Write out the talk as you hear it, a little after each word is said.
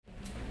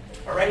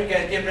All right, you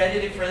guys get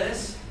ready for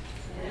this?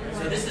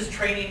 So this is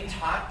training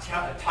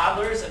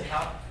toddlers and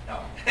how...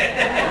 No.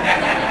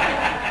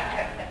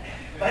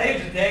 My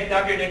name is Nick,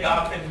 Dr. Nick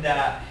Goff, and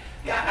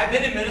I've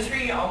been in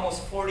ministry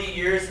almost 40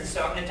 years, and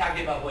so I'm going to talk to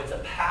you about what's a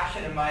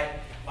passion in my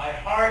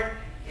heart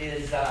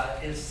is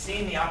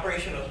seeing the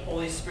operation of the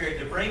Holy Spirit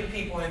to bring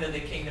people into the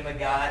kingdom of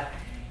God.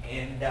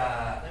 And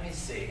let me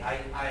see,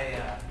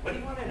 what do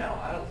you want to know?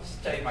 I'll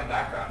just tell you my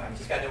background. I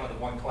just got done with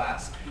one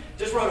class.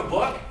 Just wrote a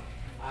book.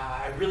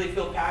 I really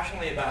feel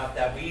passionately about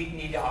that we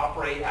need to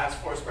operate as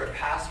Foursquare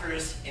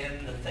pastors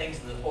in the things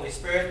of the Holy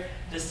Spirit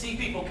to see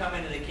people come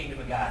into the kingdom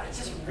of God. It's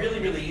just really,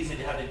 really easy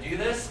to how to do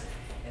this.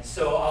 And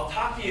so I'll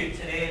talk to you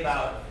today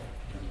about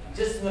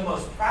just the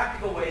most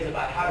practical ways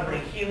about how to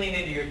bring healing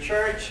into your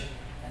church.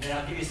 And then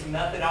I'll give you some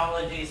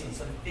methodologies and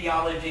some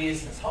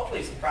theologies and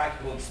hopefully some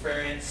practical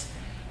experience.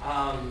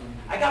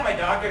 I got my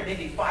doctorate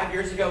maybe 5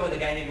 years ago with a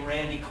guy named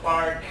Randy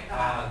Clark,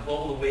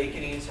 Global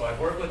Awakening, so I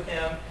work with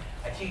him.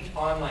 I teach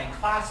online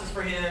classes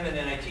for him, and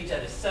then I teach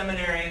at a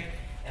seminary,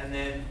 and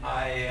then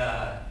I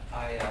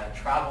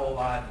travel a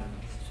lot,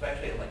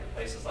 especially at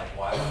places like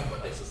Wyoming,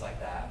 places like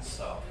that.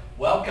 So,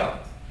 welcome.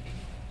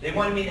 They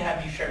wanted me to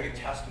have you share your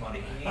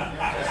testimony. Can you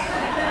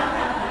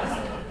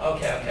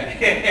Okay.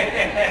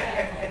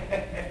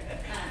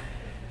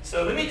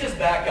 So let me just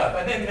back up.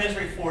 I've been in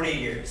ministry 40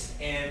 years,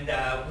 and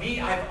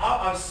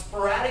I've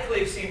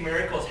sporadically seen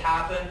miracles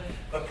happen,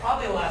 but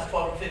probably the last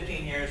 12 or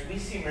 15 years, we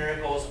see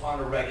miracles on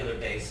a regular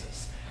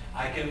basis.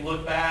 I can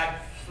look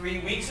back 3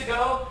 weeks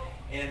ago,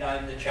 and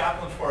I'm the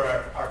chaplain for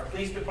our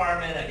police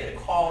department. I get a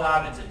call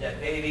out, it's a dead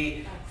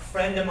baby.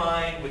 Friend of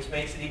mine, which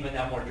makes it even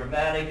that more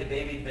dramatic. The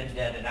baby's been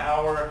dead an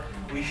hour.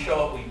 We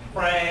show up, we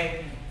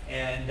pray,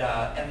 and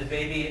the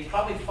baby,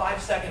 probably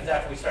 5 seconds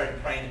after we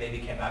started praying, the baby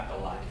came back to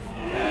life.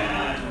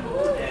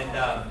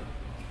 And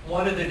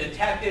one of the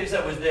detectives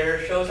that was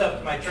there shows up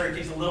to my church.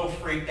 He's a little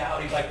freaked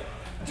out. He's like,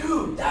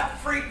 dude, that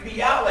freaked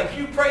me out. Like,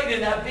 you prayed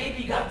and that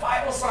baby got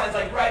vital signs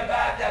like right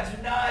back. That's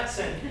nuts.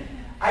 And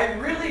I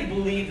really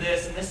believe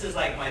this, and this is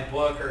like my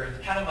book, or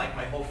kind of like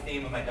my whole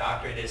theme of my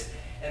doctorate is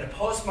in a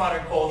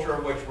postmodern culture,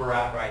 which we're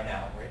at right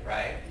now,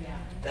 right? Yeah.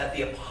 That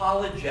the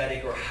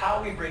apologetic, or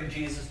how we bring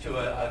Jesus to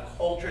a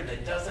culture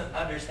that doesn't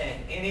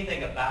understand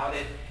anything about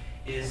it,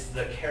 is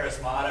the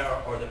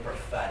charismata or the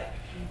prophetic.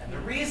 And the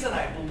reason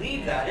I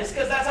believe that is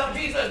because that's how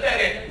Jesus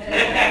did it.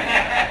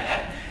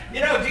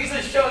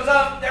 Jesus shows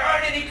up, there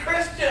aren't any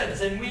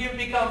Christians, and we have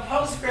become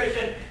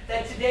post-Christian,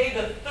 that today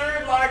the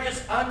third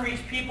largest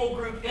unreached people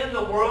group in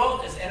the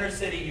world is inner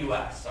city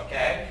U.S.,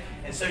 okay?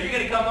 And so you're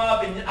going to come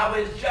up, and I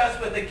was just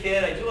with a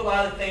kid. I do a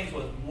lot of things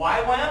with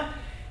YWAM,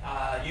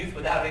 Youth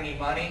Without Any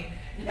Money.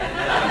 And,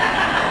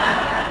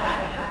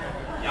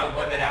 young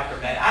women after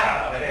men. I don't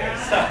know what it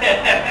is.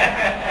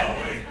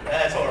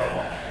 That's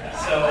horrible.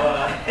 So,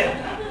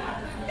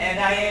 and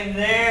I am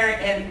there,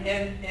 and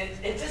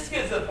it just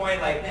gets to the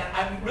point, like, man,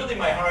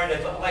 my heart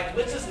is like,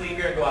 let's just leave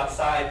here and go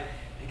outside,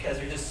 because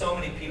there's just so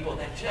many people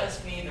that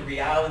just need the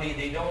reality.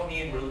 They don't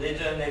need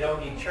religion. They don't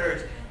need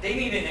church. They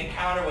need an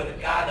encounter with a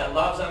God that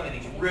loves them, and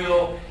he's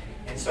real.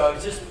 And so I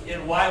was just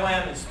in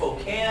YWAM in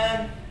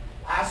Spokane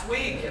last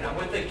week, and I'm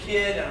with a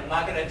kid, and I'm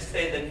not going to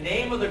say the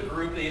name of the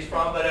group that he's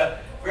from, but a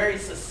very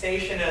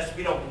cessationist,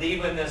 we don't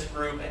believe in this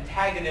group,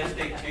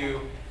 antagonistic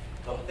to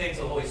the things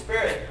of the Holy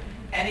Spirit.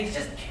 And he's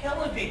just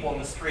killing people in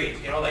the streets,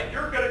 like,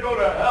 you're going to go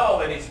to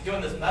hell, and he's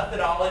doing this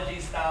methodology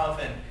stuff,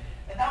 and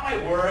that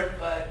might work,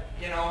 but,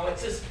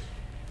 it's just,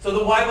 so the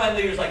YWAM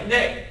leader's like,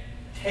 Nick,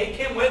 take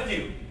him with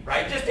you,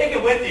 right? Just take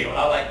him with you. And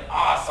I'm like,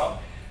 awesome.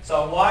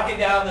 So I'm walking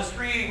down the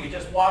street, we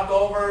just walk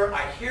over,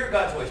 I hear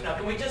God's voice. Now,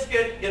 can we just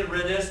get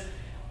rid of this?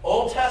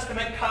 Old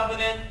Testament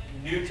covenant,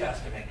 New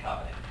Testament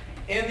covenant.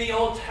 In the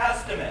Old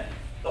Testament,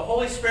 the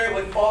Holy Spirit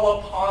would fall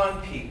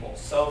upon people.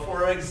 So,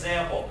 for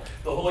example,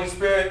 the Holy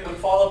Spirit would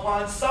fall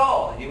upon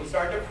Saul, and he would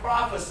start to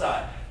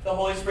prophesy. The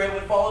Holy Spirit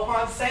would fall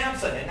upon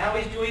Samson, and now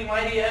he's doing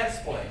mighty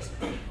exploits.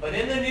 But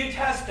in the New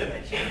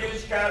Testament,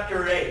 Hebrews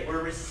chapter 8,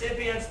 we're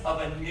recipients of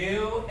a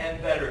new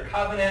and better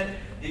covenant.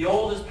 The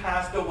old has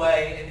passed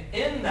away, and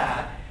in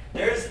that,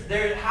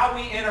 how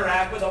we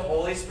interact with the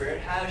Holy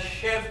Spirit has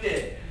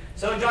shifted.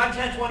 So John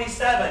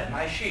 10:27,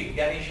 my sheep. You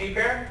got any sheep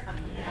here?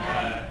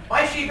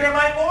 My sheep hear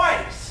my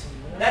voice.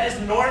 That is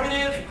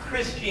normative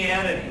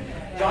Christianity.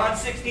 John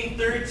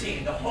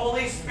 16:13, the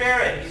Holy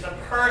Spirit, he's a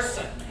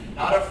person,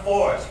 not a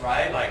force,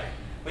 right? Like,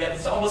 we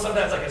have almost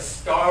sometimes like a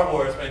Star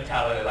Wars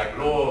mentality, like,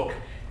 look,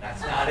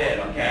 that's not it,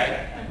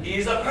 okay?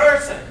 He's a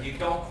person. You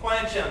don't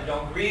quench him,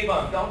 don't grieve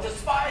him, don't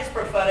despise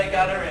prophetic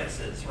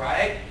utterances,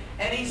 right?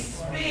 And he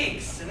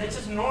speaks, and it's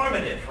just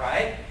normative,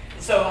 right?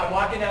 And so I'm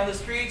walking down the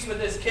streets with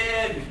this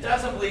kid who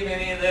doesn't believe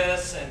any of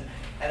this,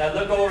 and I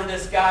look over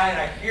this guy, and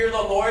I hear the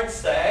Lord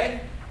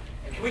say,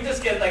 and can we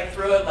just get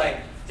through it,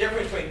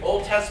 difference between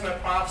Old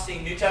Testament prophecy,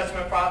 New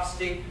Testament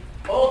prophecy?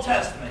 Old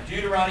Testament,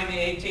 Deuteronomy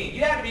 18.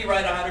 You have to be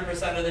right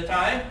 100% of the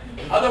time.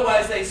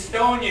 Otherwise, they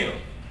stone you.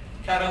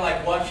 Kind of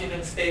like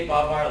Washington State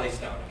Bob Marley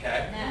stone,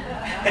 okay?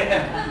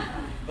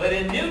 But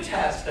in New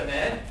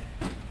Testament,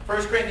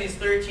 1 Corinthians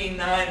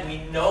 13:9, we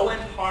know in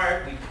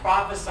part, we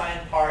prophesy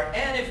in part,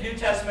 and if New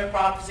Testament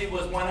prophecy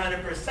was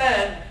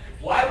 100%,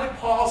 why would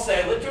Paul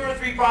say, let 2 or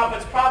 3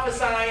 prophets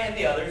prophesy and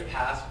the others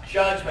pass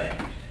judgment?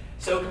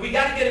 So you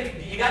got to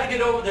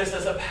get over this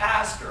as a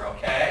pastor,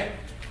 okay?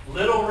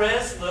 Little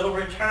risk, little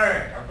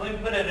return. Or let me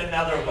put it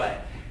another way.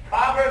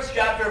 Proverbs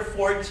chapter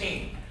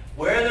 14.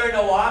 Where there are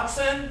no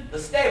oxen, the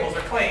stables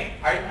are clean.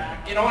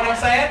 You know what I'm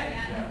saying?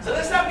 Yeah. So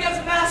this stuff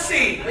gets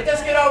messy. We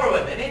just get over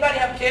with it. Anybody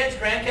have kids,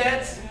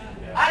 grandkids?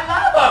 Yeah. I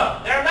love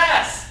them. They're a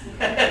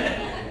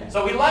mess.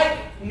 So we like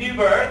new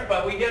birth,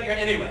 but we get here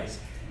anyways.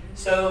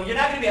 So you're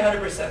not going to be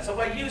 100%. So if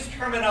I use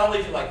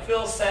terminology like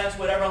feel, sense,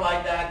 whatever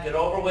like that, get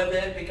over with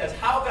it, because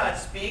how God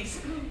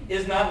speaks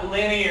is not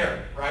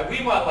linear, right?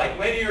 We want like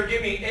linear,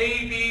 give me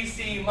A, B,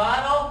 C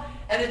model,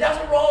 and it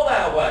doesn't roll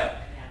that way.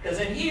 Because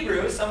in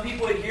Hebrew, some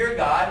people would hear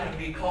God and it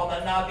would be called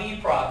a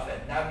Nabi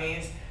prophet. That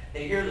means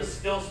they hear the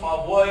still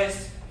small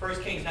voice,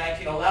 1 Kings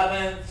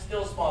 19:11,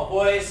 still small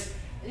voice.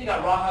 Then you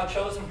got Rahab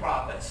chosen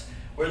prophets,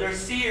 where they're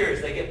seers,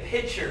 they get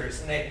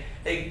pictures, and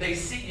they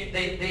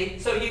see,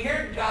 so you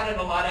hear God in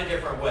a lot of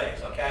different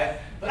ways, okay?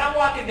 But I'm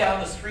walking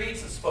down the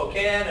streets of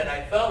Spokane, and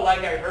I felt like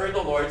I heard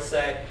the Lord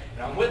say,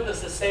 and I'm with the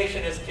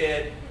cessationist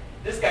kid,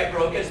 this guy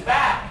broke his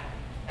back.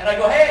 And I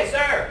go, hey,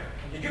 sir,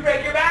 did you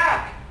break your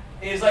back?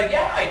 And he's like,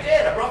 yeah, I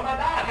did. I broke my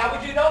back. How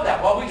would you know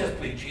that? Well, we just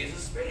believe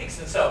Jesus speaks.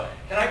 And so,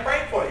 can I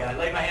pray for you? I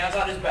lay my hands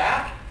on his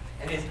back,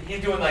 and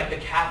he's doing like the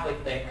Catholic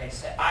thing. Right?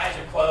 His eyes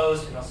are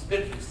closed,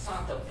 Spiritu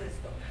Santo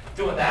Cristo,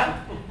 doing that.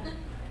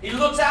 He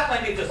looks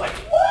at me just like,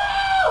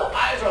 whoa!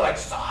 Eyes are like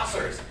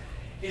saucers.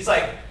 He's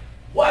like,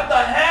 what the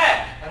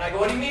heck? And I go,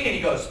 what do you mean? He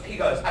goes,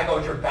 I go,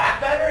 is your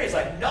back better? He's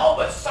like, no,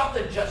 but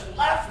something just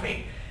left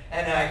me.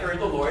 And I heard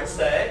the Lord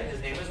say,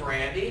 his name is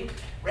Randy.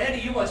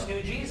 Randy, you once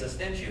knew Jesus,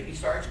 didn't you? He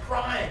starts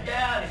crying.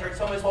 Yeah, and he starts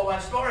telling his whole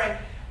life story.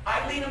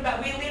 We lead him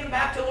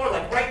back to the Lord,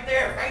 like right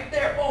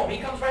there, boom. He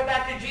comes right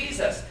back to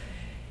Jesus.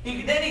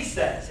 Then he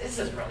says, this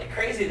is really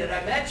crazy that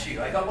I met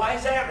you. I go, why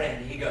is that,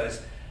 Randy? He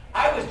goes,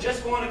 I was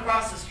just going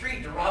across the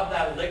street to rob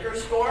that liquor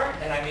store,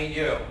 and I meet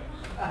you.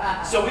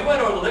 So we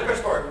went over to the liquor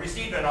store,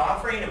 received an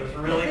offering. It was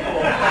really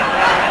cool.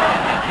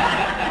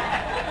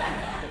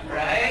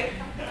 Right?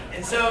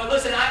 And so,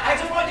 listen, I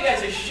just want you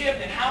guys to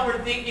shift in how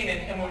we're thinking,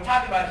 and when we're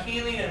talking about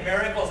healing and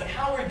miracles and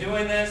how we're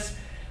doing this.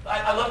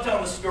 I love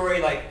telling the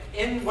story, like,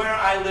 in where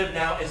I live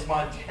now is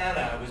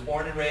Montana. I was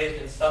born and raised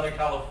in Southern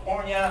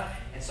California,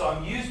 and so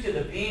I'm used to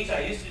the beach. I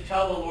used to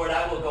tell the Lord,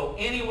 I will go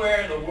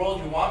anywhere in the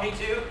world you want me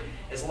to,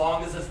 as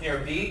long as it's near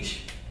a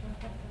beach.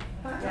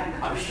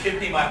 I'm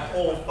shifting my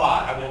whole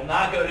thought. I will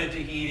not go to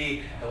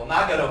Tahiti. I will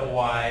not go to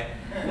Hawaii.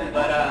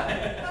 But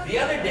the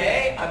other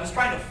day, I was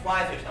trying to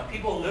fly fish. Now,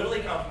 people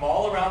literally come from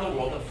all around the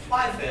world to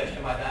fly fish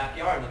in my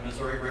backyard in the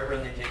Missouri River,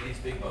 and they take these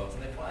big boats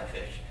and they fly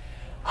fish.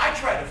 I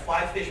tried to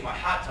fly fish in my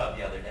hot tub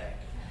the other day.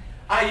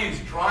 I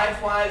used dry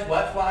flies,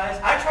 wet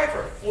flies. I tried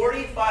for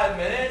 45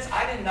 minutes.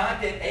 I did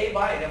not get a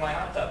bite in my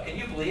hot tub. Can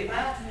you believe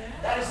that?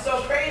 That is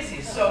so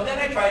crazy. So then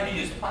I tried to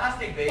use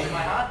plastic bait in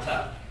my hot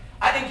tub.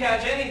 I didn't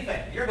catch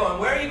anything. You're going,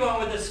 where are you going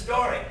with this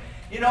story?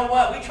 You know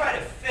what? We try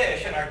to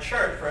fish in our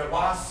church for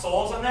lost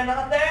souls, and they're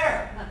not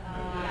there.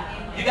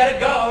 You got to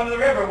go into the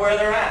river where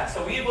they're at.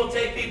 So we will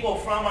take people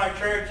from our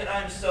church, and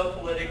I'm so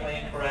politically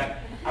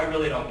incorrect, I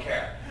really don't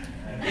care.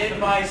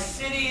 In my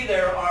city,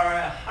 there are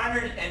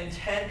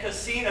 110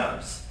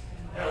 casinos.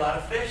 There are a lot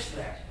of fish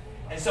there.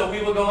 And so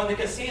we will go in the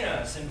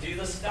casinos and do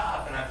the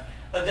stuff. And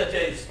I'll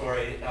tell you the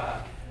story.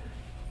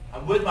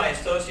 I'm with my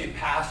associate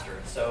pastor,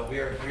 so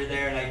we're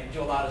there, and I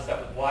do a lot of stuff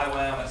with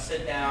YWAM. I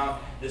sit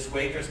down, this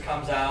waitress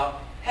comes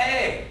out.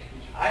 Hey,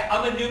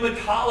 I'm a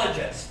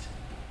pneumatologist.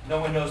 No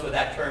one knows what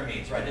that term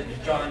means, right? This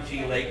is John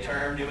G. Lake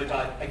term,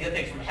 pneumatologist. I get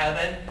things from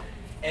heaven.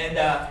 And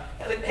I'm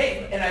like,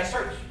 hey, and I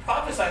start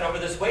prophesying over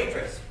this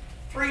waitress.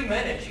 3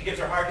 minutes, she gives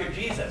her heart to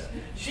Jesus.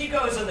 She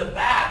goes in the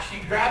back, she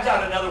grabs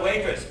out another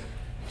waitress.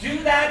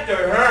 Do that to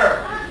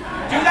her.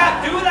 Do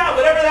that,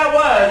 whatever that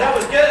was. That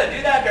was good.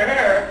 Do that to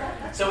her.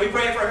 So we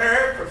pray for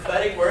her,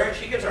 prophetic word.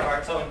 She gives her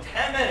heart. So in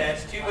 10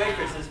 minutes, 2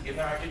 waitresses give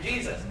their heart to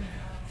Jesus.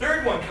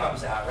 Third one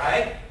comes out,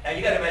 right? Now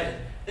you got to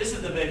imagine, this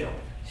is the visual.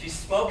 She's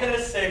smoking a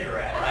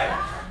cigarette, right?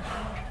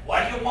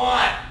 What do you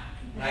want?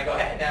 And I go,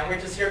 hey, now we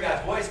just hear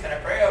God's voice. Can I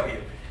pray over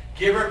you?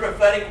 Give her a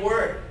prophetic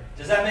word.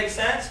 Does that make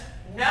sense?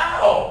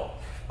 No.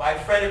 My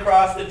friend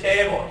across the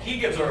table, he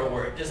gives her a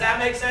word. Does that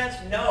make sense?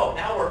 No.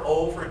 Now we're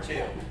 0 for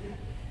 2.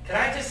 Can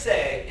I just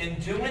say, in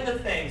doing the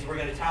things we're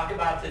going to talk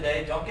about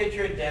today, don't get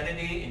your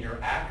identity in your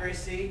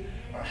accuracy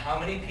or how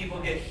many people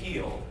get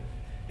healed.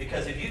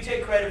 Because if you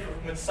take credit for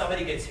when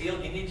somebody gets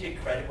healed, you need to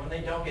take credit when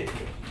they don't get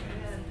healed.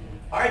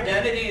 Our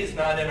identity is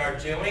not in our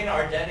doing.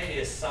 Our identity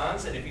is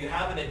sons. And if you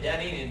have an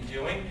identity in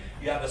doing,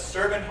 you have a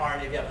servant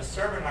heart. If you have a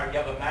servant heart, you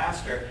have a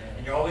master.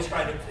 And you're always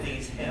trying to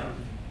please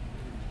him.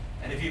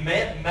 And if you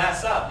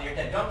mess up,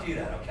 don't do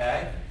that,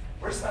 okay?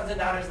 We're sons and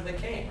daughters of the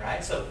King,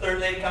 right? So third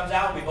lady comes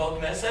out, we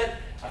both miss it.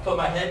 I put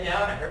my head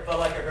down, felt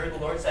like I heard the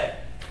Lord say,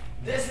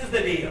 this is the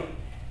deal.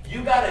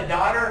 You got a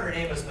daughter, her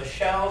name is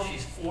Michelle,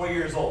 she's 4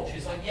 years old.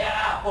 She's like,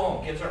 yeah,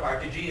 boom, gives her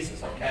heart to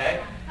Jesus,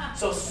 okay?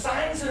 So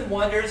signs and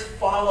wonders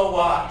follow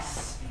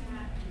us.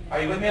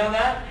 Are you with me on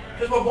that?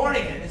 Because we're born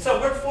again. And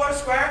so we're 4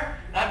 square,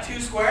 not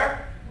 2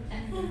 square,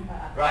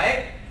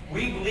 right?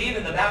 We believe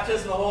in the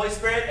baptism of the Holy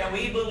Spirit, and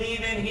we believe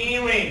in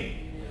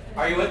healing.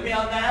 Are you with me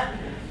on that?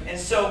 And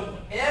so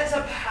as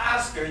a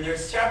pastor,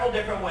 there's several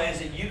different ways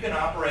that you can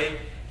operate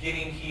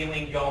getting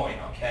healing going,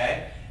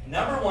 okay?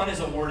 Number 1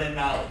 is a word of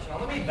knowledge. Now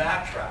let me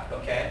backtrack,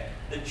 okay?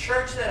 The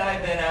church that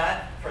I've been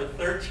at for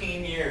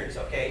 13 years,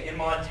 okay, in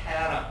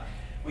Montana,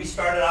 we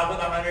started out with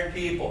 100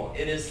 people.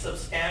 It is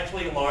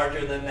substantially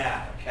larger than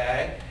that,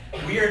 okay?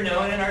 We are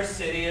known in our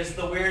city as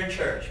the weird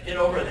church. Get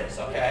over this,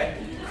 okay?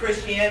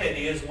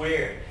 Christianity is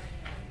weird.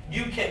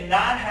 You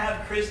cannot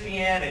have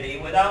Christianity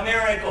without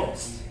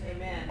miracles.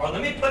 Amen. Or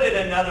let me put it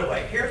another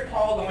way. Here's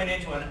Paul going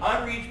into an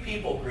unreached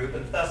people group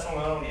in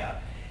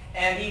Thessalonica.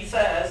 And he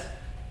says,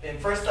 in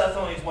 1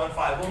 Thessalonians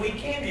 1:5, when we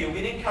came to you,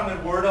 we didn't come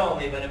in word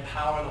only, but in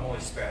power and the Holy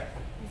Spirit.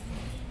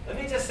 Let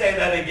me just say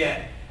that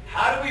again.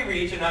 How do we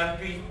reach an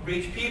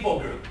unreached people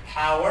group?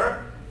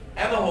 Power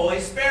and the Holy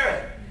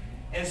Spirit.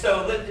 And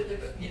so,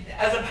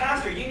 as a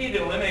pastor, you need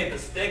to eliminate the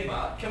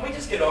stigma. Can we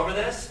just get over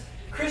this?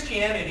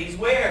 Christianity's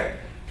weird.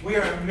 We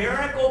are a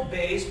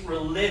miracle-based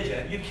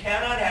religion. You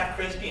cannot have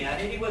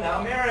Christianity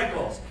without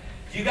miracles.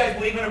 Do you guys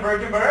believe in a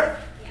virgin birth?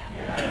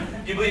 Yeah.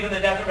 Do you believe in the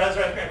death and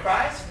resurrection of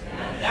Christ?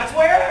 That's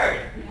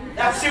weird.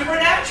 That's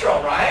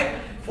supernatural, right?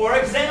 For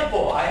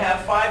example, I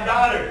have 5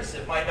 daughters.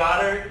 If my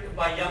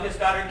youngest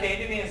daughter came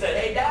to me and said,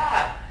 hey,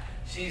 Dad,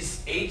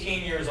 she's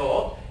 18 years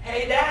old.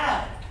 Hey,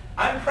 Dad,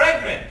 I'm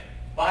pregnant.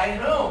 By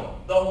whom?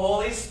 The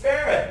Holy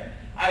Spirit.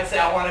 I'd say,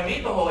 I want to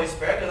meet the Holy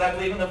Spirit because I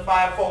believe in the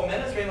 5-fold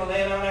ministry and the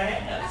laying on their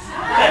hands.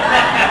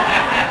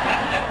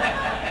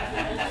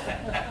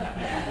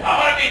 I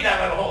want to meet them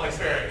with the Holy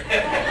Spirit.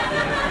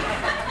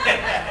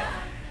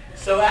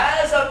 So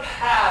as a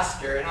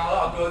pastor, and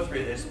I'll go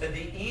through this, but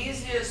the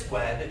easiest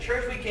way, the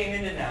church we came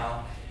into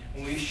now,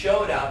 when we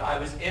showed up, I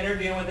was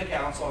interviewing with the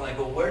council, and I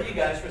go, where do you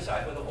guys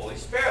reside with the Holy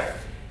Spirit?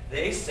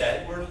 They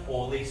said we're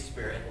Holy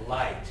Spirit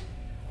light.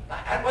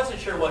 I wasn't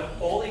sure what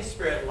Holy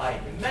Spirit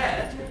light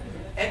meant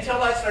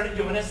until I started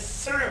doing a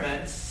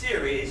sermon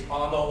series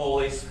on the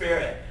Holy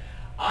Spirit.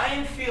 I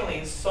am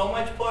feeling so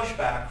much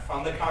pushback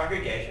from the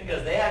congregation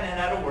because they hadn't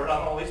had a word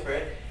on the Holy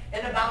Spirit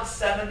in about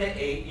 7 to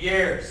 8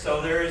 years.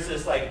 So there is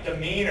this like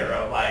demeanor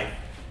of like,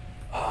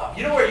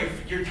 you know, where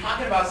you're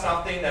talking about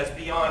something that's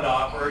beyond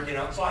awkward, you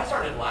know. So I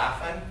started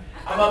laughing.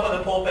 I'm up on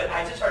the pulpit.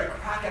 I just started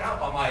cracking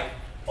up. I'm like,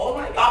 oh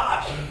my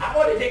gosh, I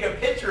want to take a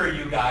picture of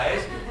you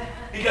guys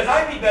because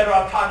I'd be better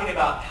off talking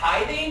about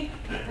tithing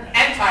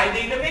and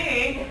tithing to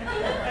me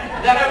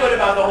than I would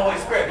about the Holy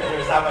Spirit because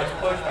there's that much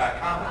pushback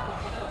coming.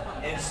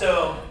 And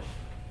so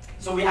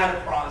we had a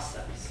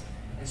process.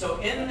 And so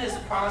in this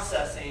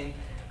processing,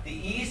 the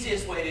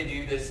easiest way to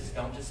do this is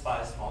don't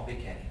despise small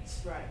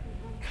beginnings. Right.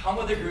 Come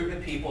with a group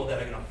of people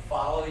that are going to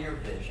follow your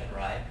vision,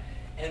 right?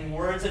 And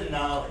words of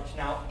knowledge.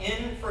 Now,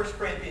 in 1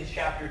 Corinthians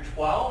chapter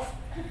 12,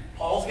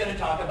 Paul's going to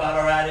talk about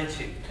our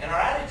attitude. And our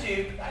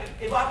attitude,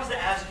 if I was to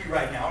ask you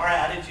right now, our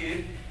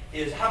attitude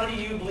is, how many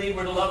of you believe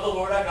we're to love the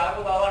Lord our God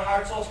with all our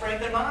heart, soul,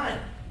 strength, and mind?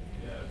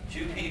 Yeah.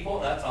 2 people,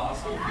 that's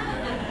awesome.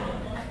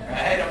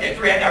 Right? Okay,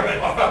 3, I got rid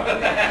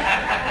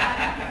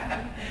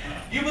of.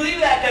 You believe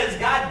that because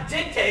God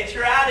dictates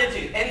your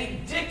attitude. And he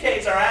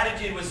dictates our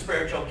attitude with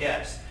spiritual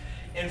gifts.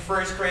 In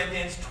 1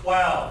 Corinthians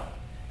 12,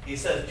 he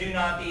says, do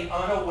not be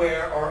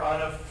unaware or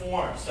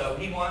uninformed. So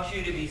he wants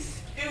you to be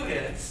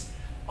students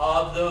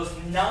of those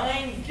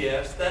 9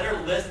 gifts that are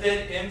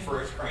listed in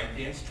 1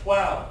 Corinthians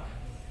 12.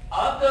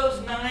 Of those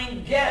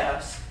 9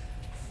 gifts,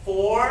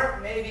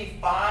 4, maybe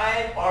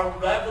 5 are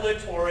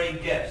revelatory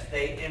gifts.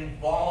 They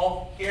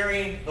involve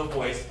hearing the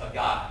voice of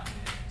God.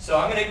 So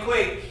I'm going to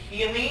equate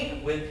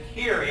healing with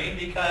hearing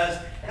because,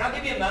 and I'll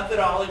give you a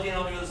methodology and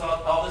I'll do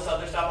all this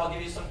other stuff. I'll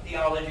give you some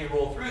theology and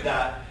roll through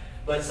that.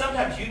 But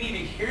sometimes you need to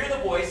hear the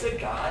voice of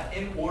God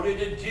in order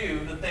to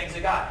do the things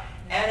of God.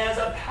 And as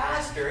a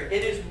pastor,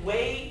 it is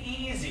way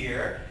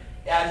easier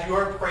as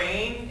you're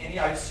praying, and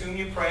I assume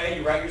you pray,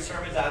 you write your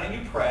sermons out and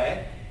you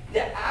pray,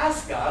 to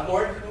ask God,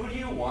 Lord, who do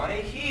you want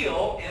to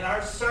heal in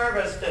our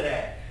service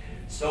today?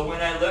 So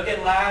when I look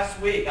at last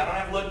week, I don't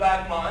have to look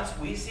back months,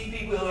 we see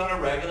people on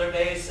a regular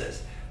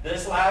basis.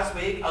 This last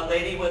week, a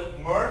lady with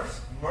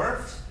Murph's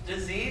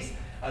disease,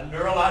 a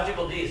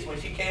neurological disease. When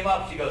she came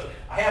up, she goes,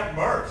 I have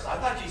Murph's. I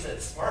thought she said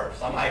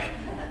Smurfs. I'm like,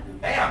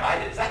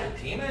 ma'am, is that a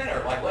demon?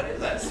 Or like, what is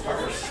that,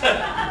 Smurfs?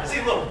 I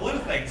see little blue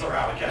things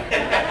around you.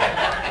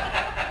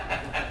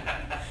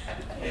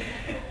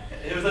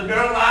 It was a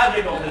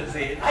neurological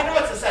disease. I know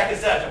it's the second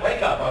session.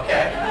 Wake up,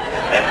 okay?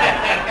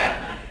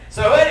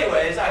 So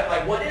anyways, I'm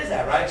like, what is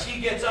that, right? She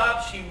gets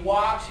up, she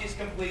walks, she's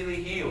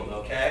completely healed,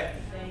 okay?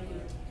 Thank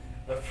you.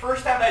 The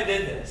first time I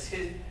did this,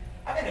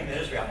 I've been in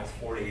ministry almost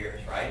 40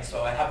 years, right?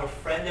 So I have a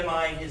friend of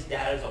mine, his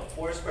dad is a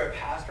Foursquare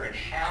pastor in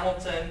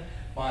Hamilton,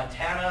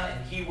 Montana,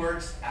 and he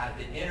works at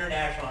the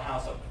International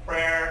House of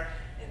Prayer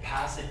in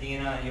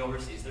Pasadena, and he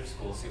oversees their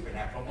school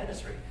supernatural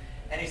ministry.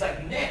 And he's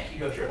like, Nick, he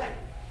goes, you're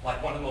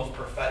like one of the most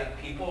prophetic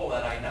people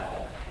that I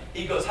know.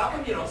 He goes, how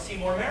come you don't see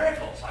more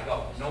miracles? I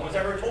go, no one's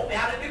ever told me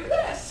how to do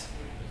this.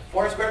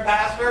 Foursquare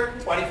pastor,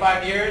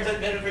 25 years, at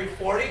ministry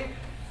 40.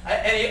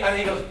 And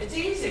he goes, it's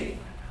easy.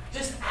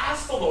 Just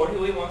ask the Lord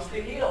who he wants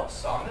to heal.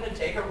 So I'm going to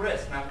take a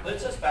risk. Now,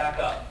 let's just back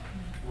up.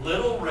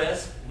 Little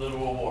risk, little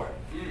reward.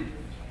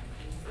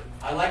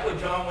 I like what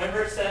John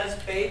Wimber says.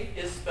 Faith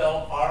is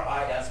spelled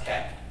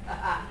R-I-S-K.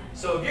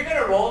 So if you're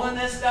going to roll in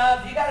this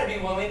stuff, you got to be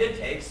willing to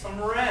take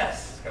some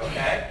risk,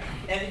 okay?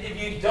 And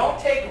if you don't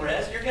take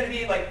risks, you're going to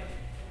be like,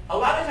 a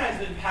lot of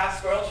times in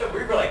pastoral show,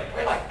 we're like,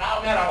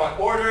 oh man, I want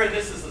order, and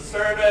this is the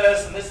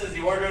service, and this is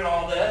the order and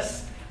all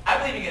this. I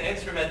believe you can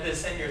instrument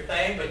this in your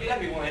thing, but you got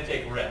to be willing to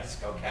take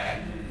risk,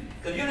 okay?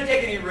 Because if you don't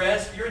take any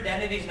risk, your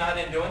identity's not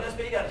in doing this,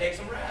 but you got to take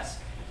some risk.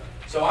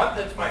 So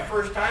that's my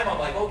first time. I'm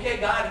like, okay,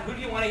 God, who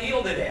do you want to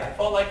heal today? I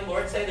felt like the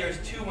Lord said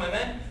there's 2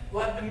 women who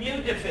have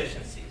immune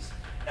deficiencies.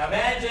 Now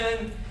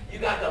imagine you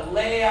got the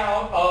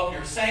layout of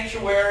your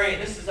sanctuary,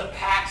 and this is a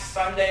packed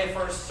Sunday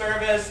first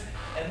service,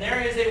 and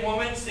there is a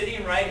woman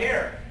sitting right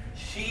here.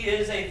 She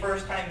is a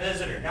first-time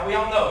visitor. Now we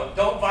all know,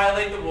 don't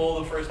violate the rule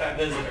of the first-time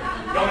visitor.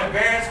 Don't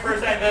embarrass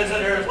first-time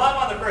visitors, love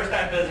on the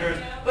first-time visitors,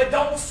 but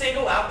don't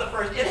single out the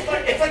first. It's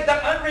like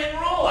the unwritten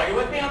rule. Are you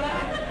with me on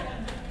that?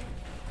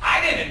 I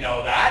didn't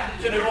know that.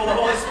 Should have told the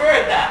Holy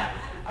Spirit that.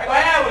 I go,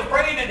 hey, I was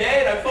praying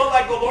today, and I felt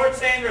like the Lord's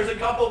saying there's a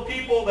couple of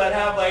people that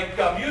have like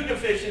immune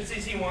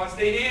deficiencies he wants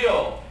to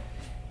heal.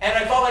 And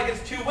I felt like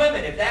it's 2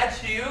 women. If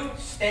that's you,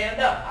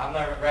 stand up. I'm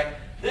not right.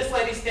 This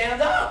lady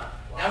stands up.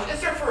 Now,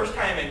 it's her first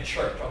time in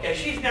church, okay?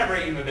 She's never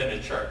even been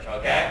to church,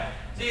 okay?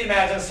 So you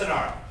imagine a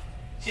scenario.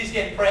 She's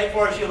getting prayed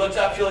for. She looks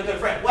up. She looks at her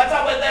friend. What's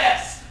up with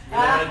this? We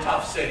live in a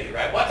tough city,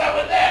 right? What's up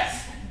with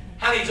this?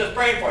 Honey, he's just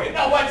praying for you.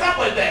 No, what's up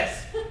with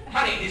this?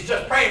 Honey, he's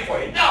just praying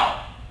for you. No.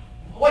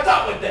 What's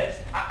up with this?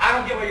 I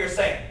don't get what you're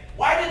saying.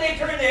 Why did they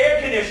turn the air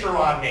conditioner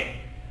on me?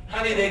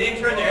 Honey, they didn't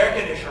turn the air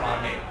conditioner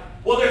on me.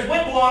 Well, there's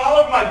wind blowing all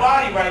over my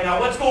body right now.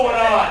 What's going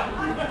on?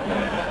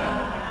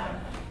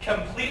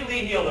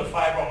 Completely healed of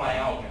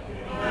fibromyalgia.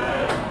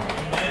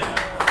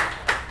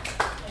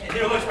 And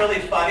you know what's really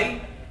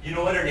funny? You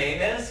know what her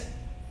name is?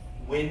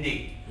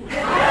 Wendy.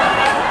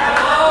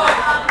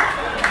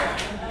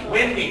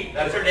 Wendy,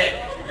 that's her name.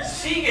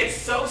 She gets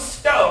so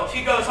stoked.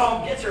 She goes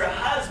home, gets her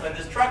husband,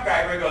 this truck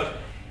driver, goes,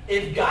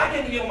 if God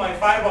can heal my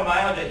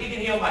fibromyalgia, he can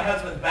heal my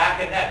husband's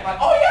back and neck. I'm like,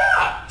 oh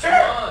yeah,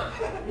 sure.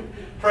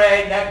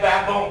 Pray, neck,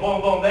 back, boom,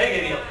 boom, boom, they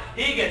get healed.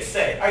 He gets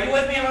saved. Are you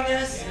with me on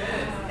this?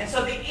 Amen. And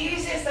so the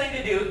easiest thing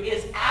to do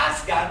is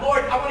ask God,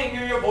 Lord, I want to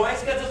hear your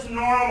voice because it's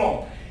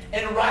normal.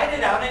 And write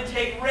it out and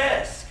take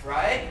risks,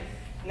 right?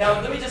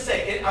 Now, let me just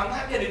say, I'm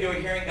not going to do a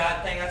hearing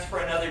God thing. That's for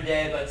another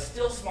day, but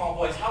still small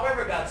voice.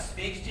 However God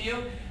speaks to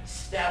you,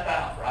 step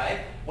out,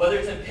 right? Whether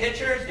it's in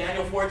pictures,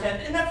 Daniel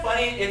 4:10. Isn't that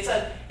funny?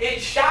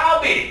 It shall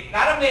be,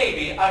 not a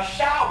maybe, a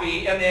shall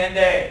be in the end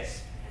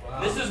days.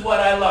 Wow. This is what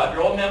I love.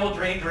 Your old men will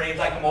dream dreams.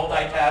 I can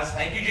multitask.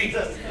 Thank you,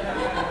 Jesus.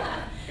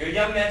 Your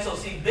young men shall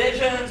see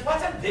visions.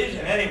 What's a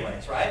vision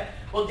anyways, right?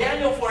 Well,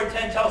 Daniel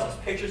 4:10 tells us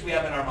pictures we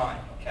have in our mind,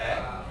 okay?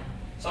 Wow.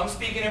 So I'm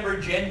speaking in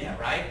Virginia,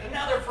 right?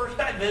 Another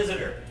first-time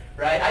visitor.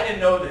 Right? I didn't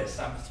know this.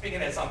 I'm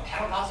speaking at some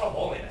Pentecostal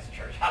Holiness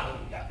Church.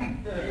 Hallelujah.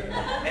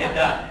 And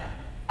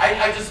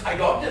I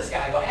go up to this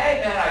guy. I go,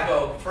 hey, man. I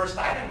go, first,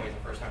 I didn't wait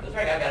the first time.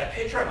 I got a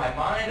picture in my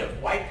mind of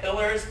white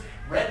pillars,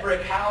 red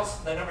brick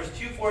house, the numbers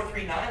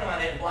 2439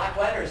 on it in black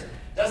letters.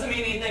 Doesn't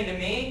mean anything to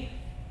me.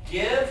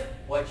 Give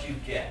what you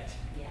get.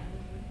 Yeah.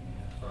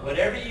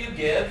 Whatever you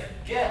give,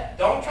 get.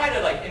 Don't try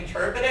to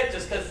interpret it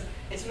just because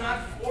it's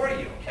not for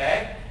you,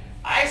 okay?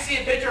 I see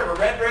a picture of a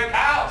red brick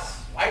house.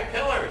 White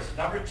pillars,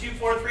 number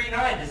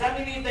 2439. Does that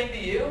mean anything to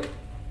you?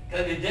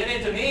 Because it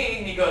didn't to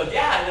me. He goes,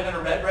 yeah, I live in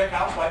a red brick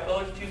house, white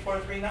pillars,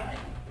 2439.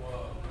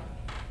 Whoa.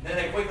 Then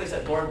they quickly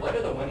said, Lord, what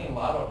are the winning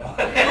lotto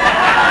numbers?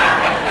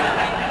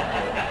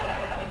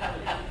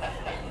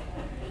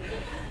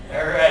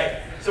 All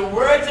right. So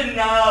words and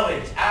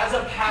knowledge. As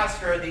a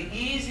pastor, the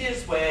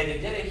easiest way to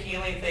get a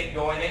healing thing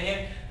going in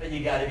you, but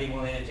you got to be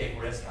willing to take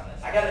risks on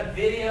this. I got a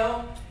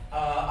video.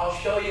 I'll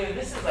show you.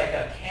 This is like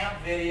a camp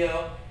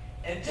video.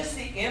 And just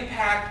the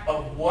impact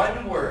of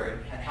one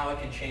word and how it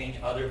can change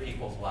other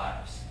people's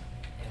lives.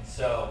 And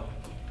so,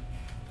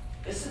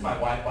 this is my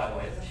wife, by the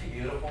way. Isn't she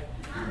beautiful?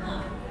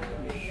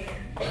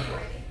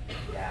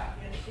 Yeah.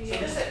 So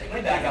let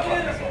me back up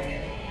on this one.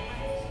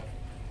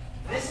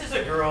 This is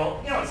a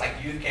girl, it's like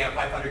youth camp,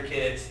 500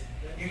 kids.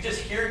 You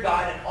just hear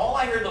God, and all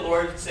I heard the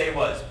Lord say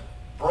was,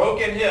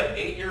 broken hip,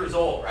 8 years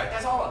old, right?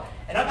 That's all.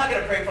 And I'm not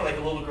going to pray for a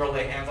little girl,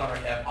 lay hands on her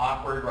hip,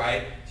 awkward,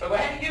 right? So I go,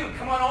 hey, you,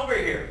 come on over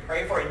here.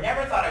 Pray for her.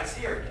 Never thought I'd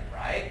see her again,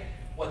 right?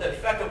 What the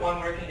effect of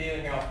one word can do,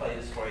 and here, I'll play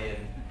this for you.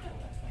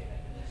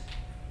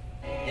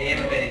 Hey,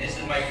 everybody, this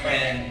is my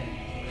friend,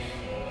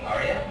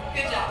 Aria.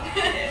 Good job.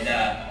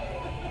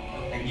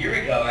 And a year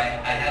ago, I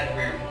had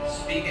her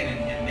speaking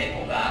in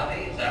Maple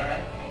Valley, is that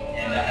right?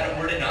 And I had a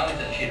word of knowledge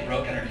that she had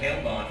broken her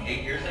tailbone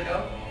 8 years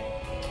ago.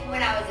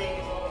 When I was 8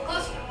 years old.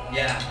 Close enough.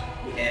 Yeah.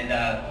 And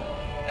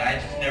I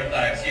just never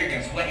thought I'd see her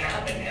again. So what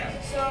happened, man?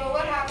 So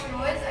what happened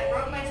was I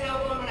broke my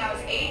tailbone when I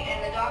was 8, and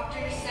the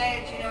doctor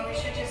said, we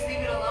should just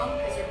leave it alone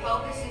because her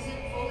pelvis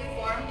isn't fully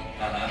formed,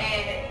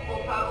 and it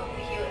will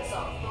probably heal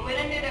itself. But what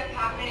ended up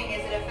happening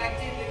is it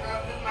affected the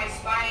growth of my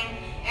spine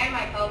and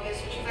my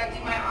pelvis, which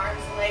affected my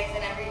arms, legs,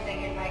 and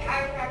everything. And my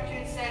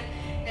chiropractor said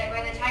that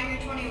by the time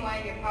you're 21,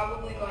 you're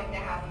probably going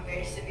to have a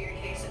very severe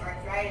case of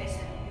arthritis.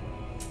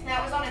 And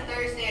that was on a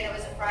Thursday, and it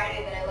was a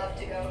Friday that I left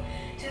to go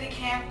to the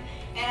camp.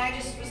 And I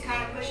just was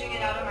kind of pushing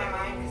it out of my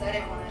mind because I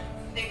didn't want to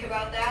think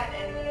about that.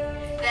 And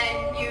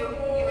then you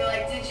were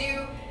like, did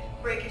you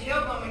break your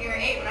tailbone when you were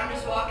 8? When I'm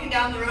just walking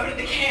down the road at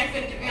the camp,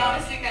 and to be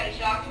honest, it kind of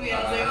shocked me. I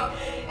was like, oh.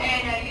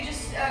 And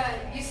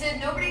you said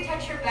nobody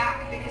touch her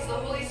back because the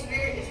Holy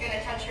Spirit is going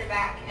to touch her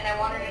back. And I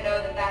wanted to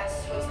know that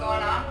that's what's going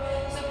on.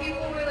 So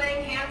people were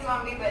laying hands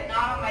on me, but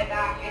not on my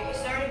back. And you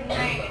started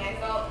praying, and I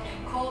felt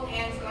cold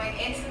hands going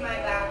into my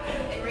back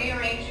and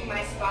rearranging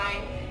my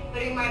spine,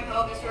 putting my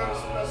pelvis where it was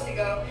supposed to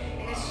go.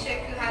 And this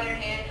chick who had her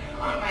hand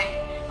on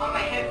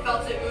my hip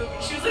felt it move,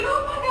 and she was like,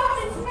 oh my God,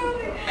 it's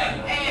moving.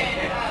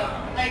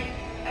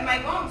 And my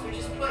bones were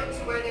just put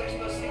to where they were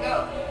supposed to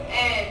go.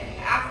 And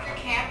after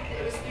camp,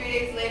 it was 3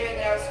 days later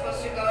that I was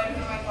supposed to go in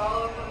for my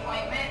follow-up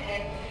appointment,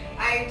 and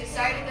I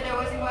decided that I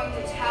wasn't going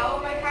to tell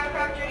my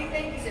chiropractor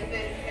anything because if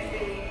it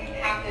really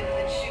happened,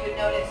 then she would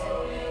notice.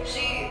 And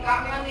she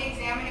got me on the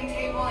examining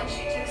table, and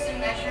she took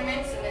some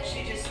measurements, and then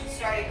she just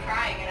started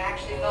crying, and I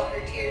actually felt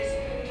her tears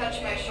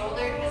touch my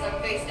shoulder as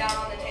I'm face down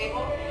on the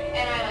table.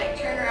 And I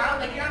turned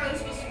around, you're not really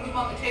supposed to move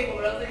on the table,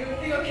 but I was like,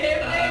 everything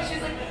okay over there? And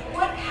she's like,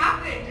 what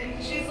happened?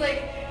 And she's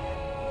like,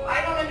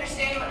 I don't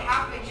understand what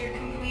happened. You're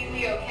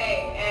completely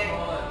okay. And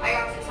I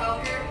got to tell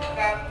her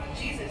about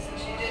Jesus, and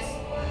she just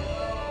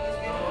was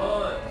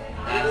beautiful.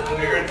 That's a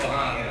miracle,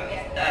 huh?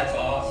 Yeah. That's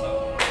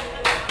awesome.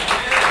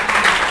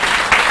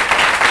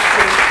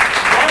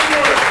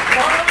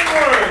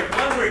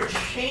 One word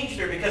changed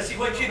her, because see,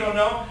 what you don't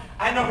know,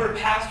 I know her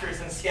pastors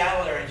in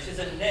Seattle area, and she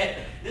said, Nick,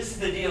 this is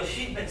the deal.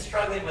 She'd been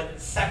struggling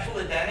with sexual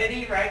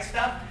identity, right,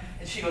 stuff,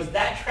 and she goes,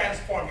 that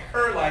transformed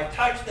her life,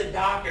 touched the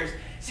doctors.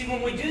 See,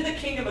 when we do the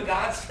kingdom of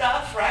God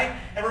stuff, right,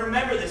 and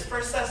remember this, 1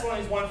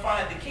 Thessalonians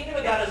 1:5, the kingdom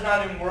of God is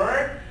not in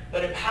word,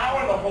 but in power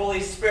and the Holy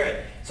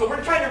Spirit. So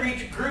we're trying to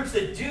reach groups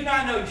that do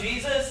not know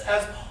Jesus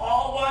as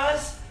Paul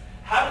was.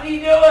 How did he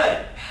do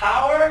it?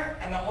 Power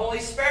and the Holy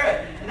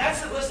Spirit. And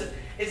that's it, listen,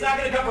 it's not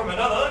going to come from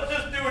another, let's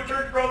just do a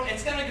church growth.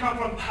 It's going to come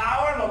from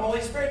power and the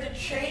Holy Spirit to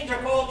change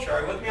our culture.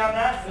 Are you with me on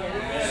that?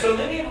 Yeah. So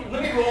let me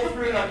roll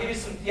through, and I'll give you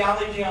some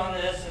theology on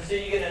this and so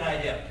you get an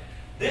idea.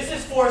 This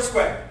is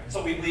Foursquare,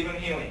 so we believe in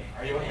healing.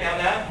 Are you with me on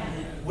that?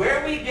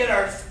 Where we get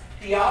our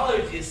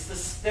theology is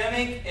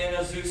systemic in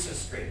Azusa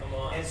Street.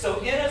 And so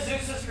in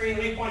Azusa Street,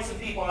 let me point some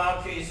people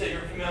out to you so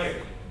you're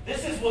familiar.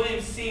 This is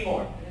William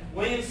Seymour.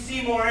 William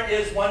Seymour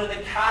is one of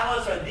the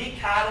catalysts, or the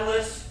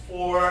catalyst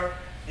for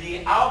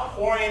the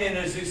outpouring in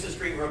Azusa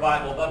Street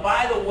revival. But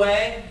by the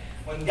way,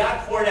 when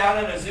God poured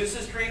out in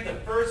Azusa Street, the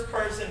first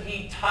person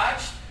he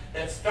touched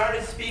that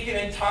started speaking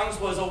in tongues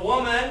was a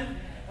woman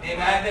named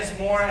Agnes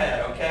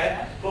Moorehead,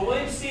 okay? But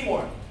William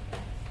Seymour,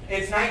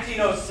 it's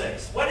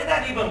 1906. What did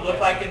that even look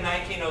like in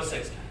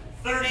 1906?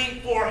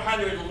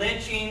 3,400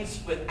 lynchings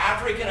with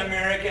African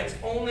Americans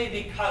only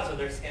because of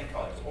their skin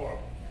color. It's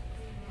horrible.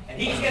 And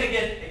he's going to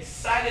get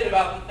excited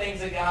about the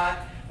things of God.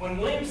 When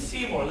William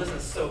Seymour, listen,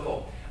 it's so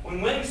cool.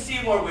 When William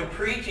Seymour would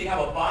preach, he'd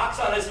have a box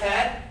on his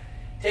head,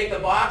 take the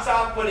box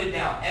out, put it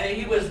down. And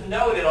he was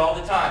noted all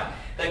the time.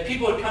 Like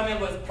people would come in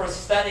with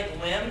prosthetic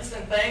limbs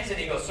and things, and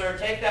he'd go, sir,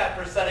 take that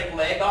prosthetic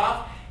leg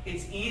off.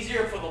 It's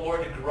easier for the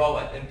Lord to grow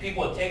it. And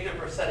people would take their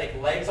prosthetic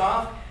legs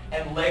off,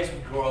 and legs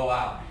would grow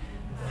out.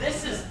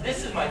 This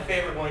is my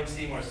favorite William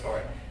Seymour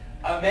story.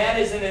 A man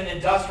is in an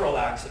industrial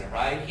accident,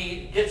 right?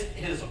 He gets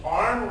his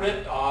arm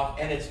ripped off,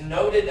 and it's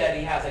noted that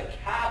he has a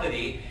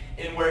cavity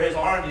in where his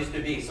arm used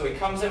to be. So he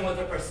comes in with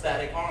a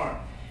prosthetic arm.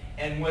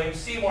 And William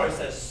Seymour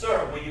says,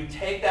 sir, will you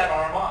take that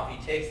arm off? He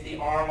takes the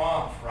arm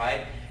off,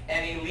 right?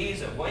 And he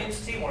leaves it. William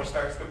Seymour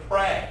starts to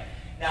pray.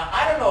 Now,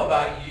 I don't know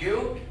about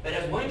you, but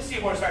as William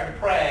Seymour started to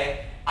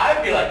pray,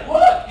 I'd be like,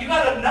 look, you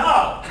got to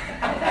know.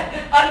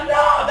 I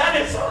know, that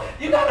is,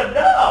 you got to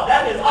know,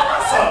 that is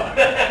awesome.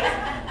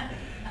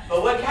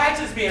 But what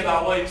catches me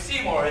about William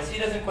Seymour is he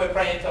doesn't quit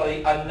praying until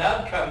a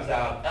nub comes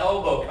out,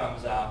 elbow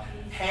comes out,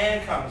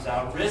 hand comes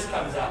out, wrist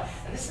comes out.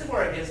 And this is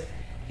where it gets,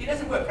 he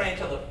doesn't quit praying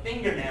until the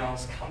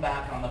fingernails come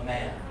back on the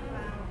man.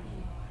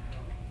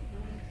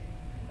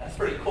 That's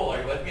pretty cool.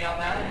 Are you with me on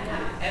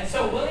that? And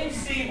so William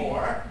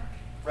Seymour,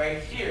 right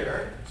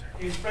here,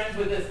 who's friends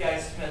with this guy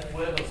Smith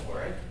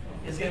Wigglesworth,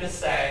 is going to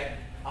say,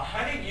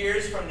 100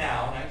 years from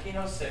now,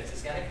 1906,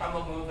 is going to come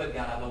a move of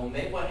God that will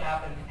make what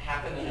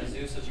happened in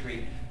Azusa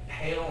Street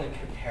pale in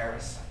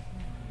comparison.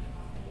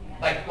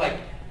 Like,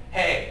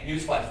 hey,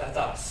 newsflash, that's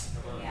us.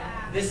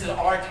 Yeah. This is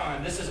our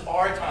time. This is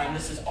our time.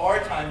 This is our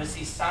time to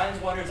see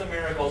signs, wonders, and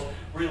miracles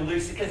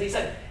released. Because he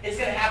said it's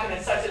going to happen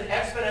in such an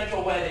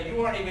exponential way that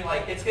you aren't even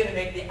like, it's going to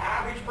make the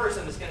average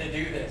person that's going to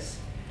do this.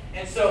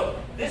 And so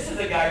this is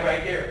a guy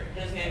right here.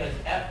 His name is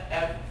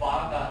F.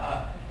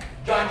 Vaughan.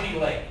 G.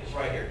 Lake is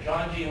right here.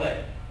 John G.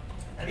 Lake.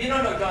 And if you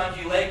don't know John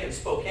G. Lake in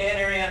Spokane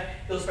area,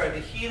 he'll start the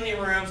healing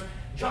rooms.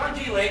 John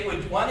G. Lake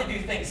would want to do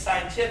things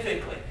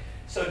scientifically.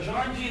 So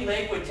John G.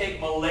 Lake would take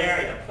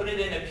malaria, put it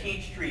in a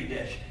Peachtree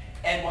dish,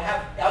 and will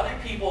have other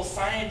people,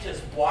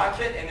 scientists, watch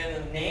it, and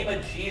in the name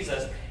of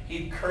Jesus,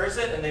 he'd curse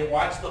it, and they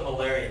watch the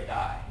malaria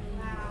die.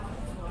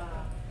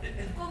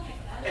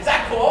 Is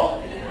that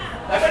cool?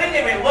 That's what it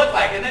didn't even look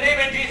like. In the name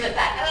of Jesus,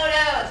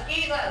 no, it's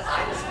Jesus.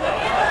 I just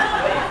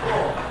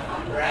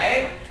really cool,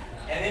 right?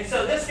 And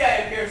so this guy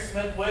up here,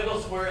 Smith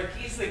Wigglesworth,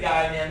 he's the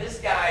guy, man. This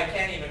guy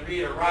can't even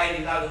read or write.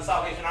 He's out of the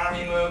Salvation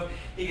Army move.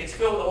 He gets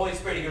filled with the Holy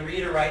Spirit. He can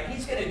read or write.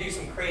 He's going to do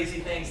some crazy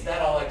things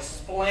that I'll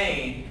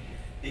explain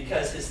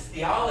because his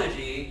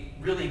theology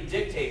really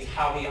dictates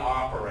how he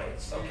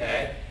operates,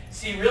 okay?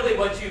 See, really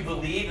what you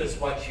believe is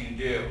what you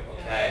do,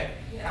 okay?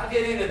 And I'll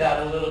get into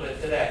that a little bit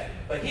today.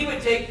 But he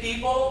would take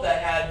people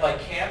that had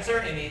like cancer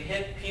and he'd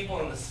hit people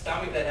in the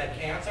stomach that had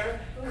cancer.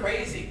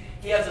 Crazy.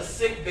 He has a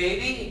sick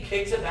baby, he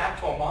kicks it back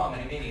to a mom in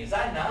a meeting. Is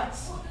that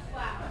nuts?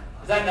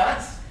 Is that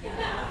nuts?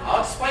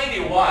 I'll explain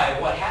to you why,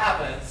 what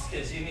happens,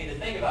 because you need to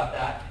think about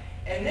that.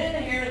 And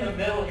then here in the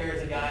middle here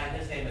is a guy, and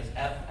his name is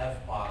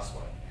F.F.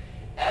 Bosworth.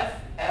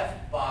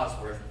 F.F.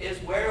 Bosworth is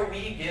where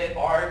we get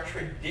our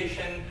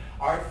tradition,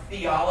 our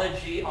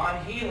theology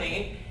on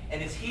healing,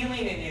 and it's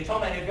healing in the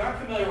atonement. If you aren't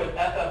familiar with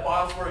F.F.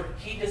 Bosworth,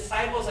 he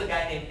disciples a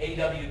guy named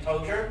A.W.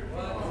 Tozer.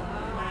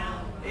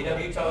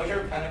 A.W.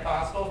 Tozer,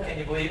 Pentecostal, can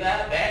you believe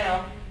that?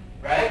 Bam,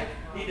 right?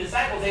 He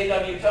disciples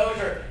A.W.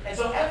 Tozer. And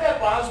so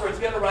F.F. Bosworth's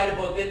going to write a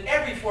book that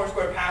every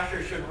Foursquare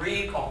pastor should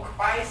read called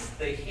Christ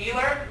the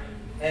Healer.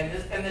 And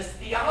this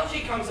theology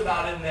comes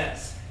about in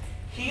this.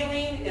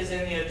 Healing is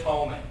in the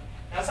atonement.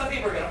 Now some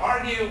people are going to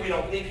argue, we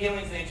don't believe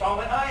healing's in the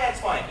atonement. Oh yeah, it's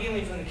fine.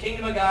 Healing's in the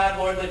kingdom of God.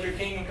 Lord, let your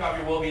kingdom come,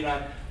 your will be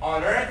done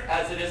on earth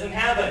as it is in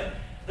heaven.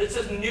 This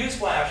is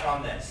newsflash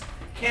on this.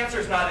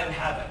 Cancer's not in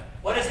heaven.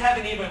 What does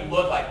heaven even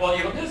look like? Well,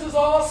 you go, this is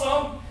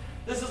awesome.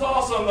 This is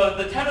awesome.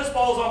 The tennis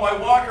balls on my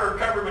walker are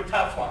covered with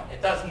Teflon.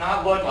 It does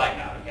not look like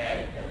that,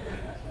 okay?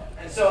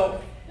 And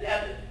so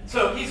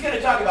he's going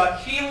to talk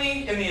about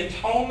healing in the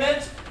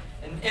atonement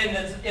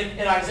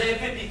in Isaiah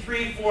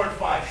 53, 4 and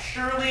 5.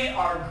 Surely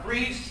our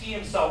griefs he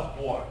himself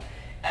bore,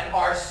 and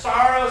our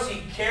sorrows he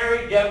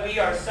carried, yet we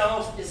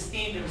ourselves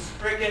esteemed him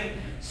stricken,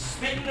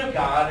 smitten of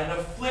God, and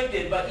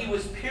afflicted. But he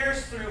was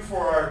pierced through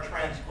for our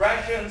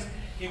transgressions.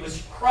 He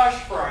was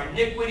crushed for our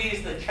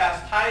iniquities. The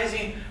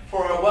chastising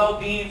for our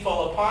well-being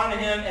fell upon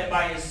him, and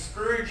by his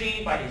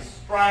scourging, by his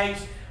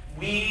stripes,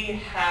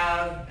 we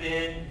have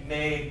been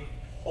made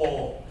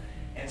whole.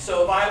 And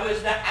so if I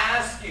was to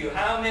ask you,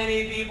 how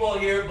many people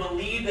here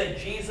believe that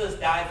Jesus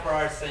died for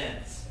our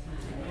sins?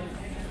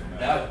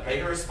 No,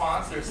 bigger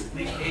response. There's at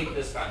least 8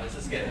 this time. This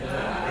is good. We're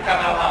coming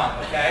out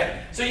long,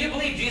 okay? So you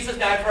believe Jesus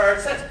died for our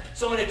sins.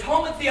 So in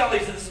atonement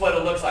theology, this is what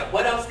it looks like.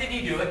 What else did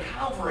he do at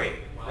Calvary?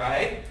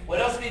 Right? What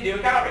else did he do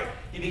at Calvary?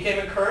 He became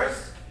a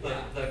curse,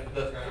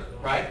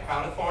 right?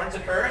 Crown of thorns, a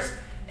curse,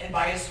 and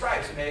by his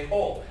stripes he made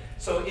whole.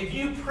 So if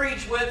you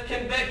preach with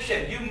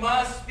conviction, you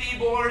must be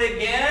born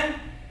again,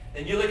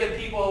 then you look at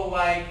people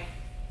like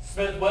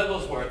Smith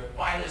Wigglesworth,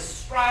 by his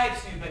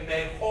stripes you've been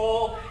made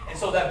whole, and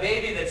so that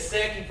baby that's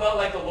sick, he felt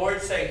like the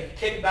Lord say,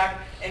 kick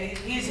back, and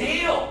he's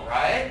healed,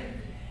 right?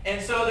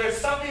 And so there's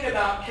something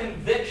about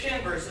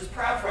conviction versus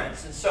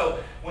preference. And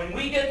so when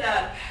we get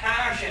that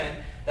passion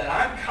that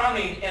I'm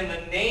coming in the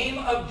name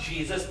of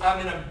Jesus, I'm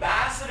an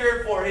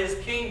ambassador for his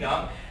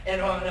kingdom,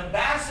 and I'm an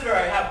ambassador,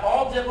 I have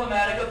all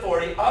diplomatic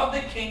authority of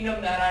the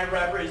kingdom that I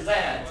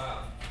represent.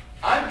 Wow.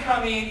 I'm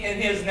coming in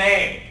his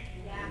name.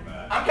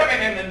 Yeah. I'm coming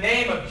in the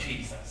name of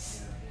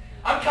Jesus.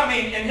 I'm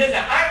coming in his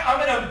name.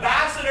 I'm an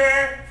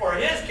ambassador for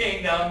his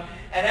kingdom,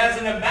 and as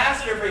an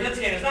ambassador for his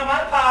kingdom, it's not my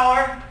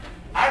power.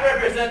 I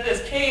represent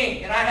this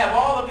king, and I have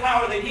all the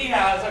power that he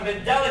has. I've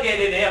been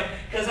delegated to him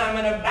because I'm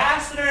an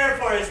ambassador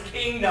for his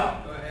kingdom.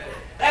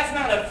 That's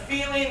not a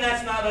feeling,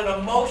 that's not an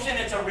emotion,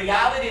 it's a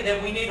reality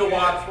that we need to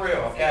walk through,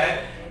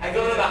 okay? I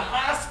go to the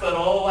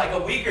hospital like a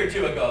week or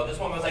 2 ago. This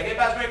woman was like, hey,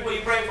 Pastor Rick, will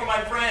you pray for my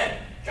friend?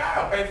 Sure,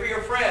 I'll pray for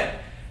your friend.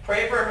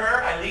 Pray for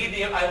her. I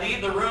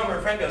leave the room. Her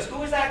friend goes,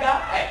 who is that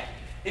guy?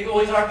 He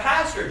goes, he's our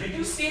pastor. Did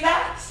you see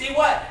that? See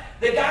what?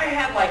 The guy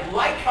had like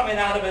light coming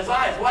out of his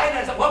eyes. Light.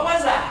 I said, what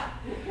was that?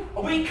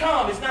 We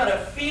come. It's not a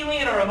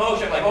feeling or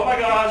emotion like, oh my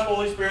gosh,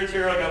 Holy Spirit's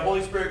here. I got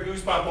Holy Spirit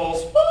goosebump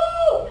balls.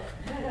 Woo!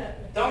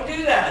 Don't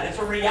do that. It's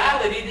a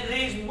reality that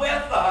he's with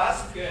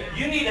us. Good.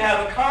 You need to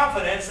have a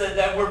confidence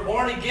that we're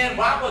born again,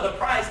 bought with a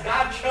price.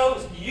 God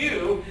chose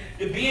you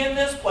to be in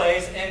this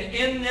place and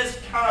in this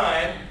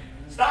time.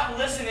 Stop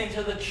listening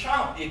to the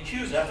chump, the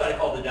accuser. That's what I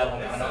call the devil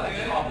now. I know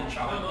I call him the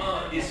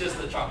chump. He's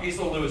just the chump. He's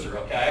the loser,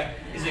 okay?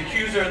 He's the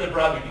accuser of the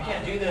brethren. You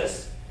can't do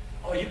this.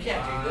 Oh, you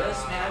can't do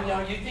this, man. You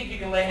know, you think you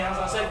can lay hands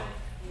on sick.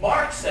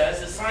 Mark says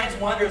the signs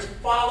and wonders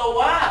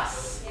follow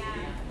us.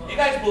 You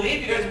guys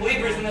believe? You guys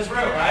believers in this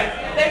room,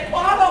 right? They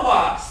follow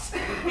us.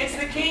 It's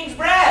the king's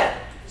bread.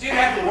 So you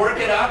have to work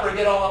it up or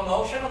get all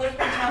emotional. There's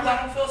been times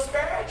I don't feel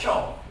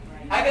spiritual.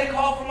 I get a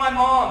call from my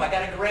mom. I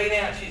got a great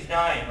aunt. She's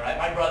dying, right?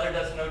 My brother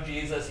doesn't know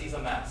Jesus. He's a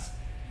mess.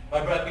 We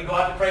go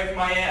out to pray for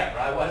my aunt,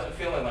 right? I wasn't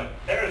feeling like,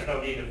 there is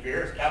no need to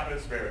fear. It's Captain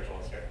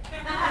Spirituals here.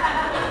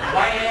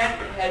 My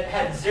aunt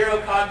had zero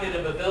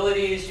cognitive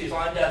abilities. She's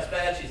on death's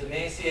bed. She's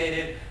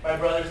emaciated. My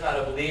brother's not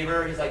a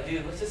believer. He's like,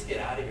 dude, let's just get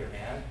out of here,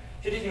 man.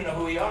 She doesn't even know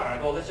who we are. I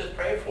go, let's just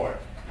pray for her.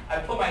 I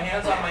put my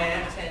hands on my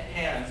aunt's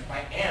hands.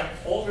 My aunt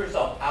pulls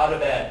herself out of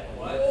bed.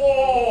 What?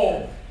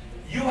 Whoa!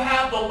 You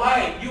have the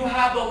light. You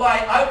have the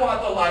light. I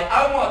want the light.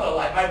 I want the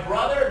light. My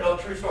brother, no,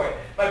 true story.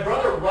 My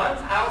brother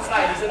runs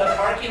outside. He's in the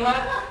parking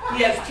lot.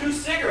 He has 2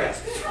 cigarettes.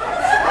 Smoking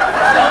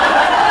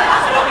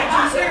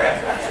 2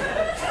 cigarettes.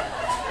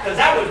 Because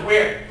that was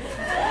weird.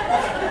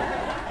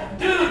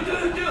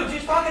 Dude,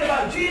 she's talking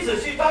about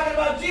Jesus. She's talking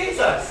about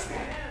Jesus.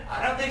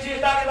 I don't think she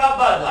was talking about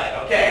Bud Light,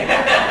 okay?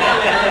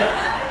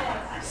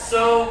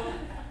 So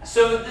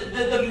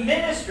the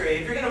ministry,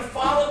 if you're going to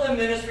follow the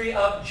ministry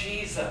of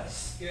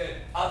Jesus, good.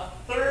 A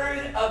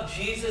third of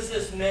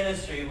Jesus'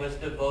 ministry was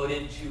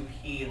devoted to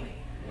healing.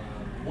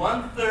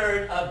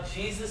 1/3 of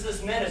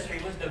Jesus' ministry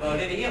was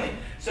devoted to healing.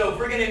 So if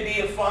we're going to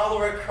be a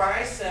follower of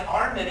Christ, then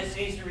our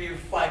ministry needs to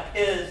reflect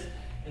his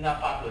in that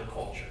popular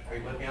culture. Are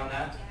you with me on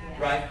that? Yeah.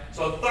 Right?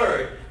 So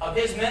 1/3 of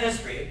his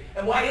ministry.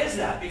 And why is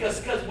that? Because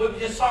what we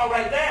just saw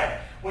right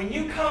there. When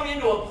you come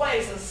into a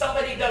place and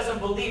somebody doesn't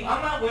believe,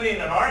 I'm not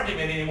winning an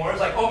argument anymore.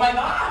 It's like, oh my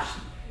gosh.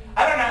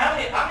 I don't know how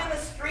many, I'm in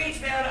the streets,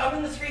 man. I'm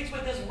in the streets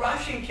with this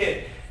Russian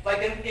kid.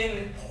 Like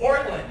in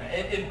Portland,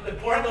 in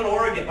Portland,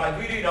 Oregon, by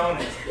Voodoo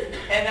Donuts.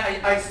 And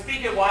I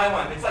speak at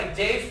YWAM. It's like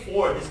day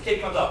 4. This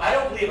kid comes up. I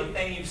don't believe a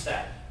thing you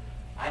said.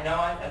 I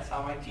know it. That's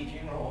how my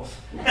teaching rolls.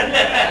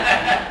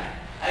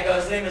 I go,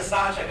 his name is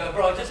Sasha. I go,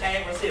 bro, just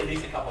hang. We'll see at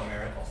least a couple of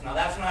miracles. Now,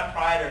 that's not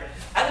pride.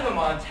 I live in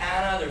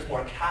Montana. There's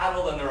more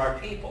cattle than there are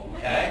people,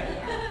 okay?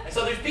 And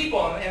so there's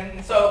people.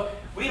 And so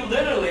we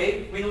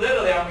literally,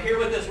 I'm here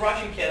with this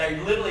Russian kid.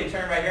 I literally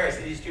turn right here. I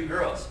see these 2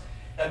 girls.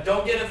 Now,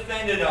 don't get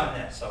offended on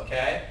this,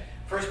 okay?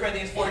 1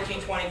 Corinthians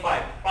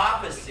 14:25.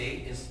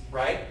 Prophecy is,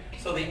 right?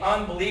 So the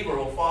unbeliever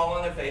will fall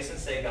on their face and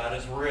say God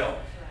is real.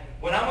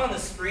 When I'm on the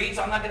streets,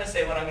 I'm not going to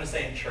say what I'm going to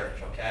say in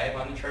church, okay? If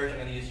I'm in church, I'm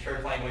going to use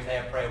church language, hey,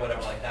 I pray,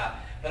 whatever like that.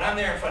 But I'm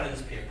there in front of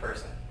this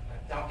person.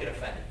 Don't get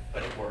offended,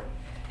 but it worked.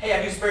 Hey,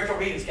 I do spiritual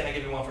readings. Can I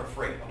give you one for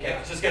free? Okay,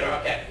 let's just get over it.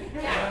 Okay.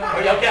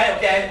 Are you okay?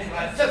 Okay.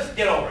 Just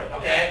get over it,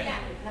 okay?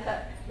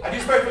 I do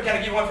spiritual. Can I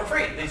give you one for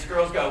free? These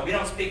girls go, we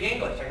don't speak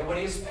English. I go, what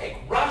do you speak?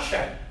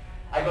 Russian.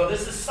 I go,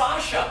 this is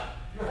Sasha.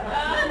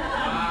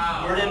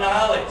 We're in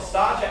Denali.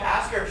 Sasha,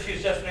 ask her if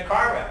she's just in a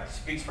car wreck.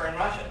 Speaks for in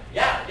Russian.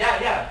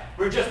 Yeah.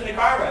 We're just in a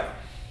car wreck.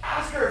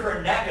 Ask her if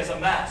her neck is a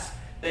mess.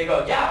 They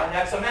go, yeah, her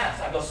neck's a mess.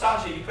 I go,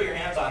 Sasha, you put your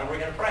hands on her. We're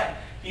going to pray.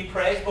 He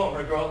prays, boom,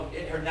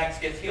 her neck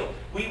gets healed.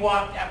 We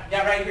walk,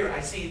 right here,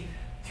 I see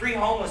 3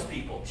 homeless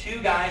people,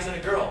 2 guys and a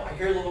girl. I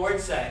hear the Lord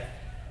say,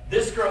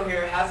 this girl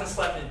here hasn't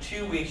slept in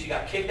 2 weeks. She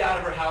got kicked out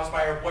of her house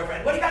by her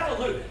boyfriend. What do you got to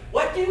lose?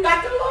 What do you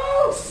got to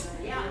lose?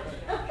 Yeah.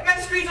 I got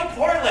the streets of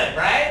Portland,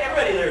 right?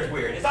 Everybody there is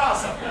weird. It's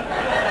awesome.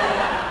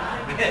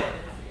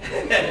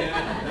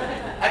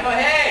 I go,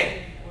 hey.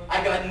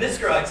 And this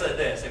girl, I said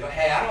this. I go,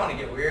 hey, I don't want to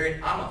get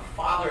weird. I'm a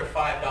father of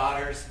 5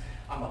 daughters.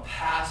 I'm a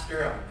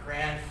pastor. I'm a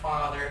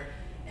grandfather.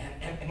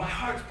 And my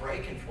heart's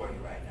breaking for you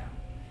right now.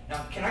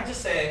 Now, can I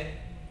just say,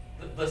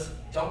 listen,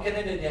 don't get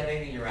into identity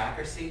and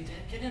bureaucracy.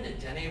 Get into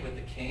identity with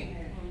the King.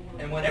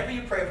 And whenever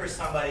you pray for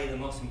somebody, the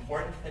most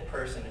important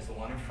person is the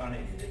one in front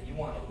of you, that you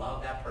want to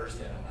love that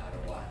person no matter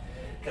what.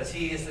 Because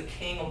he is the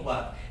King of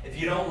love. If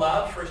you don't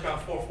love, 1 John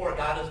 4:4,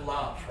 God is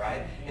love,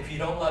 right? If you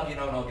don't love, you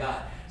don't know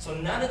God. So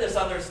none of this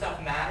other stuff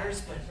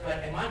matters, but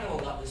am I going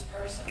to love this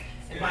person?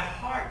 And my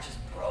heart just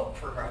broke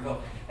for her. I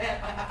go, man,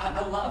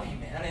 I love you,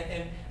 man.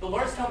 And the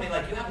Lord's telling me,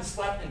 like, you haven't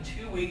slept in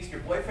 2 weeks.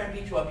 Your boyfriend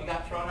beat you up. You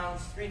got thrown out on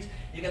the streets.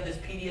 You got this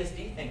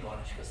PTSD thing going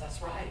on. She goes,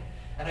 that's right.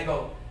 And I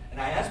go, and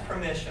I ask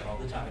permission all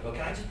the time. I go,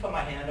 can I just put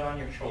my hand on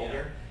your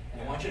shoulder?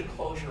 And I want you to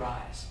close your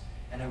eyes.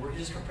 And we're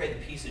just going to pray the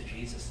peace of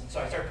Jesus. And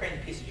so I started praying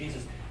the peace of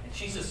Jesus. And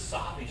she's just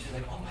sobbing. She's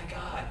like, oh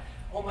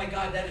my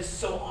God, that is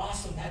so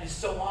awesome. That is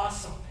so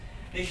awesome.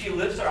 And then she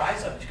lifts her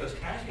eyes up and she goes,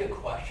 can I ask you a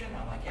question?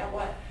 I'm like, yeah,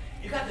 what?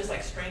 You got this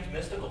like strange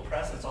mystical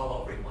presence all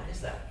over you. What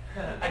is that?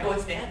 I go,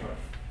 it's dandruff.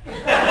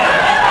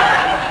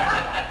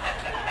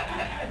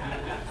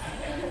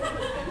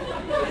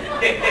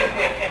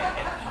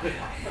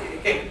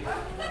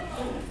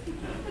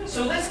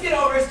 So let's get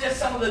over just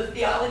some of the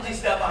theology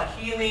stuff on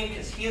healing,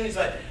 because healing is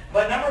like,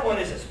 but number 1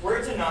 is this: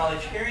 words of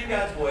knowledge, hearing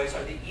God's voice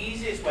are the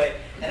easiest way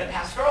in a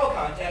pastoral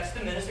context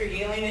to minister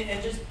healing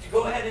and just to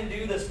go ahead and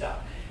do this stuff.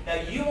 Now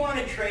you want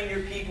to train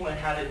your people in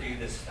how to do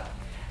this stuff.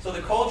 So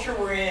the culture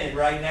we're in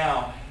right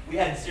now, we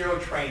had 0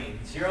 training,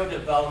 0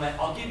 development.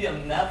 I'll give you a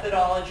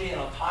methodology and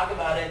I'll talk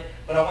about it,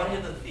 but I want to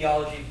hit the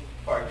theology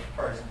part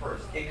first.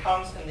 It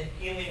comes in the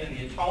healing and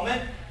the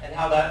atonement and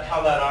how that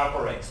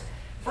operates.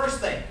 First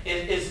thing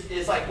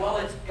is like, well,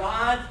 it's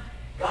God.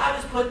 God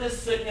has put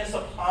this sickness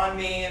upon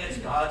me, and it's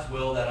God's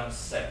will that I'm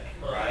sick,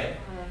 right?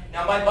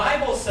 Now, my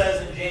Bible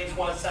says in James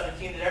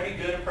 1:17 that every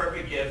good and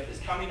perfect gift is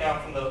coming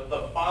down from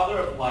the Father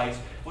of lights,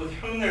 with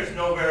whom there's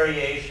no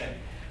variation.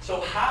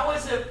 So how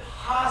is it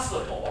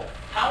possible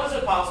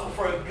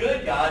for a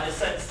good God to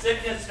send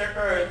sickness to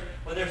earth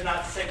when there's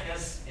not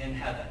sickness in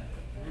heaven?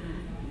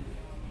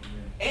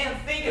 And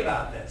think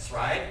about this,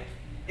 right?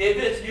 If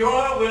it's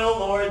your will,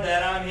 Lord,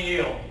 that I'm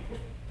healed.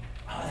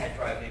 Oh, that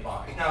drives me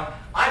bonkers. Now,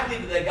 I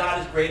believe that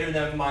God is greater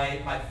than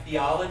my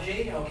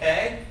theology,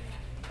 okay?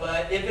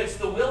 But if it's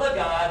the will of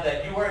God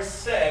that you are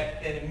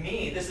sick, then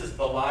this is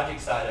the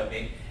logic side of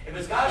me. If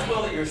it's God's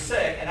will that you're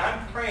sick, and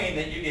I'm praying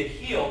that you get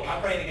healed,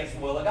 I'm praying against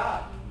the will of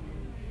God.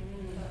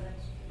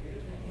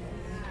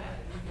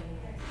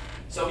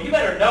 So you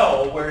better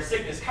know where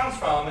sickness comes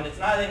from, and it's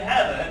not in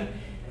heaven.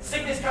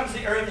 Sickness comes to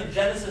the earth in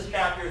Genesis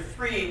chapter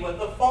 3 with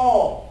the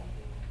fall,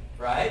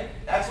 right?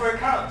 That's where it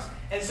comes.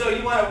 And so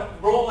you want to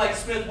roll like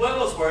Smith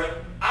Wigglesworth.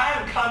 I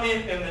am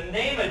coming in the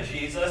name of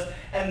Jesus,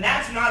 and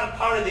that's not a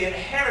part of the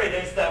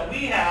inheritance that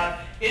we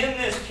have in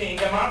this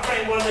kingdom. I'm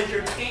praying, Lord, let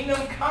your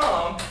kingdom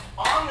come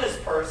on this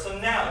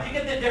person now. Do you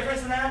get the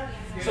difference in that?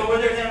 So where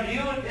there's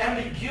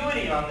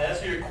ambiguity on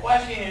this, or you're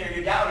questioning or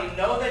you're doubting,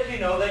 know that you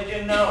know that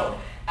you know.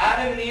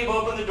 Adam and Eve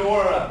opened the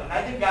door up, and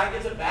I think God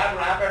gets a bad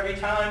rap every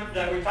time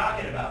that we're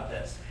talking about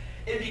this.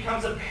 It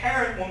becomes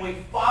apparent when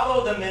we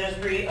follow the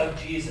ministry of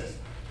Jesus.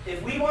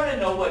 If we want to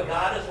know what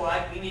God is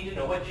like, we need to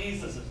know what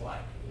Jesus is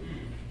like.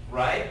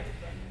 Right?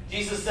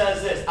 Jesus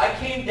says this, I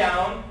came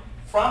down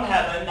from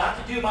heaven not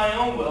to do my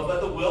own will,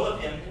 but the will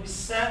of him who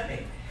sent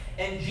me.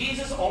 And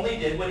Jesus only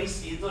did what he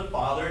sees the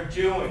Father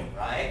doing,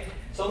 right?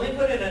 So let me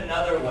put it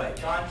another way.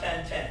 John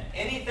 10:10.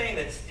 Anything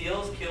that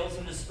steals, kills,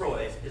 and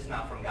destroys is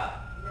not from God.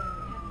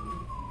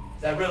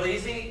 Is that real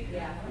easy?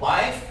 Yeah.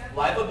 Life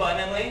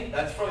abundantly,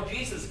 that's what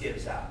Jesus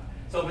gives out.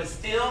 So if it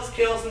steals,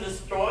 kills, and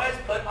destroys,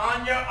 put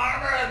on your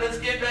armor and let's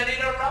get ready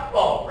to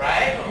rumble,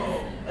 right?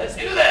 Let's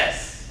do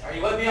this. Are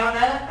you with me on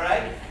that,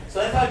 right? So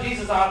that's how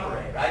Jesus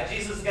operates, right?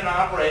 Jesus is going to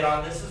operate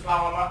on this is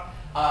how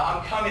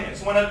I'm coming in.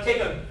 So I want to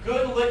take a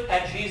good look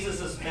at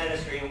Jesus'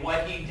 ministry and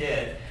what he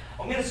did.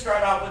 I'm going to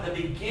start off with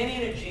the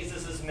beginning of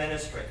Jesus'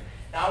 ministry.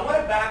 Now, I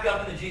want to back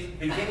up in the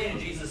beginning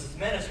of Jesus'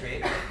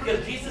 ministry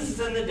because Jesus is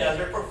in the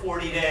desert for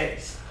 40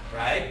 days,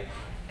 right?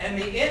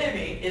 And the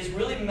enemy is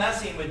really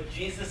messing with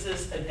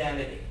Jesus'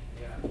 identity.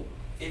 Yeah.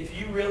 If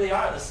you really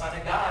are the Son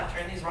of God,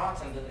 turn these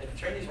rocks into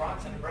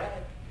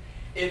bread.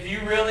 If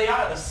you really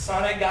are the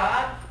Son of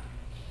God,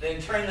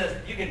 then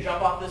you can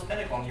jump off this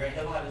pinnacle and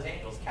he'll have his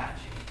angels catch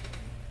you.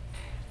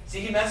 See,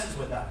 he messes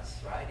with us,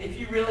 right? If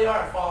you really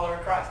are a follower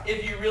of Christ,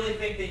 if you really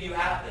think that you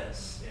have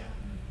this.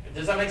 Yeah.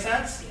 Does that make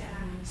sense? Yeah.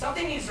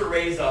 Something needs to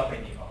raise up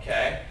in you,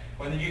 okay?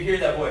 When you hear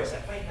that voice,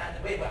 like,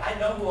 wait, but I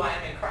know who I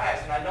am in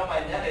Christ, and I know my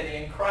identity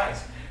in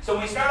Christ. So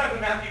when we start off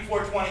in Matthew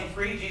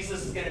 4:23,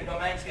 Jesus is going to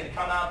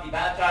come out, be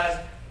baptized.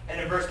 And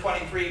in verse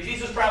 23,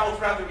 Jesus traveled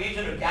throughout the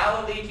region of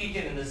Galilee,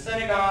 teaching in the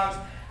synagogues,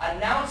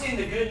 announcing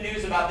the good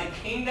news about the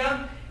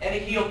kingdom, and he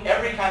healed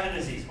every kind of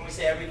disease. Can we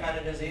say every kind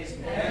of disease?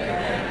 Every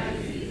kind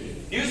of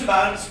disease. News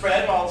about him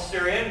spread all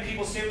Syria, and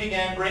people soon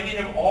began bringing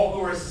him all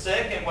who were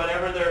sick, and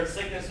whatever their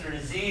sickness or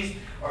disease,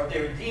 or if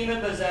they were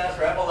demon-possessed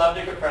or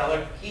epileptic or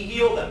paralytic, he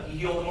healed them. He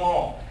healed them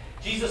all.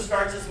 Jesus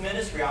starts his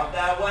ministry out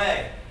that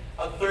way.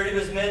 A third of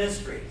his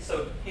ministry.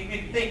 So you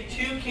can think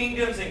two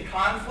kingdoms in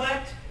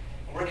conflict.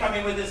 We're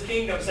coming with his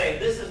kingdom saying,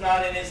 this is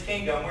not in his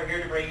kingdom. We're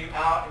here to bring you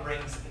out and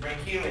bring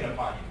healing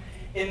upon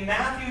you. In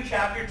Matthew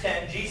chapter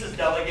 10, Jesus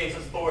delegates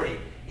authority.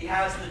 He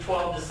has the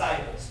 12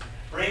 disciples,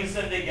 brings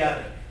them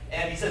together.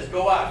 And he says,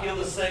 go out, heal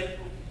the sick,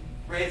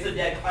 raise the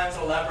dead, cleanse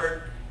the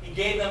leper. He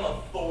gave them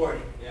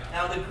authority. Yeah.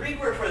 Now, the Greek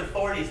word for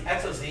authority is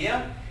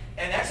exousia.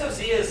 And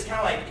exousia is kind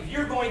of like, if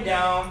you're going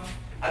down,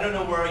 I don't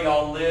know where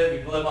y'all live.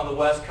 If you live on the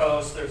West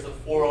Coast, there's the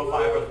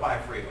 405 or the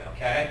 5 freeway,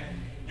 okay?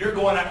 You're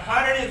going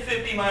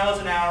 150 miles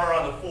an hour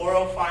on the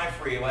 405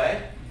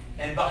 freeway,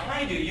 and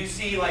behind you, you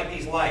see like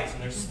these lights,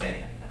 and they're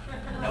spinning.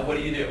 Now, what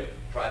do?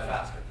 Drive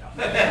faster.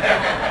 No.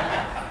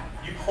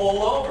 You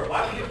pull over.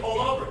 Why would you pull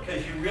over?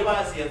 Because you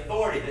realize the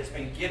authority that's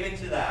been given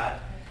to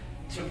that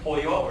to pull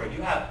you over.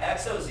 You have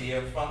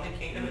exousia from the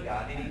kingdom of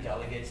God, and he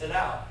delegates it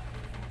out.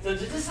 So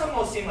does this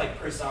almost seem like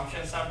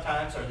presumption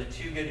sometimes? Are the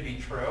two good to be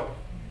true?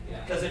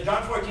 Because in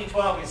John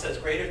 14:12, he says,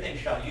 greater things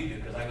shall you do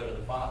because I go to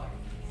the Father.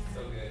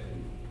 So good.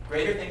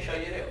 Greater things shall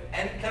you do.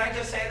 And can I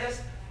just say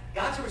this?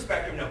 God's a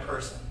respecter of no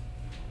person.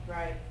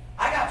 Right.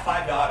 I got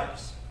 5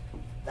 daughters.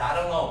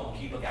 That alone will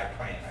keep a guy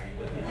praying. Are you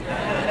with me?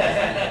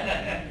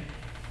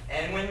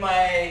 And when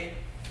my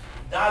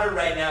daughter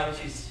right now,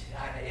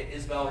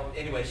 Isabel,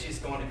 anyway, she's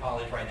going to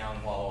college right now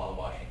in Walla Walla,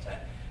 Washington.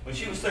 When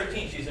she was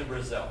 13, she's in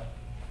Brazil.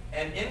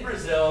 And in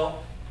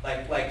Brazil,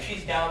 like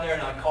she's down there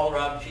and I call her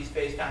up and she's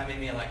FaceTiming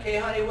me and like, hey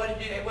honey,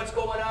 what's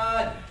going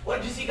on? What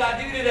did you see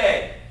God do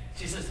today?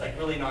 She's just like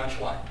really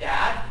nonchalant.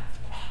 Dad,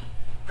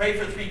 pray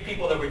for 3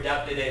 people that were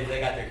deaf today. They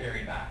got their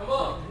hearing back. Come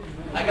on.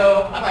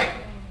 I'm like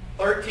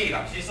 13.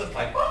 She's just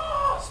like,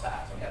 oh,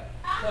 spaz. Okay.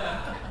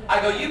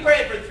 I go, you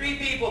prayed for 3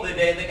 people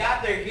today that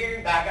got their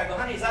hearing back. I go,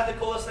 honey, is that the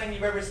coolest thing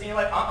you've ever seen? You're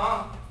like,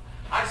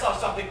 I saw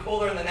something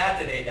cooler than that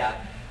today,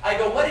 Dad. I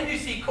go, what did you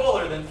see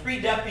cooler than 3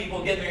 deaf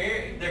people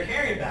getting their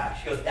hearing back?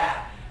 She goes,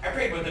 Dad, I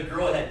prayed with a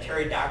girl that had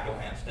pterodactyl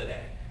hands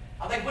today.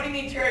 I'm like, what do you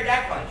mean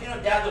pterodactyl hands? You know,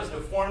 Dad, those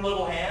deformed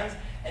little hands?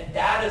 And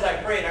Dad, as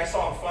I prayed, I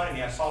saw in front of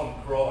me, I saw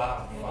them grow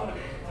out in front of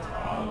me.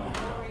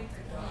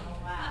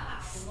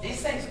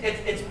 These things,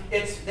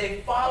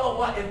 they follow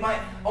what,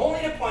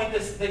 only to point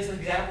this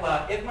example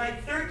out, if my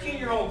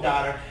 13-year-old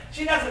daughter,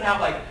 she doesn't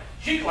have like,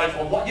 she's like,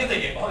 well, you're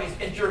thinking, oh,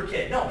 it's your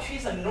kid. No,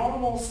 she's a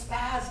normal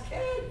spaz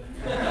kid.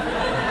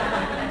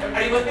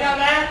 Are you with me on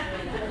that?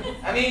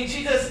 I mean,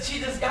 she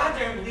just got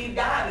there and believed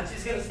God, and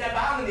she's going to step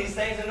out in these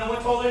things, and no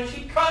one told her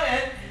she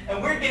couldn't.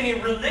 And we're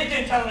getting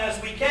religion telling us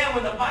we can,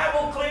 when the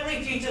Bible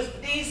clearly teaches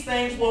these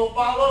things will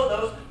follow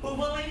those who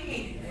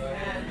believe.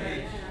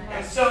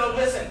 And so,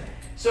 listen,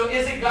 so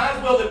is it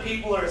God's will that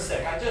people are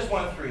sick? I just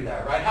went through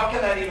that, right? How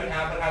can that even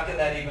happen? How can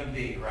that even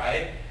be,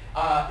 right?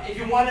 If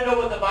you want to know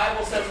what the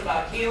Bible says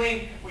about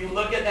healing, we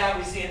look at that.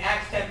 We see in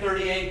Acts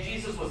 10:38,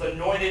 Jesus was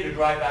anointed to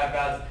drive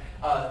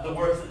out the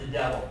works of the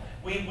devil.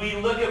 We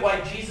look at why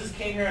Jesus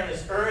came here on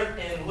this earth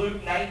in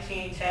Luke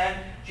 19:10.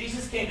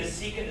 Jesus came to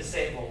seek and to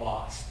save the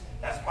lost.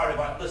 That's part of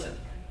our, listen,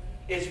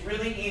 it's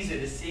really easy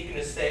to seek and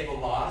to save the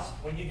lost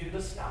when you do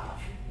the stuff.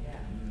 Yeah.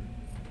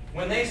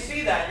 When they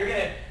see that,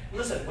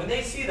 when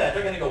they see that,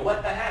 they're going to go,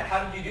 what the heck?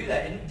 How did you do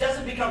that? And it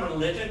doesn't become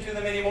religion to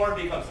them anymore.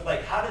 It becomes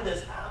like, how did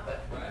this happen?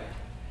 Right.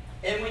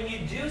 And when you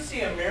do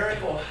see a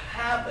miracle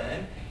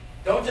happen,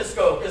 don't just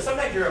go, because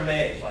sometimes you're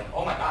amazed, like,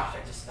 oh my gosh,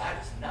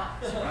 that is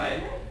nuts,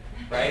 right?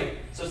 Right?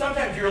 So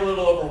sometimes you're a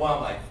little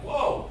overwhelmed, like,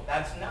 whoa,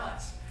 that's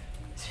nuts.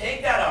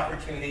 Take that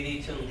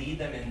opportunity to lead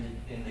them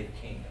in the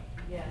kingdom.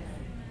 Yeah.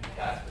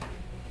 Okay?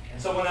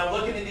 And so when I'm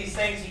looking at these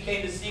things, he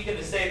came to seek and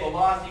to save the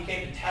lost. He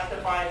came to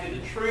testify to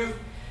the truth.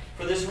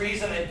 For this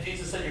reason, that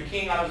Jesus said, your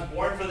king, I was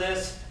born for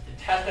this,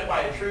 to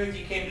testify the truth.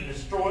 He came to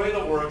destroy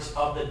the works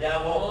of the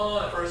devil.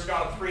 1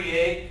 John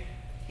 3:8.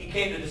 He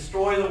came to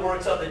destroy the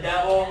works of the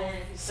devil.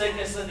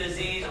 Sickness and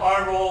disease,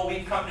 our role,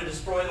 we've come to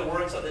destroy the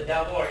works of the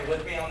devil. Are you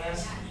with me on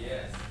this?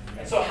 Yes.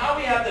 And so how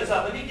we have this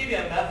up, let me give you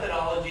a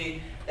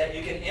methodology that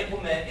you can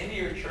implement into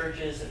your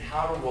churches and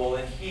how to roll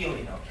in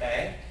healing,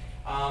 okay?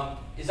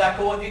 Is that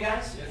cool with you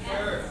guys? Yes,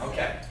 sir.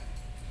 Okay.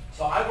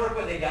 So I work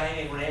with a guy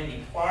named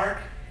Randy Clark,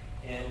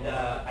 and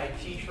I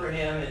teach for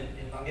him, and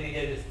I'm going to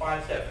get his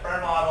 5-step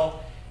prayer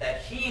model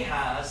that he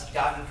has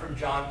gotten from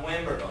John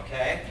Wimber,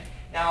 okay?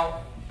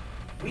 Now,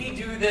 we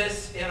do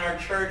this in our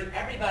church.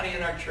 Everybody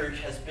in our church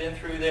has been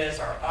through this,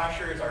 our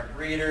ushers, our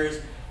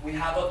greeters. We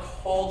have a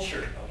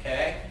culture,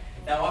 okay?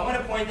 Now, I'm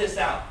going to point this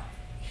out.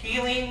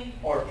 Healing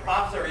or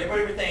prophecy or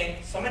everything,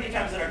 so many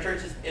times in our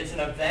churches, it's an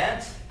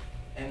event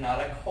and not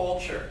a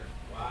culture.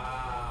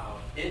 Wow.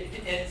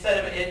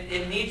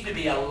 It needs to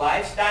be a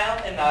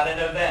lifestyle and not an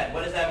event.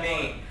 What does that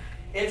mean?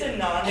 It's a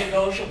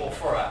non-negotiable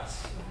for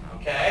us,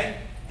 okay?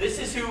 This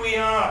is who we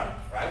are,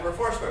 right? We're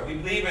Foursquare. We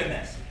believe in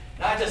this.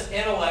 Not just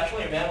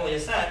intellectually or mentally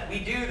assent. We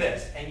do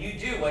this, and you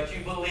do what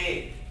you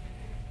believe.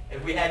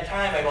 If we had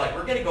time, I'd be like,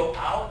 we're going to go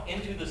out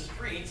into the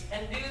streets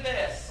and do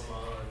this,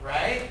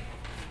 right?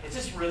 It's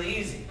just really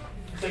easy.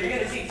 So you're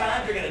going to see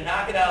times you're going to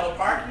knock it out of the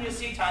park, and you'll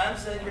see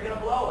times that you're going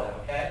to blow it,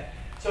 okay?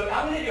 So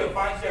I'm going to do a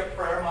 5-step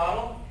prayer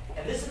model,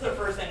 and this is the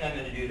first thing I'm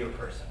going to do to a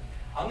person.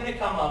 I'm going to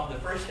come up, the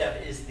first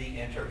step is the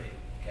interview,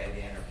 okay,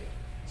 the interview.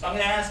 So I'm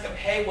going to ask them,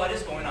 hey,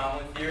 what's going on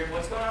with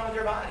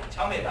your body?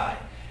 Tell me about it.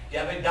 Do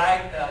you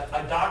have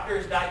a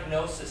doctor's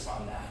diagnosis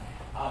on that?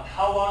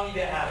 How long have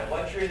you had it?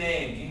 What's your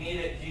name? Do you need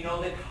it? Do you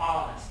know the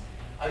cause?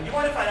 You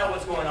want to find out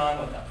what's going on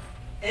with them.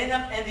 In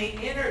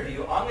the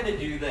interview, I'm going to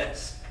do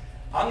this.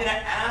 I'm going to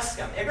ask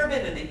them, ever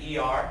been to the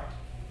ER?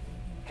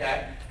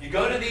 Okay? You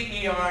go to the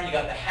ER and you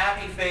got the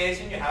happy face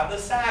and you have the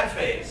sad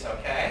face,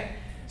 okay?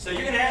 So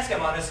you're going to ask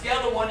them, on a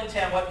scale of 1 to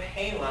 10, what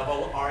pain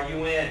level are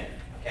you in?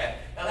 Okay?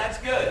 Now that's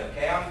good,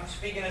 okay? I'm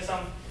speaking to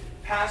some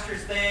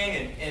pastor's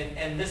thing,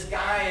 and this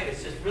guy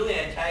is just really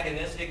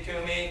antagonistic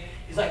to me.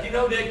 He's like, you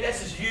know, Nick,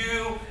 this is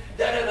you,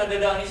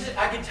 da-da-da-da-da. He said,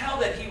 I could tell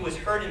that he was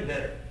hurt and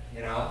bitter,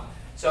 you know?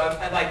 So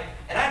I'm like,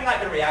 and I'm not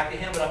going to react to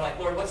him, but I'm like,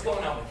 Lord, what's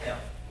going on with him?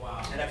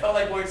 Wow. And I felt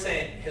like Lord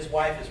saying, his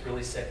wife is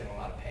really sick and in a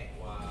lot of pain.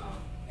 Wow.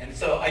 And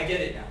so I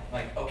get it now. I'm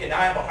like, okay, now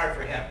I have a heart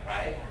for him,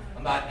 right?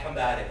 I'm not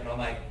combative. And I'm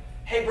like,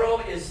 hey, bro,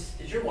 is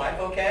your wife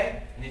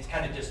okay? And he's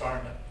kind of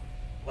disarmed him.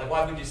 Like,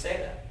 why would you say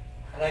that?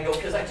 And I go,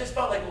 because I just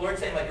felt like the Lord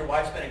saying, like, your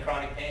wife's been in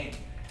chronic pain.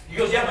 He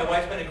goes, yeah, my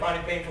wife's been in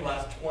chronic pain for the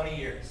last 20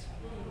 years.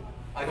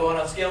 I go, on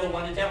a scale of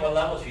 1 to 10, what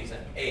level she's in?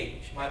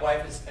 8. My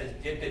wife is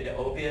addicted to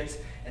opiates,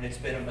 and it's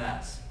been a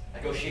mess. I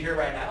go, is she here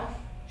right now?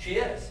 She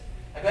is.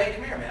 I go, hey,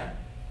 come here, man.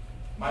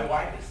 My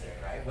wife is there,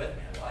 right, with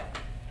me. I'm like,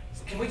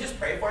 so can we just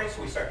pray for you?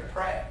 So we start to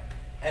pray.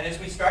 And as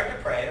we start to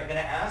pray, I'm going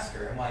to ask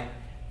her.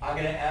 I'm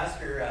going to ask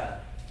her,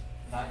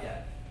 not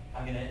yet.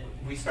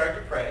 We start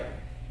to pray.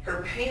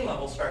 Her pain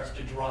level starts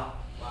to drop.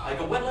 Wow. I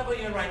go, what level are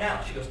you in right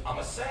now? She goes, I'm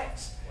a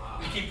 6. Wow.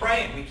 We keep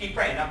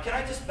praying. Now, can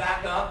I just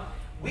back up?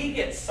 we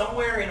get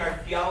somewhere in our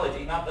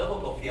theology, not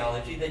biblical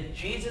theology, that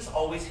Jesus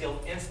always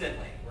healed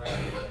instantly. Right.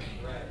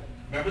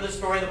 Remember the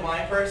story of the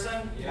blind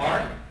person? Yeah.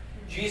 Mark?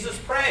 Jesus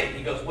prayed.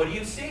 He goes, what do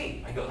you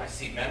see? I go, I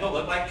see men that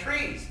look like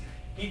trees.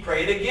 He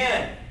prayed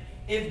again.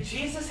 If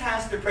Jesus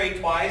has to pray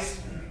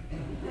twice,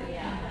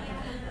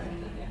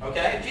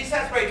 okay? If Jesus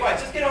has to pray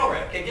twice, just get over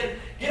it. Okay?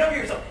 Get over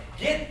yourself.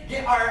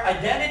 Get our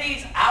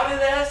identities out of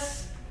this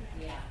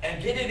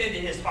and get it into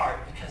his heart,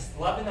 because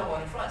loving that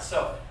one in front.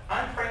 So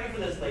I'm praying for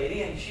this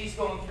lady, and she's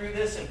going through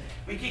this, and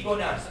we keep going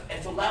down.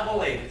 It's a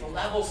level 8, it's a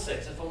level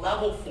 6, it's a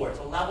level 4, it's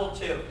a level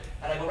 2.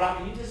 And I go,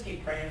 Robin, you just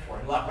keep praying for her.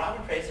 And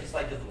Robin prays, it's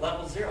like it's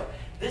level 0.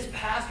 This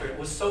pastor, it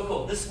was so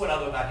cool. This is what I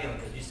love about him,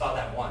 because you saw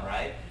that one,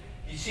 right?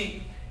 You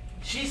see,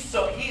 his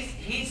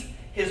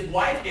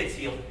wife gets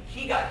healed.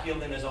 He got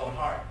healed in his own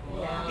heart.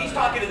 Wow. He's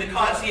talking to the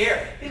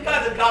concierge. He's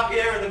got the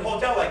concierge in the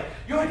hotel like,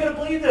 you ain't going to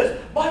believe this.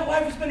 My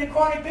wife has been in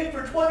chronic pain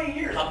for 20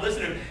 years. I'm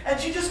listening to him. And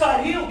she just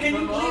got healed. Can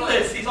you believe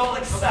this? He's all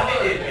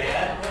excited,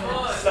 man.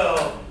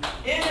 So,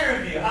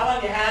 interview. How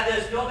long you had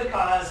this? Know the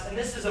cause. And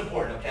this is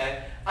important,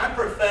 okay? I'm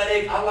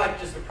prophetic. I like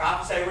just to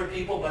prophesy over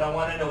people, but I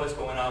want to know what's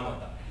going on with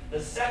them. The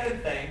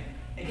second thing,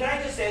 and can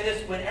I just say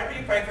this? Whenever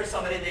you pray for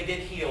somebody, they get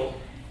healed.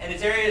 And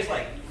it's areas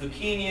like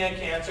leukemia,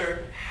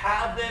 cancer,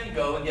 have them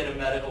go and get a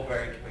medical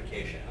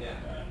verification. Yeah.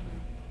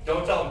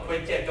 Don't tell them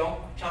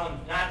don't tell them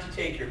not to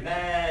take your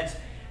meds.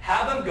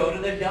 Have them go to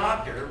the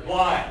doctor.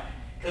 Why?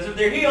 Because if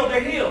they're healed,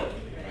 they're healed.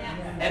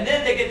 Yeah. And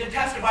then they get to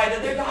testify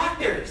that they're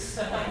doctors.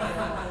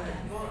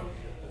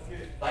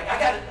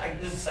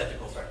 This is such a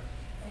cool story.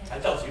 I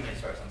tell too many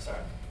stories, I'm sorry.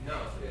 No,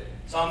 it's good.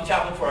 So I'm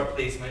chaplain for a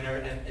policeman,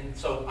 and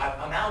so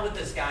I'm out with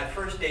this guy.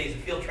 First day, he's a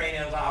field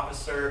training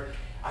officer.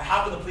 I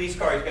hop in the police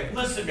car. He's going,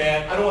 listen,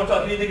 man, I don't want to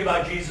talk anything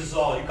about Jesus at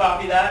all. You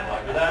copy that?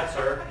 Copy that,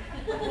 sir.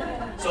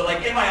 So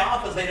like in my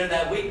office later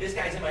that week, this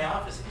guy's in my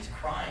office and he's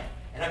crying.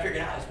 And I figured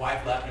out his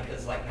wife left him because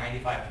it's like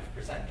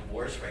 95%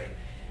 divorce rate.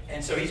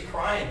 And so he's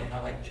crying, and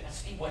I'm like,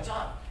 Steve, what's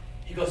up?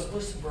 He goes,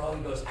 listen, bro.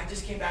 He goes, I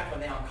just came back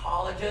from the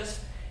oncologist.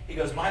 He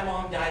goes, my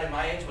mom died at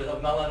my age with a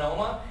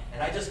melanoma,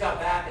 and I just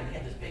got back, and he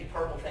had this big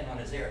purple thing on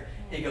his ear.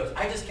 He goes,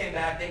 I just came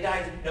back. They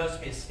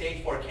diagnosed me as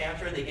stage 4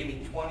 cancer. They gave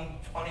me 20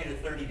 to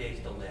 30 days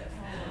to live.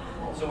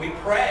 So we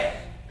pray.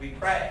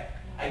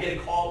 I get a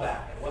call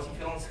back. I wasn't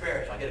feeling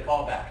spiritual. I get a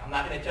call back. I'm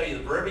not going to tell you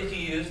the verbiage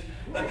he used,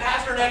 but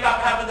Pastor Nick, I'm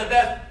having the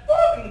best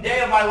day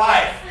of my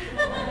life.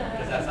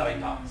 Because that's how he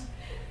talks.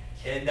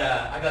 And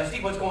I go,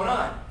 Steve, what's going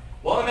on?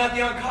 Well, I'm at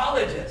the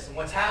oncologist, and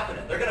what's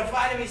happening? They're going to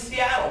fly to me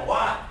Seattle.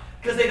 Why?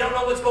 Because they don't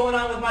know what's going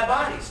on with my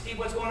body. Steve,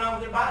 what's going on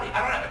with your body?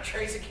 I don't have a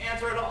trace of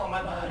cancer at all in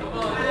my body.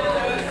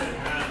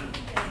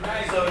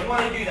 So you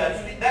want to do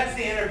that. That's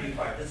the interview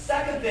part. The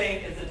second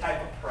thing is the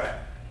type of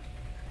prayer.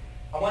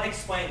 I want to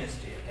explain this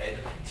to you, okay?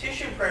 The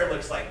petition prayer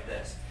looks like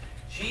this.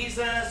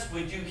 Jesus,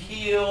 would you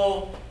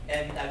heal?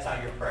 And that's how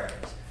your prayer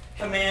is.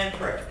 Command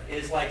prayer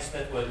is like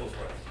Smith Wigglesworth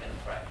is going to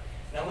pray.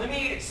 Now let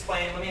me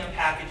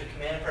unpackage a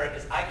command prayer,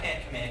 because I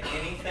can't command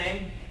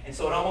anything. And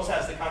so it almost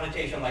has the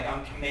connotation like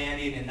I'm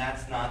commanding, and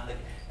that's not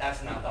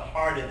the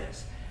heart of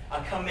this.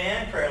 A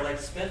command prayer, like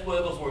Smith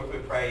Wigglesworth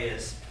would pray,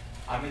 is,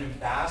 I'm an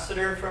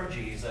ambassador from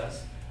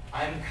Jesus.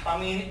 I'm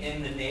coming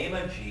in the name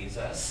of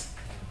Jesus.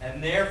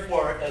 And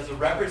therefore, as a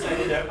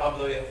representative of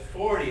the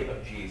authority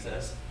of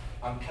Jesus,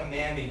 I'm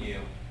commanding you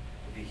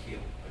to be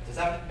healed. Does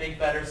that make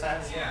better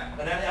sense? Yeah.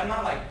 But I'm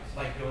not like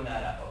doing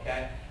that up,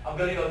 okay? I'm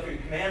going to go through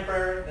command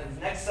prayer. Then the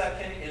next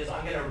section is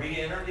I'm going to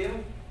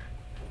re-interview.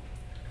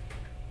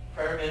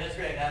 Prayer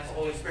ministry, and ask the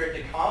Holy Spirit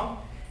to come.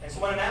 And so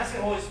when I'm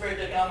asking the Holy Spirit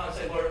to come, I'll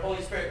say, Lord, Holy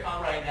Spirit,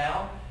 come right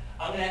now.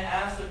 I'm going to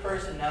ask the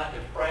person not to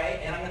pray,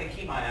 and I'm going to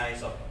keep my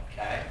eyes open,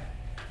 okay?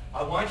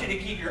 I want you to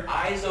keep your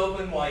eyes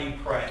open while you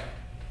pray.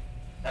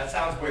 That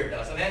sounds weird,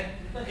 doesn't it?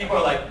 People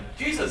are like,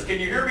 Jesus, can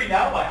you hear me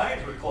now? My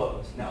eyes were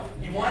closed. No.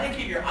 You want to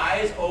keep your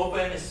eyes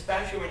open,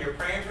 especially when you're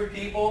praying for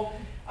people,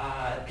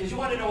 because you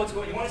want to know what's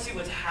going on. You want to see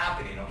what's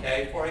happening,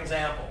 okay? For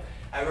example,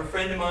 I have a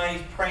friend of mine,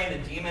 he's praying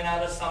a demon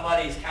out of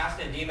somebody, he's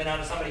casting a demon out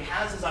of somebody,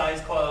 has his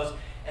eyes closed,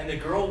 and the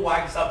girl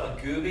wipes up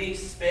a gooby,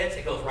 spits,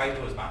 it goes right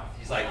to his mouth.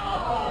 He's like,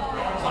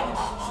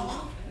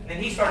 and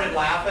then he started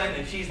laughing,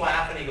 and she's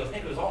laughing, he goes,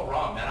 Nick, it was all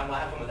wrong, man. I'm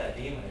laughing with that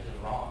demon, it's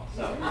just wrong.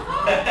 So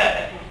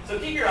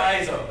keep your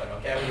eyes open,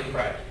 okay, when you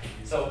pray.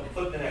 So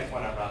flip the next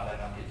one up, Rob,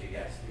 and I'll get you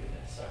guys through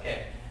this,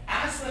 okay?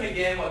 Ask them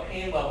again what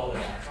pain level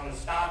they're at. So I'm going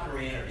to stop and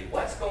re-interview.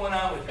 What's going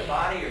on with your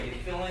body? Are you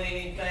feeling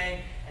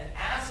anything? And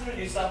ask them to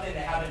do something they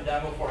haven't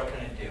done before. I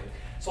couldn't do.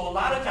 So a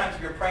lot of times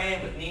if you're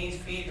praying with knees,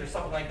 feet, or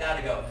something like that,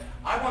 I go,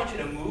 I want you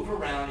to move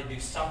around and do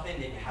something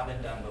that you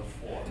haven't done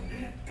before.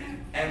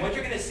 And what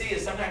you're going to see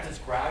is sometimes it's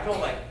gradual.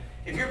 Like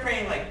if you're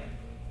praying like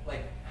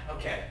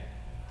okay,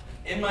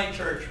 in my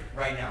church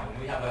right now,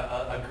 we have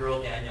a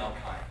girl, Danielle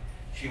Kine.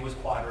 She was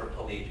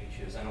quadriplegic.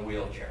 She was in a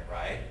wheelchair,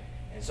 right?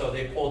 And so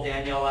they pulled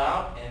Danielle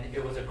out, and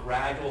it was a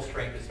gradual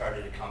strength that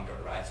started to come to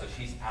her, right? So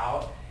she's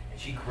out, and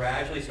she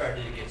gradually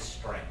started to get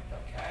strength,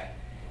 okay?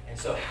 And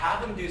so have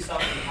them do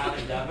something you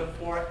haven't done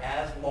before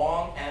as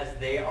long as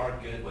they are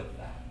good with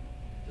that.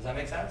 Does that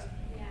make sense?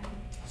 Yeah.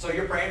 So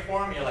you're praying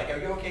for them, you're like, are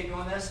you okay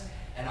doing this?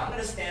 and I'm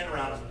going to stand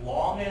around as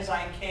long as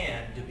I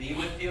can to be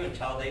with you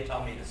until they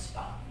tell me to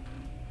stop.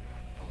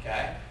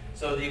 Okay?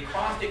 So the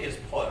acrostic is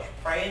push.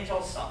 Pray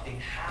until something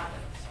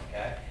happens.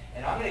 Okay?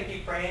 And I'm going to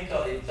keep praying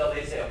until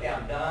they say, okay,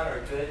 I'm done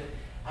or good.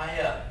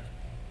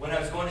 When I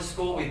was going to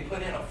school, we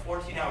put in a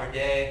 14-hour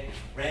day.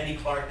 Randy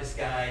Clark, this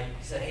guy,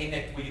 he said, hey,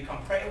 Nick, will you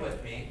come pray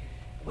with me?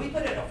 We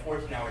put in a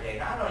 14-hour day.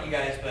 Now, I don't know you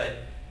guys,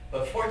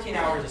 but 14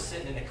 hours of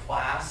sitting in a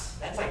class,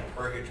 that's like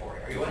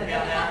purgatory. Are you with me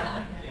on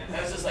that? And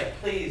I was just like,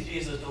 please,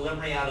 Jesus,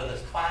 deliver me out of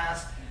this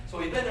class. So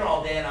we've been there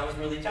all day, and I was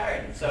really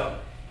tired. And so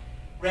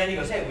Randy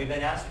goes, hey, we've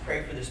been asked to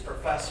pray for this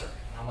professor.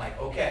 And I'm like,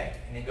 okay.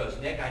 And he goes,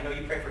 Nick, I know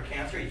you pray for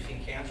cancer. You've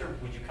seen cancer.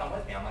 Would you come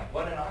with me? I'm like,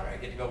 what an honor. I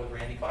get to go with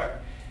Randy Clark.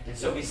 And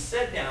so we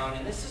sit down,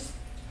 and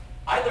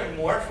I learned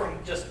more from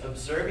just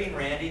observing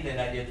Randy than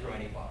I did through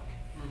any book.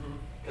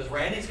 Because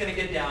Randy's going to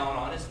get down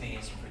on his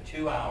knees for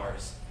 2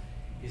 hours.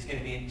 He's going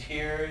to be in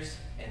tears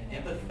and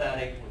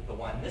empathetic with the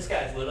one. This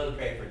guy's literally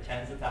prayed for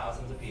tens of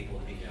thousands of people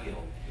to be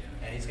healed.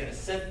 And he's going to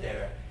sit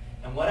there.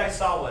 And what I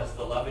saw was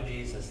the love of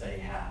Jesus that he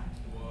had.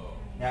 Whoa.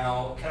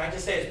 Now, can I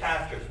just say as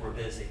pastors, we're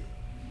busy.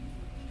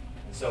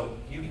 And so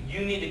you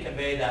need to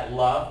convey that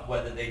love,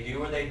 whether they do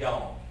or they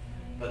don't,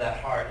 but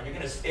that heart. And you're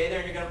going to stay there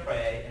and you're going to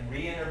pray and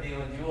re-interview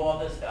and do all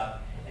this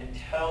stuff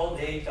until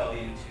they tell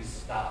you to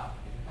stop.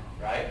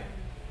 Right?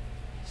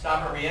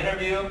 Stop and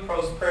re-interview.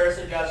 Prayer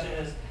suggestion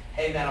is,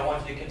 hey man, I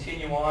want you to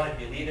continue on.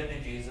 If you lead them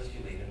to Jesus,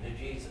 you lead them to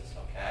Jesus.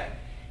 Okay?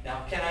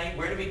 Now,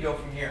 where do we go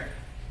from here?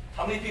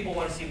 How many people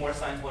want to see more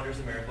signs, wonders,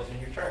 and miracles in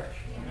your church?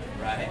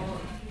 Right?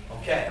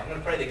 Okay, I'm going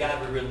to pray that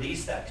God would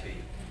release that to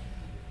you.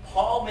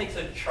 Paul makes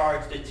a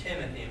charge to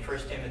Timothy in 1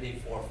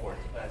 Timothy 4:14.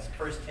 That's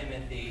 1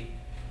 Timothy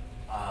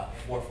 4:14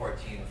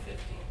 and 15.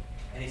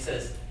 And he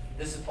says,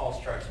 this is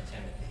Paul's charge to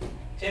Timothy.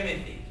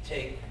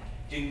 Timothy,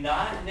 do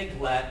not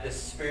neglect the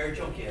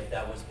spiritual gift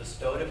that was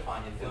bestowed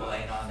upon you through the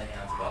laying on the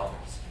hands of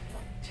elders.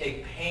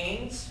 Take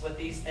pains with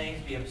these things,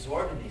 be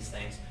absorbed in these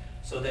things,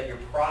 so that your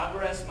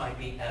progress might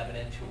be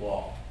evident to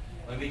all.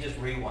 Let me just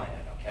rewind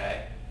it,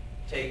 okay?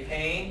 Take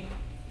pain,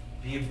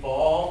 be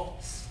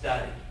involved,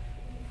 study.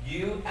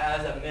 You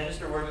as a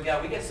minister, Word of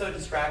God, we get so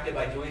distracted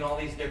by doing all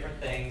these different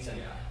things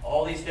and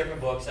all these different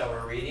books that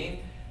we're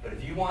reading. But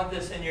if you want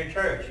this in your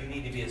church, you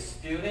need to be a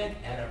student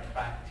and a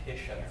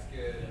practitioner. That's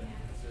good.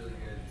 That's really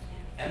good.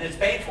 And it's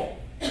painful.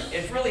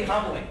 It's really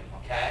humbling,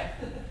 okay?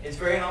 It's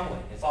very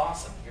humbling. It's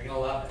awesome. You're going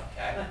to love it,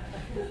 okay?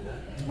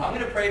 I'm going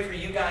to pray for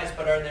you guys,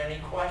 but are there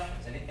any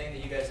questions? Anything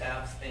that you guys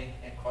have,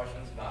 and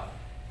questions about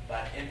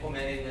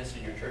implementing this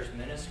in your church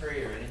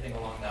ministry or anything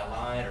along that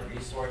line or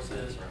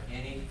resources or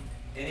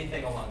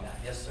anything along that?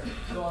 Yes, sir.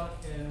 So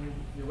in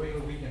your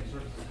regular weekend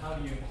services, how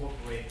do you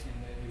incorporate in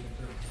the weekend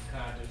services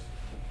kind of just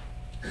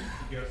to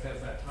give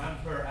us that time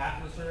for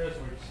after the service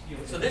or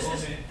just, so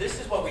this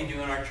is what we do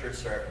in our church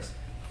service.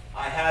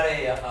 I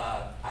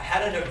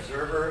had an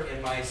observer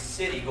in my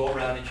city go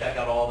around and check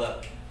out all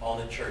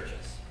the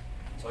churches.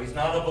 So he's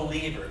not a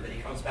believer, but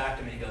he comes back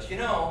to me and he goes,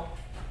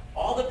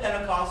 all the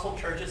Pentecostal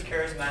churches,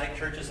 charismatic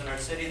churches in our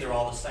city, they're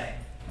all the same.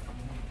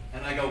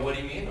 And I go, what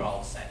do you mean they're all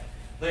the same?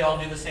 They all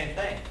do the same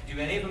thing. Do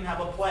any of them have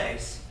a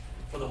place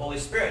for the Holy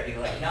Spirit? You're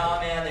like, no,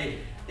 man,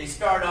 they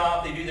start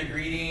off, they do their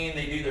greeting,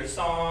 they do their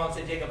songs,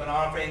 they take up an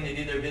offering, they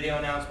do their video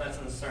announcements,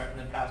 and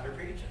the pastor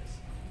preaches.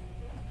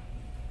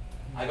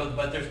 I go,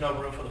 but there's no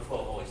room for the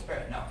flow of the Holy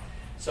Spirit. No.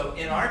 So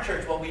in our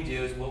church, what we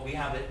do is we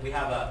have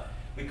a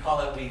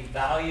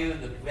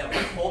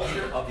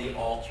culture of the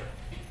altar.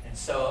 And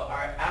so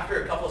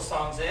after a couple of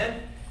songs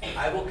in,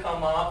 I will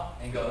come up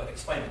and go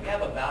explain it. We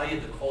have a value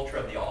of the culture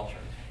of the altar.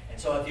 And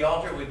so at the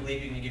altar, we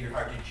believe you can give your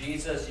heart to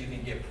Jesus. You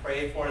can get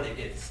prayed for. They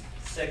get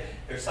sick.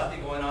 There's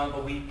something going on.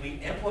 But we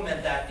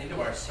implement that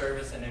into our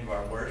service and into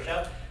our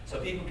worship. So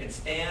people can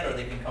stand or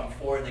they can come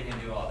forward. They can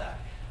do all that.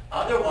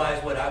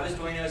 Otherwise, what I was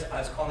doing is I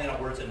was calling out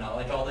words of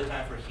knowledge all the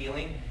time for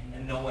healing.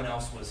 And no one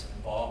else was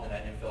involved. And I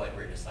didn't feel like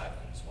we were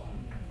discipling as well.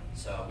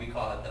 So we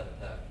call it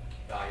the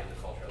value of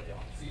the culture of the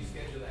altar. So you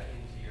schedule that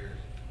into your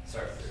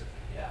service.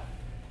 Yeah.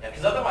 Yeah,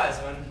 because otherwise,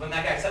 when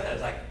that guy said that,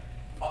 it's like,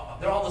 oh,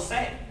 they're all the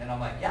same. And I'm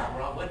like, yeah,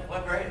 we're all,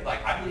 what grade?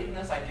 Like, I believe in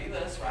this, I do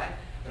this, right?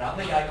 But I'm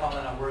the guy calling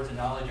out words of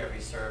knowledge every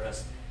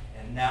service.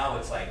 And now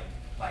it's like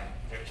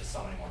there's just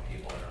so many more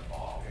people that are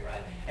involved,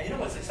 right? And you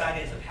know what's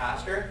exciting as a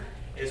pastor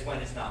is when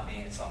it's not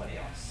me and somebody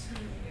else,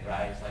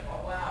 right? It's like,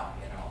 oh, wow,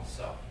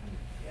 so,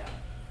 yeah.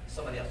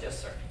 Somebody else. Yes,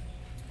 sir.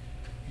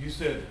 You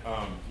said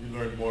you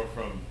learned more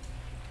from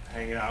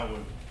hanging out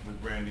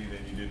with Randy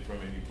than you did from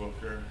any book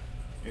or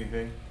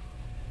anything?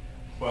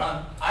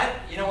 But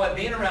you know what,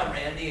 being around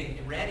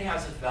Randy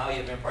has this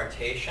value of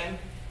impartation,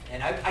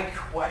 and I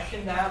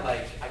question that,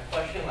 I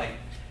question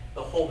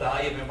the whole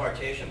value of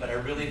impartation, but I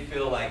really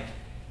feel like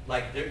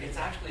it's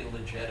actually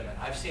legitimate.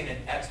 I've seen an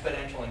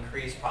exponential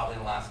increase probably in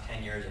the last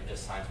 10 years of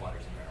just signs,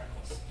 wonders, and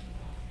miracles.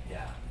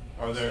 Yeah.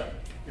 Are there,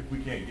 if we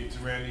can't get to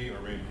Randy or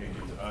Randy can't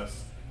get to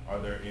us, are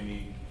there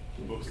any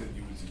books that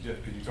you would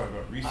suggest? Because you talked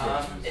about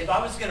resources. If I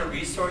was going to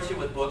resource you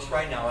with books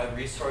right now, I'd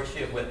resource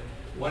you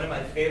One of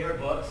my favorite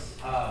books,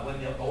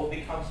 When the Old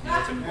Becomes New.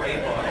 It's a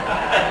great book.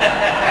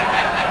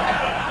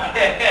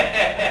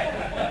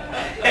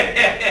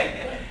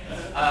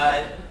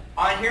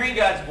 On Hearing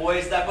God's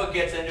Voice, that book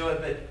gets into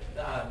it,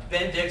 but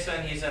Ben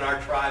Dixon, he's in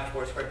our tribe,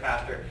 Foursquare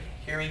pastor,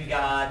 Hearing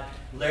God.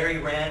 Larry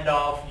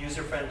Randolph,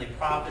 User-Friendly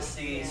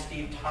Prophecy.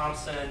 Steve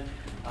Thompson,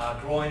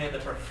 Growing in the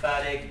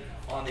Prophetic.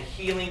 On the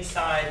healing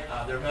side,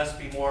 There Must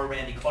Be More,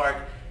 Randy Clark.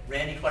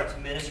 Randy Clark's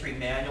Ministry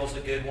Manual is a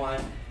good one.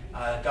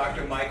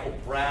 Dr. Michael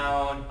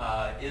Brown,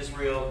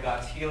 Israel,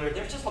 God's Healer.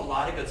 There's just a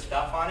lot of good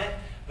stuff on it,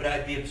 but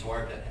I'd be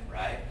absorbed in it,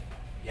 right?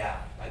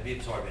 Yeah, I'd be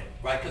absorbed in it,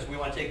 right? Because we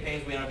want to take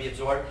pains, we want to be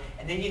absorbed,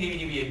 and then you need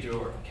to be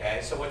endured, okay?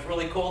 So what's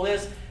really cool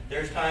is,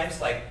 there's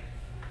times like,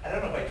 I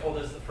don't know if I told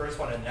this the first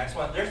one or the next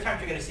one, there's times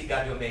you're going to see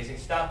God do amazing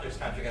stuff, there's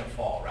times you're going to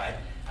fall, right?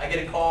 I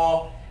get a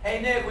call,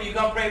 hey Nick, will you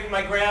come pray for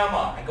my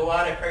grandma? I go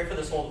out, I pray for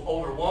this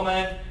older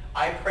woman,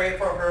 I pray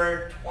for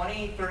her,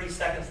 20, 30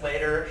 seconds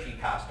later, she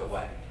passed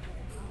away.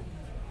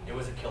 It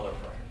was a killer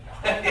prayer.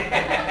 Right?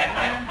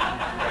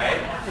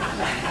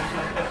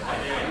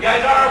 You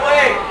guys are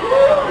awake!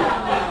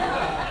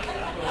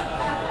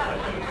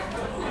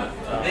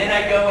 Then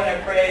I go and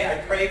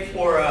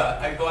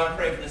I go out and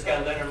pray for this guy,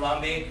 Leonard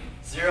Lumby.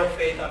 Zero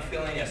faith, I'm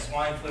feeling a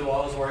swine flu,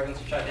 all his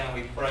organs are shut down,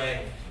 we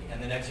pray.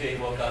 And the next day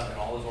he woke up and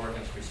all his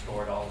organs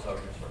restored, all his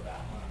organs were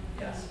back.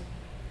 Yes?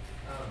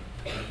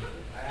 I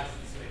asked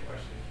the same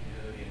question of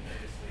humility and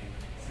earnestly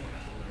seek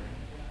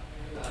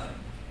to learn.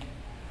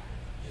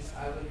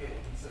 I look at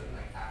something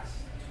like Acts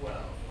 12,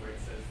 where it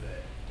says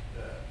that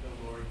the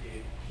Lord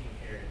gave King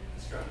Herod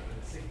the struggle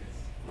with the sickness,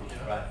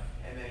 Right.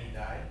 And then he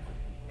died.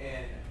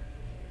 And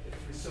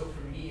so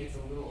for me, it's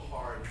a little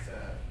hard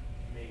to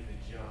make the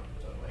jump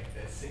of like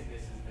that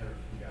sickness is never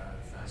from God.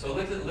 It's not. So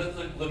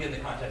look in the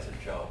context of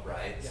Job,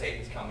 right? Yeah.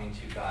 Satan's coming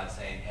to God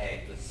saying,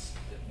 hey,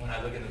 when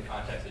I look in the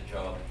context of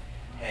Job,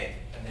 hey,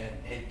 and then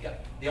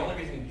the only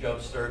reason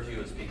Job serves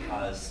you is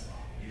because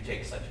you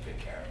take such good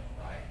care of him,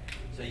 right?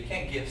 So you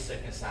can't give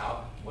sickness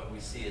out. What we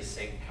see is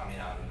Satan coming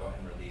out and going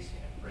and releasing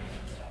and bringing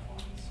stuff on.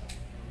 So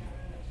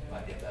it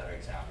might be a better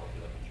example if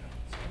you look at Job.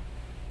 So,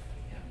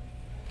 yeah.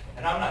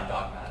 And I'm not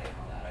dogmatic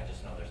on that. I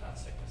just know there's not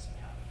sickness in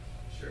heaven.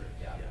 Sure.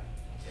 Yeah.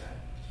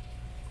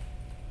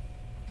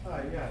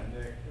 Yeah,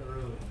 Nick, I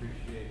really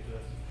appreciate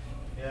this.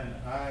 And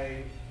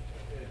I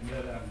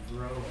admit I'm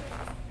growing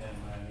in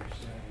my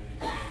understanding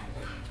of these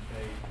things in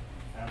faith.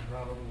 I'm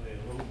probably a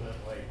little bit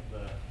like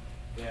the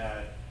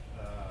dad,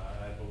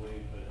 I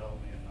believe, that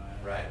helped me in my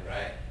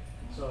Right.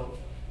 So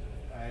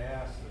I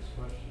asked this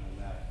question and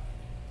that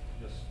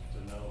just to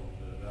know a little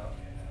bit about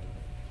me.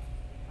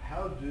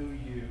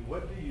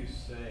 What do you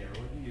say or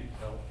what do you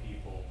tell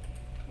people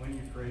when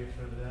you pray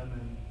for them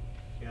and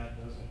God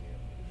doesn't heal?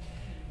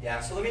 Yeah,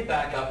 so let me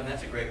back up, and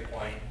that's a great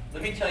point.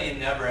 Let me tell you,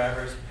 never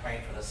ever is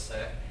praying for the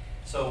sick.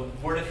 So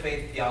word of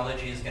faith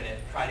theology is going to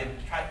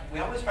we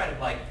always try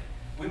to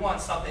we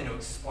want something to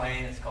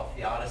explain. It's called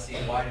theodicy.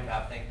 Why do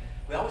bad things?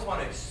 We always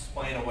want to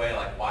explain away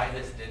why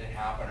this didn't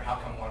happen or how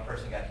come one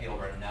person got healed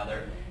or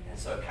another. And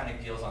so it kind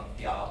of deals on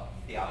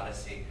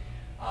theodicy.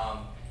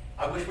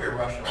 I wish we were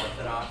Russian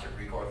Orthodox or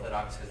Greek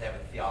Orthodox because they have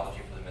a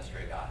theology for the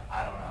mystery of God.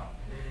 I don't know.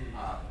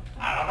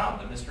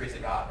 The mysteries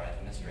of God, right?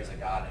 The mysteries of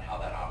God and how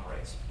that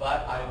operates.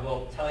 But I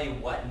will tell you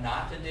what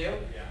not to do.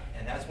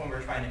 And that's when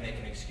we're trying to make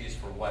an excuse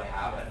for what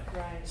happened.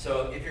 Right.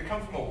 So if you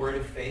come from a word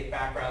of faith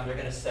background, they're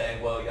going to say,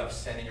 well, you have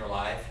sin in your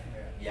life.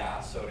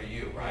 Yeah, so do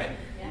you, right?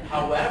 Yeah.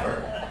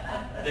 However,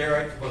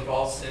 we've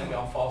all sinned, we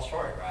all fall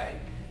short, right?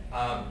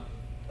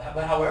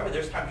 But however,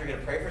 there's times you're going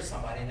to pray for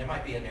somebody, and there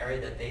might be an area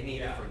that they need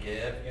to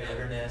forgive,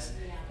 bitterness.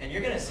 Yeah. And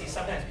you're going to see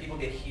sometimes people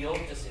get healed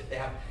just if they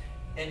have,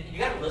 and you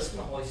got to listen to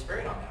the Holy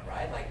Spirit on that,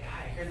 right? God,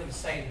 I hear them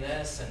saying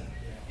this, and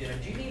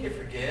do you need to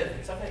forgive?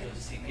 And sometimes you'll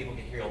just see people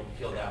get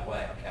healed that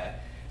way, okay?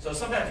 So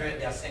sometimes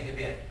that sin could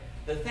be it.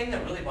 The thing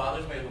that really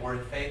bothers me with the word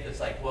of faith is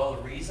the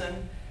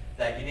reason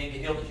that you need to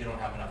get healed is you don't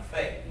have enough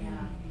faith. Yeah.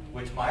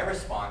 Which my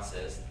response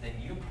is, then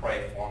you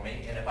pray for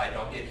me, and if I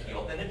don't get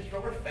healed, then it's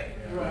your faith.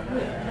 Right.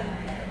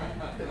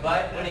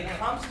 But when it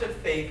comes to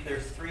faith,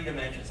 there's three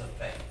dimensions of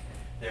faith.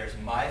 There's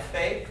my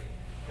faith,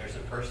 there's the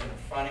person in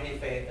front of me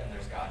faith, and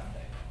there's God's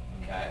faith.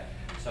 Okay?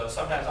 So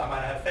sometimes I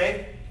might have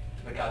faith,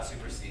 but God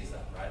supersedes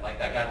them, right? Like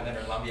that guy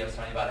Leonard Lumby I was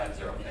telling you about, I had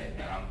zero faith.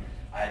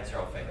 I had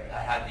zero faith. I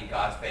had the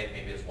God's faith,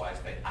 maybe his wise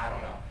faith. I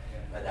don't know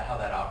how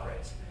that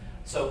operates.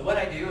 So what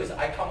I do is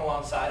I come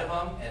alongside of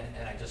them,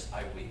 and I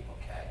weep,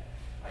 okay?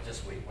 I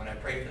just weep. When I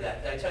prayed for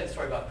that, did I tell you the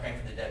story about praying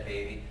for the dead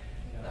baby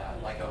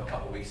a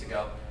couple weeks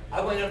ago?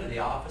 I went up to the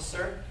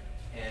officer,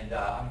 and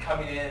I'm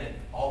coming in, and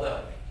all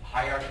the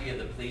hierarchy of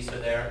the police are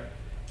there,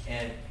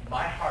 and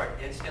my heart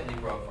instantly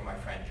broke for my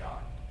friend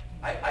John.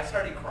 I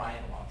started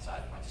crying alongside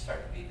him. I just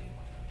started weeping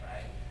with him,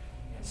 right?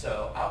 And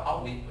so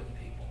I'll weep with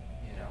people,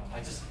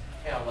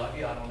 hey, I love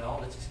you, I don't know,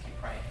 let's just keep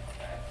praying,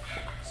 okay?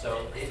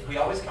 So we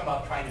always come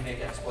up trying to make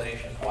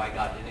explanations why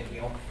God didn't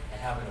heal and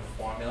having a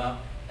formula.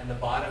 And the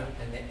bottom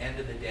and the end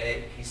of the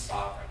day, he's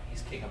sovereign.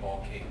 He's King of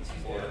all kings.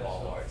 He's Lord of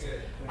all lords.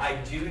 I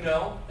do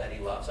know that he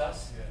loves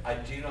us. I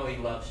do know he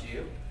loves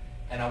you.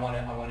 And I want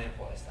to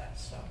influence that.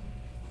 So.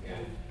 Good.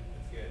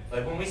 That's good.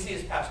 But when we see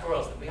his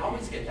pastorals, we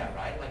always get that,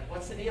 right? Like,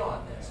 what's the deal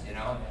on this? You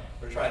know,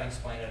 we're trying to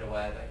explain it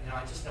away, but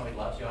I just know he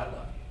loves you. I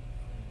love you,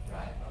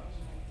 right?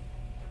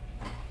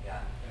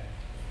 Yeah.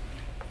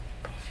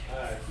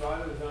 So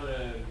I was on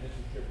a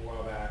mission trip a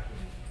while back, and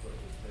what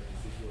was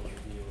Ezekiel was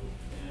revealed,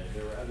 and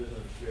there were others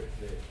on the trip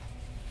that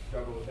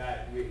struggled with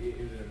that. It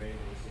was an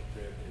evangelistic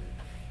trip, and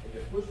the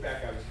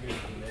pushback I was hearing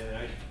from them, and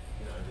I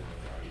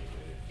didn't argue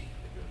with it,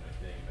 it's doing my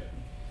thing, but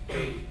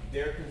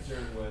their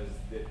concern was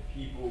that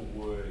people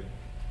would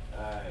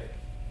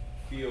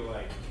feel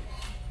like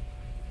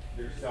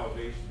their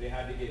salvation, they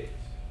had to get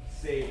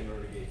saved in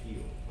order to get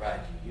healed.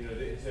 Right.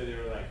 So they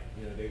were like,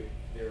 they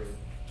were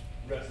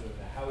wrestling with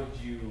that. How would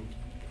you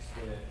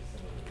explain that to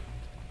some of them?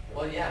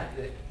 Well, yeah,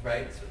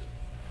 right. So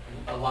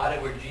a lot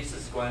of where Jesus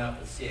is going up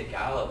the Sea of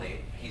Galilee,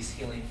 he's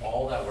healing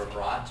all that were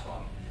brought to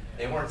him.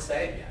 They weren't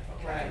saved yet,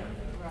 okay?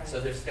 Right. So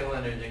they're still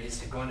under, they're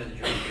used to going to the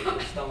Jewish people,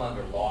 they're still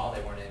under law,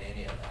 they weren't in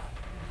any of that.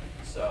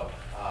 So,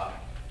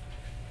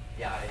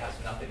 yeah, it has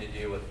nothing to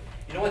do with,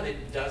 what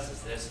it does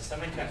is this, is so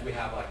many times we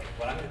have like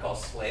what I'm going to call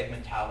slave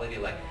mentality,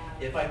 like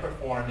if I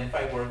perform, if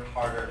I work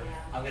harder,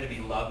 I'm going to be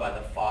loved by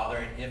the Father,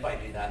 and if I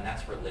do that, and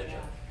that's religion.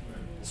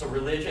 So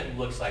religion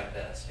looks like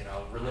this,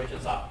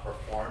 religion's off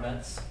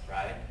performance,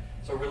 right?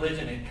 So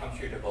religion, it comes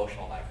to your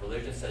devotional life.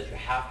 Religion says you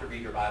have to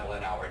read your Bible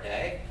an hour a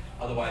day,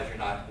 otherwise you're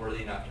not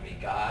worthy enough to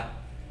meet God.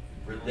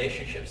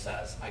 Relationship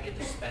says I get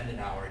to spend an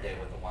hour a day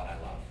with the one I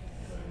love,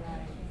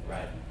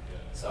 right?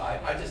 So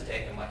I just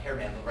take them like, here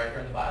man, right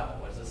here in the Bible,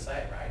 what does it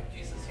say, right?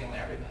 Jesus healed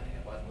everybody.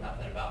 It wasn't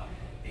nothing about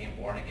being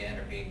born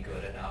again or being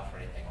good enough or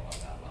anything along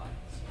that line.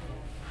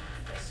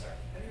 Yes, sir.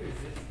 How do you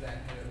resist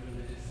that kind of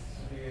religious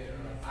spirit?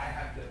 Or I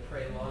have to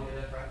pray long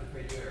enough, or I have to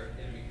pray to it, or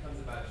it becomes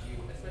about you,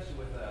 especially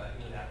with that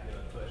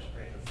push,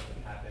 praying until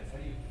something happens.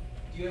 Do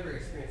you ever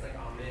experience like,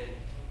 oh man,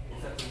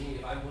 it's up to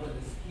me. If I'm willing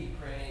to keep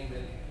praying,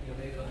 then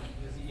maybe they'll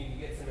just you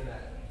get some of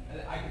that.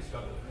 And I can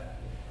struggle with that.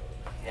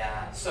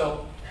 Yeah,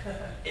 so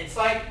it's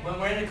like when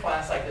we're in a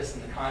class like this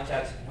in the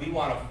context, we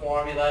want a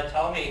formula,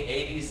 tell me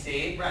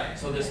ABC, right.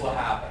 So this will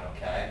happen,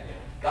 okay? Yeah.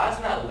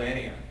 God's not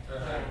linear,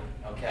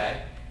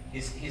 okay?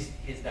 He's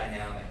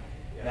dynamic.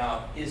 Yeah.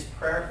 Now, is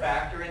prayer a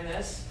factor in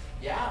this?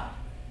 Yeah.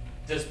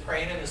 Does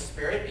praying in the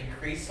Spirit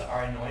increase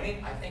our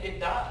anointing? I think it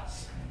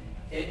does.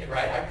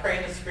 Right? I pray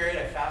in the Spirit,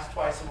 I fast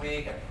twice a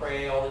week, I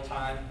pray all the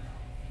time.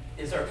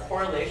 Is there a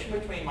correlation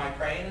between my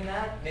praying and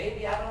that?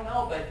 Maybe, I don't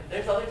know, but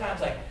there's other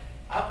times like,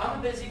 I'm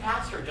a busy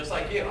pastor, just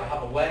like you. I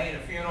have a wedding, a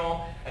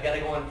funeral. I got to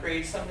go and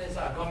preach. Some days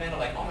I come in and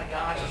like, oh my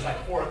gosh, it's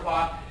like 4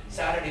 o'clock.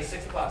 Saturday,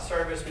 6 o'clock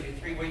service. We do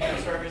 3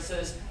 weekend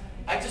services.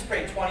 I just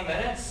pray 20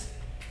 minutes,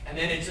 and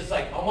then it's just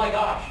like, oh my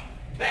gosh,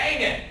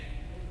 bang it.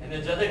 And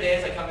there's other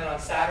days I come in on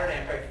Saturday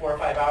and pray 4 or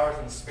 5 hours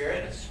in the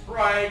Spirit and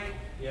strike.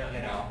 Yeah.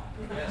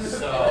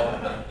 So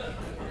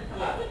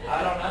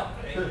I don't know.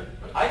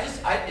 I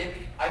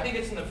think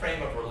it's in the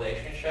frame of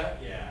relationship.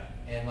 Yeah.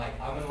 And like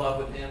I'm in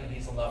love with him, and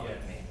he's in love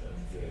with me.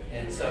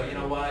 And so, you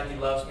know what? He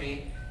loves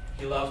me.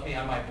 He loves me.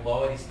 I might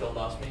blow it. He still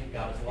loves me.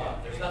 God is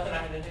love. There's nothing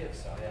I'm going to do.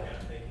 So, yeah.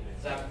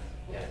 Is that,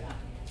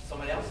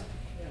 somebody else?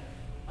 Yeah.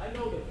 I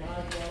know that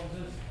God loves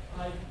us.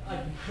 I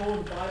can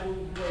show the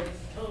Bible where it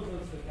tells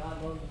us that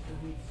God loves us and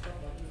do stuff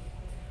like this.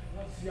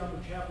 See, I'm a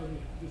chaplain of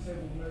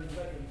disabled American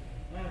veterans.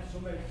 I have so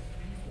many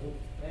people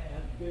that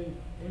have been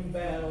in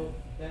battle,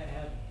 that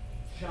have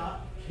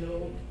shot,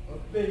 killed, or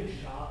been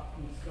shot,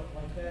 and stuff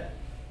like that.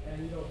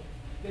 And,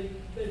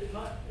 it's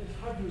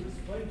hard to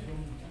explain to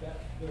them that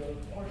the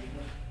portion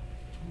of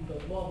the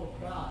love of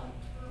God,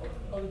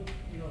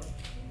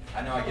 I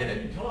know, I get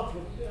it.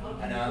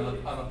 I know,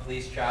 I'm a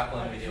police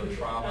chaplain, we deal with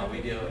trauma,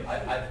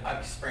 I've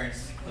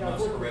experienced the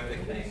most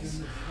horrific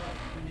things.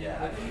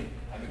 Yeah,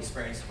 I've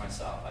experienced it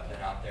myself. I've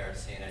been out there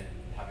seeing it,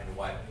 having to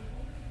wipe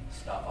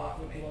stuff off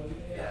of me.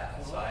 Yeah,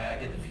 so I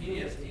get the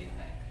PTSD thing.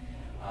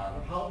 I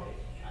don't know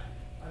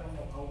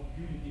how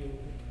you deal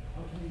with it.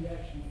 How can you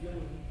actually deal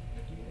with it?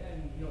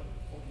 And,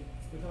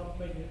 without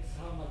making it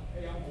sound like,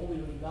 hey, I'm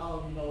holier than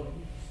thou,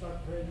 you start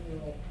praying,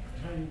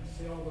 trying to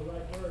say all the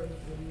right words,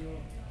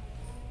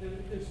 and,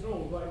 there's no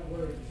right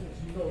words,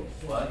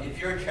 Well, if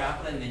you're a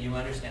chaplain, then you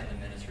understand the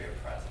ministry of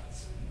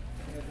presence.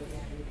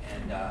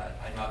 And I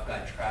know I've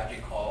got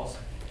tragic calls.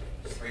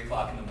 It's 3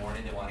 o'clock in the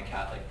morning, they want a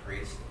Catholic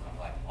priest. I'm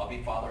like, I'll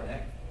be Father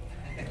Nick.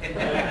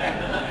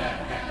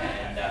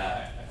 and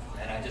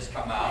I just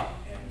come out,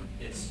 and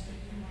it's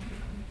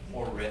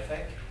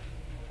horrific.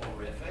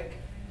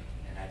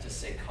 And I just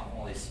say, come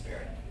Holy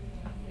Spirit.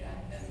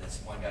 And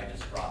this one guy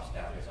just drops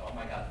down and says, oh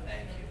my God,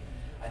 thank you.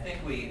 I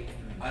think we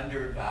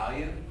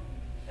undervalue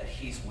that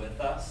he's with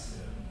us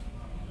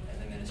in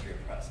the ministry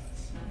of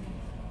presence.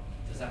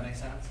 Does that make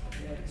sense?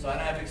 So I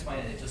don't have to explain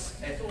it. Just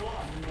say,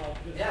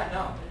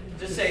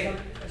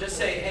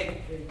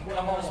 hey,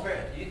 come Holy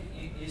Spirit.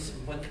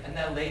 And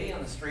that lady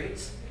on the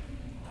streets,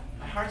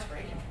 my heart's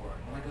breaking for her.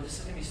 I'm like, this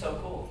is gonna be so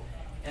cool.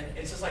 And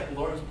it's just like the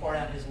Lord was pouring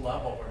out his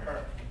love over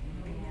her.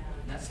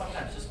 And that's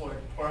sometimes just, Lord,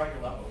 pour out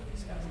your love over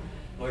these guys.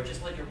 Lord,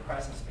 just let your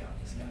presence be on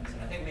these guys.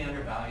 And I think we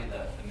undervalue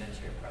the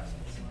ministry of presence.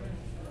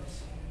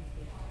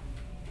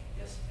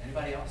 Yes,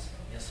 anybody else?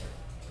 Yes, sir.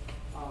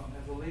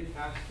 As a lead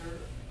pastor,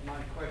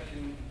 my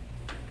question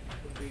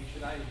would be,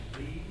 should I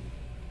lead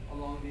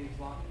along these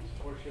lines,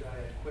 or should I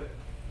equip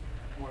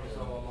more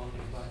so along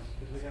these lines?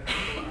 Because we have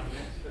people in our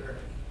midst that are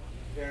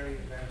very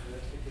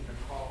evangelistic in their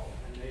call,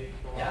 and they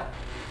go out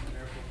and do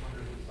miracles,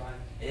 wonders, and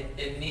signs.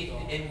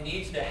 It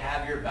needs to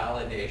have your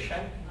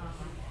validation,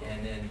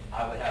 and then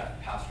I would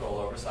have pastoral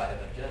oversight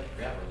of it.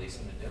 Yeah, release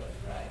them to do it,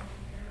 right?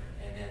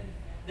 And then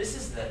this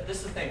is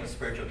the thing with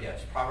spiritual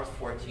gifts. Proverbs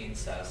 14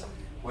 says,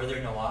 where there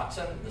are no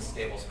oxen, the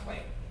stable's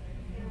clean.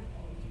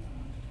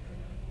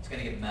 It's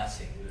going to get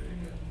messy,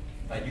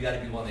 but you got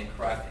to be willing to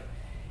correct it.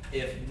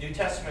 If New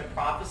Testament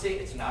prophecy,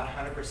 it's not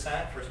 100%.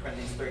 1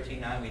 Corinthians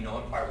 13:9, we know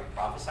in part, we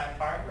prophesy in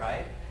part,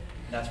 right?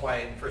 And that's why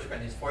in 1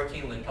 Corinthians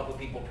 14, when a couple of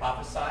people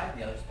prophesy,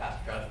 the others pass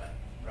judgment,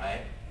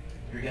 right?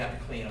 You're going to have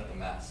to clean up the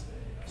mess.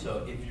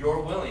 So if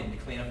you're willing to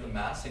clean up the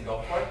mess and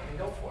go for it, then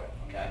go for it,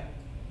 okay?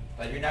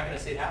 But you're not going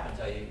to see it happen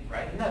until you,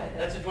 right?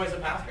 That's the joys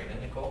of pastoring,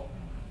 isn't it cool?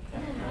 Yeah,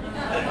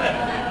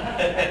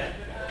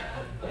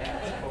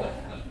 it's cool.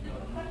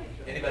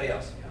 Anybody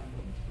else?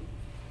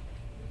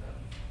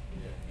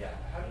 Yeah.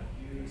 How do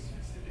you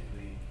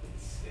specifically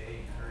stay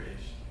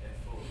encouraged and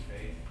full of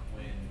faith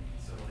when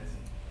someone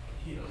isn't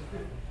healed?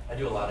 I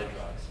do a lot of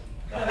drugs.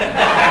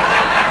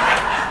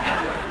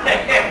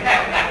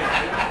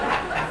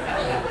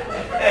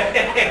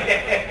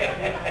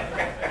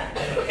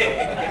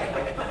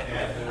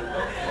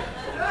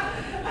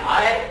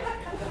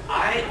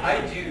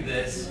 I do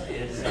this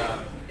is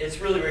it's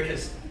really weird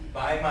because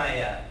by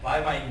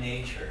my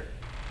nature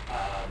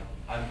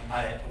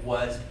I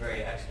was very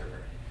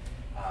extroverted,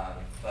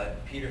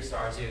 but Peter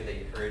Starzu that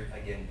you heard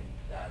again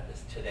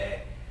this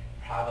today,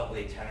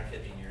 probably 10 or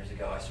 15 years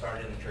ago, I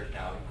started in the church.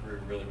 Now it grew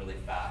really, really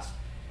fast,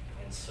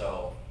 and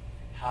so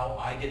how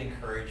I get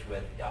encouraged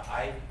with,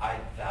 I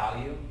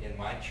value in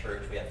my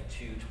church, we have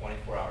 2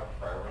 24-hour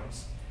prayer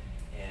rooms,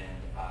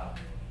 and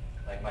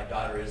like my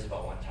daughter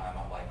Isabel one time,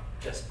 I'm like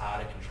just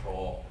out of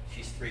control.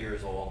 She's 3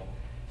 years old.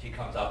 She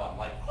comes up, I'm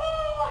like,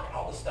 oh, I got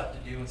all this stuff to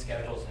do and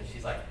schedules, and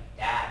she's like,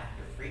 Dad,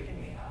 you're freaking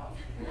me out.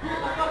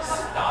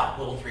 Stop,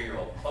 little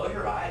 3-year-old. Close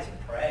your eyes and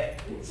pray.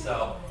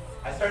 So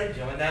I started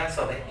doing that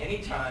so that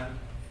anytime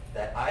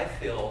that I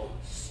feel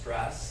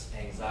stress,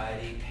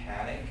 anxiety,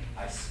 panic,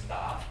 I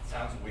stop. It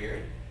sounds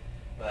weird,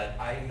 but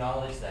I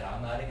acknowledge that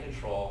I'm not in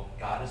control.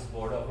 God is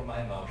Lord over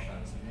my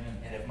emotions.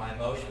 And if my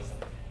emotions,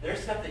 there's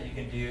stuff that you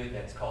can do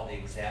that's called the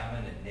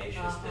Examine, and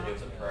Ignatius did it.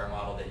 It's a prayer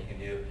model that you can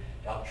do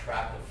to help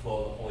track the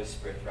flow of the Holy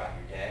Spirit throughout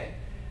your day.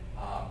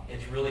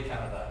 It's really kind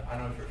of I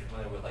don't know if you're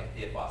familiar with like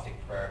theophostic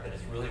prayer, but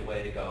it's really a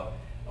way to go,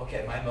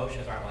 okay, my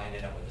emotions aren't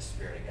lining up with the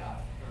Spirit of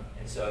God.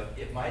 And so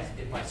if my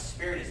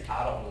spirit is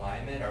out of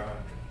alignment or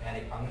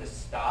I'm going to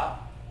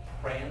stop,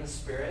 pray in the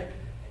Spirit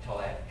until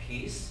I have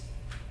peace,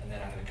 and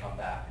then I'm going to come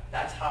back.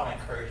 That's how I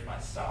encourage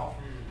myself.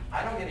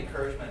 I don't get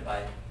encouragement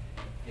by,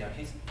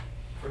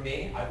 for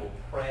me, I will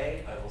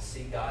pray, I will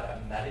see God, I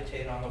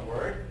meditate on the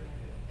Word,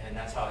 and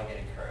that's how I get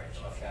encouraged,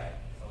 okay?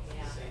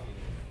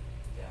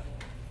 Yeah.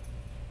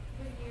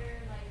 When you're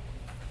like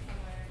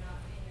somewhere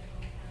not in your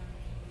hometown,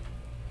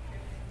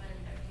 you're someone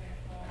that's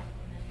miracle,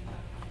 and then you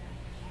have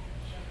contact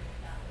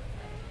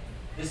and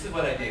This is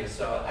what I do.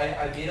 So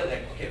I meet it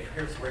like, okay,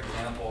 here's for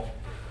example,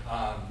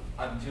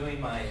 I'm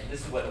doing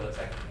this is what it looks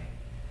like for me.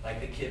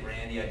 Like the kid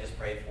Randy I just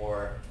prayed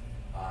for,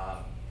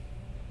 I'll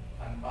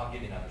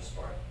give you another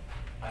story.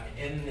 I'm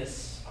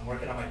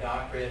working on my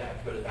doctorate, I have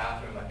to go to the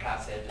bathroom, I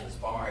pass the edge of this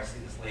bar, I see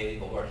this lady,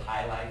 the Lord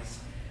highlights,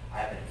 I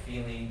have a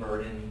feeling,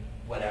 burden,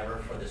 whatever,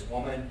 for this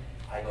woman.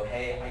 I go,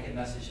 hey, I get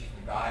messages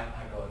from God.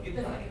 I go, you've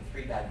been like in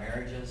 3 bad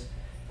marriages,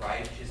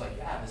 right? She's like,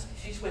 yeah,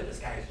 she's with this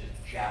guy who's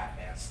just jacked,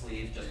 man,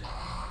 sleeves just,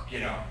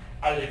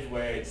 I lift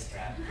weights,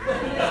 man.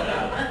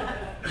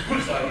 So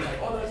he's like,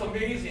 oh, that's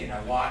amazing.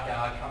 I walk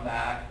out, come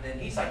back, and then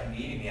he's like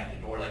meeting me at the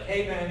door, like,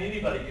 hey, man,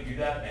 anybody can do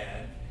that,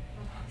 man.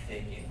 I'm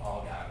thinking,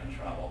 oh, God, I'm in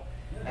trouble.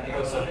 And I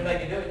go, so if I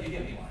can do it, you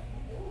give me one.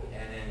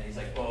 And then he's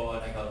like, oh,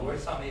 and I go, Lord,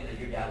 tell me that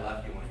your dad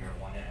left you when you were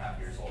 1.5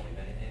 years old. You've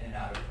been in and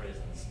out of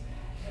prisons,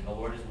 and the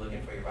Lord is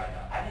looking for you right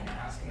now. I didn't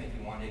ask him if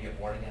he wanted to get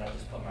born again. I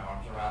just put my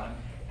arms around him,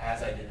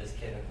 as I did this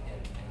kid in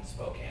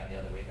Spokane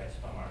the other week. I just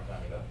put my arms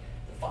around him and go,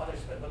 the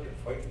Father's been looking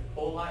for you your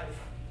whole life.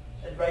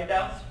 And right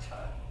now,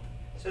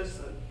 says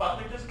the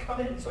Father, just come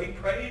in. So he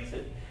prays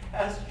and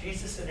asks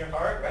Jesus in your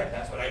heart, right?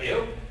 That's what I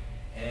do.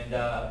 And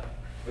it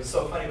was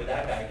so funny with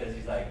that guy because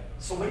he's like,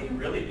 so what do you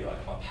really do?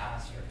 I'm a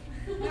pastor.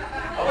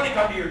 I want to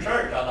come to your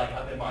church. I'm like,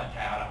 I'm in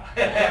Montana.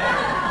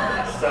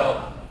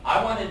 So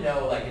I want to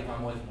know, like, if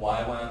I'm with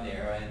YWAM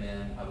there, and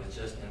then I was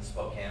just in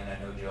Spokane. I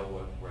know Joe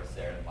Whitworth's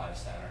there in Life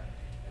Center.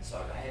 And so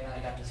I go, hey, man,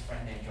 I got this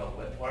friend named Joe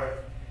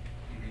Whitworth.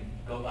 You can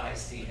go by,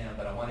 see him,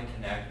 but I want to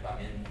connect. If I'm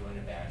in doing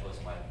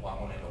evangelism, I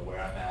want to know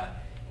where I'm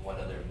at and what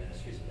other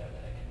ministries are there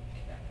that I can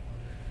connect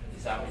with.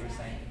 Is that what you're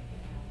saying?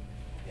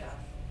 Yeah.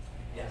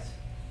 Yes.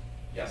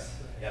 Yes.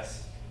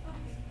 Yes.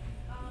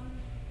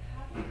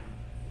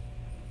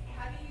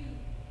 How do you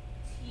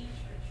teach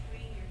or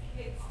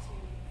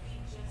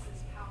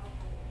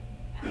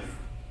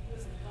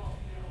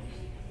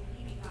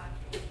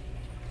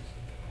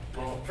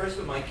first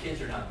of all, my kids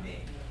are not me.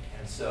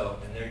 And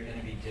they're going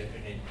to be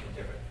different in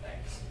different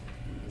things.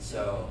 And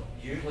so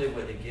usually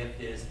what the gift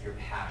is, your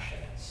passion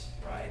is,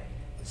 right?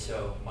 And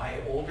so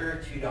my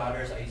older 2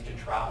 daughters, I used to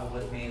travel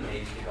with me, and they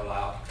used to go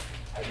out.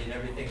 I did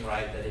everything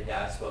right that a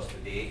dad's supposed to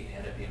be. They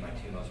ended up being my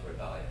 2 most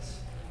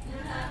rebellious.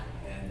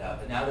 And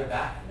but now they're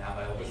back. Now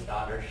my oldest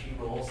daughter, she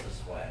rolls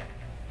this way.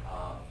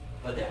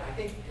 But I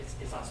think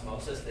it's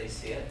osmosis. They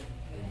see it,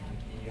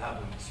 and you have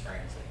them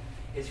experience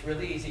it. It's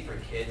really easy for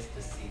kids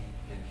to see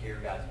and hear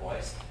God's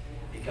voice,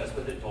 because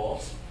with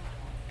adults,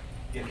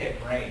 you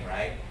get brain,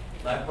 right?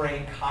 Left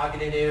brain,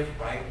 cognitive,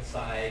 right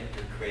side,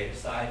 your creative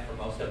side. For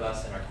most of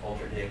us in our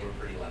culture today, we're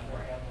pretty left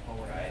brain,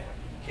 right?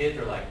 Kids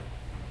are like,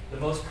 the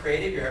most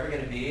creative you're ever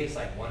going to be is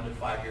like 1 to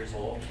 5 years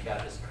old. You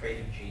got this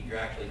creative gene. You're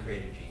actually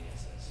creative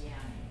geniuses. Yeah.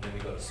 Then we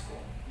go to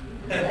school.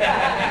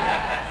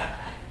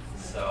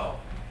 So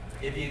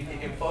if you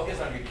can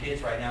focus on your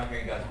kids right now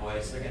hearing God's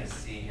voice, they're going to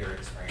see your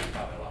experience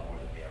probably a lot more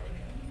than we ever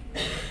can.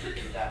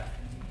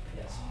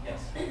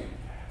 Yes.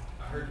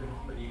 I heard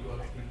when you go up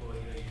to people,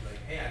 you're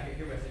like, hey, I can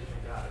hear a message from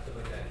God or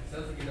something like that. It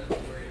sounds like you're not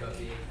too worried about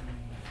being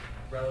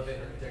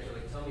relevant or contextual.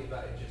 Like, tell me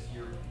about it, just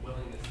your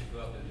willingness to go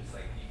up and just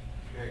like be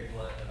very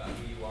blunt about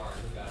who you are and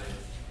who God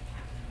is.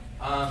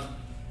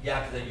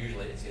 Yeah, because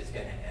usually it's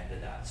going to end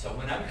at that. So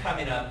when I'm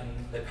coming up,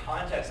 the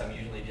context I'm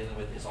usually dealing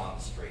with is on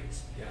the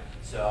streets. Yeah.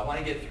 So I want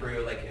to get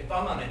through, like if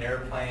I'm on an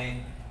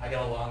airplane, I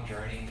got a long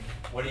journey,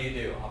 what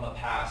do? I'm a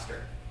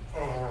pastor.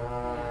 I'm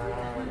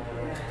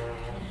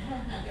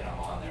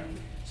on there.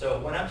 So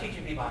when I'm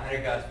teaching people how to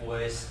hear God's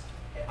voice,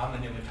 I'm a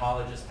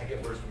pneumatologist, I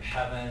get words from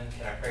heaven,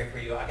 can I pray for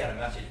you? I got a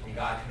message from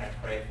God, can I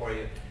pray for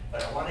you?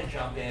 But I want to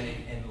jump in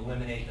and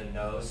eliminate the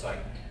no's. So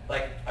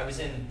I was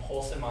in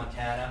Polson,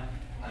 Montana.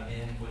 I'm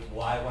in with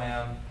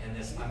YWAM, and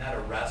I'm at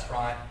a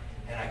restaurant,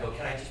 and I go,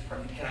 can I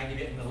give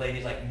you? And the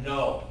lady's like,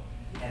 no.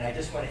 And I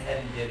just went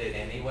ahead and did it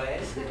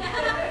anyways.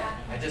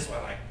 I just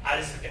went like,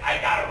 I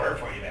got a word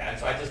for you, man.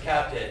 So I just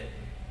kept it.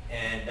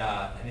 And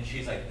then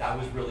she's like, that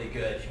was really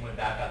good. She went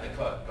back out to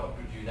cook. Go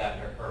do that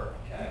to her,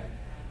 okay?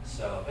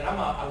 So, but I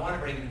want to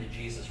bring them to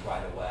Jesus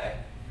right away.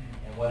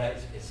 And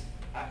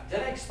did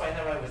I explain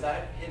that right? Was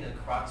that hitting the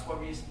crux?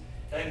 Did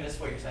I miss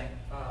what you're saying?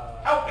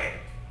 Help me!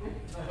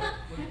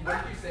 What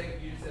did you say?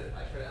 You said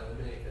I try to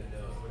eliminate the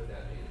no's. What does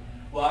that mean?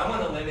 Well, I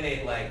want to eliminate,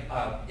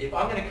 if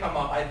I'm going to come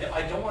up, I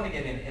don't want to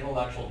get in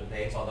intellectual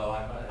debates, although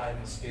I'm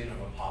a student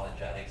of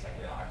apologetics, I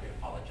can argue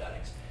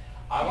apologetics.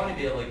 I want to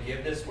be able to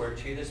give this word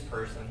to this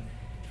person,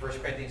 1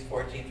 Corinthians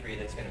 14:3,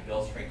 that's going to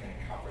build, strengthen,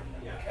 and comfort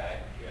them,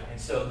 okay? Yeah.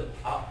 And so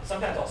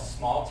sometimes I'll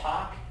small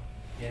talk,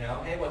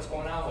 hey, what's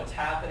going on, what's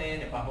happening?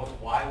 If I'm with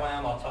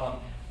YWAM, I'll tell them,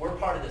 we're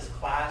part of this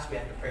class, we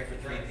have to pray for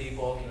 3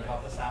 people, can you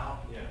help us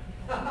out? Yeah.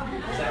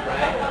 Is that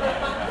right?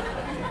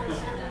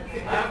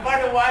 I'm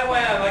part of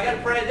YWAM, I got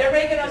to pray. They're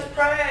making us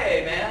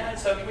pray, man.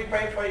 So can we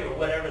pray for you, or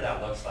whatever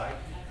that looks like?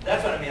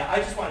 That's what I mean. I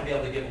just want to be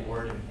able to give a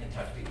word and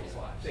touch people's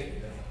lives. Thank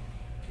you.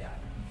 Yeah.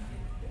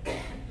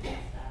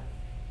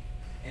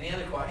 Any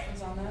other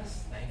questions on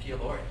this? Thank you,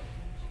 Lord.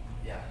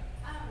 Yeah.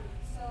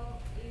 So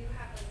you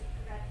have a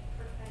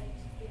prophetic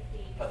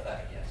gifting.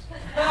 Pathetic, yes.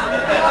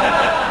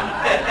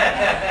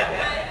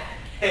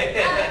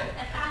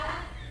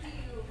 How do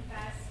you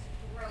best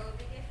grow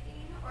the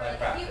gifting? Or By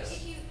practice.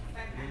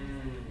 By practice.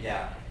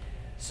 Yeah.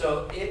 So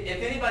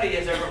if anybody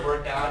has ever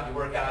worked out, you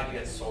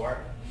get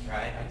sore,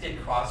 right? I did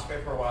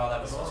CrossFit for a while.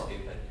 That was so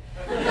stupid.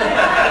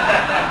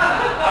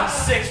 I'm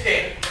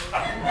 60.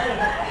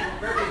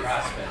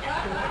 CrossFit.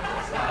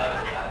 It's not a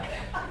bad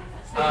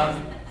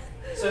thing.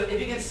 So if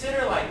you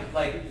consider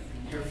like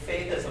your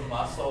faith as a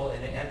muscle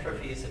and it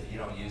atrophies if you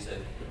don't use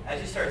it,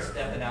 as you start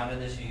stepping out of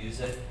this, you use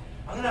it.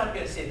 I'm not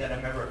going to say that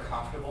I'm ever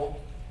comfortable.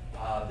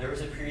 There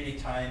was a period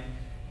of time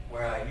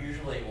where I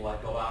usually will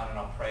go out and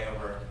I'll pray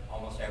over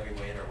almost every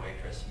waiter or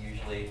waitress.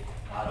 Usually,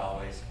 not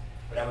always,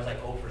 but I was like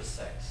 0 for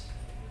 6.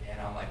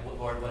 And I'm like,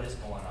 Lord, what is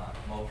going on?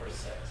 I'm 0 for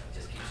 6. I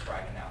just keep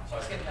striking out. So I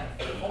was getting kind of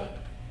fearful.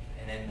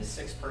 And then the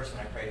 6th person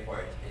I prayed for,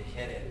 it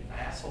hit it. And I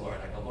asked the Lord,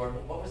 I go, Lord,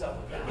 what was up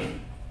with that?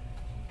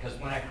 Because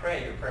when I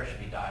pray, your prayer should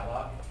be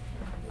dialogue.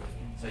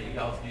 So you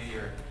guys do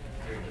your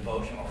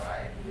devotional,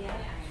 right? Yeah.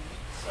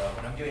 So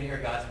when I'm doing here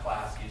God's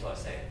class, usually I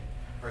say,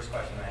 first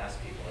question I ask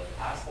people is,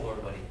 ask the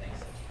Lord what he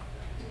thinks of you.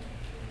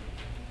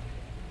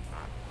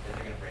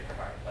 They're going to break your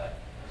heart. But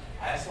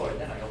I asked the Lord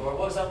then, I go, Lord,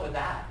 what was up with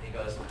that? He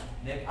goes,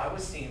 Nick, I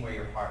was seeing where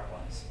your heart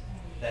was.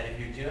 That if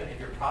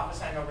you're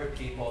prophesying over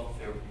people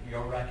through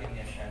your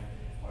recognition,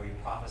 or you're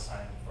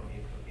prophesying for me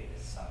to be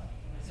his son.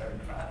 I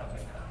started crying. I'm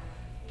like,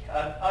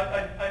 God,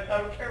 I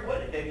don't care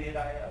what idiot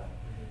I am.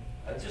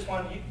 I just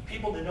want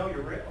people to know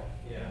you're real.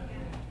 Yeah.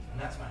 And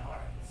that's my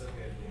heart. So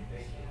good.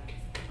 Thank you.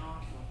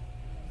 Awesome.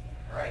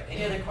 All right.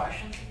 Any other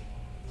questions?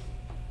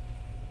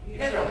 You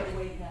guys are like like,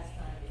 wait last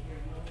time that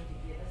you're willing to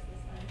give us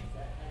this time? Is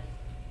that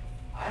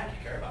I don't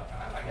care about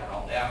time. I got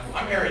all day.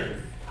 I'm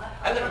married.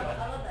 I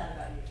love that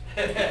about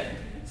you.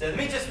 So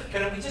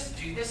can we just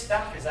do this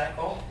stuff? Is that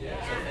cool?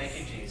 Yeah. So thank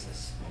you,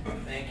 Jesus.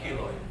 Thank you,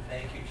 Lord.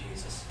 Thank you,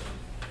 Jesus.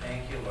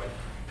 Thank you, Lord.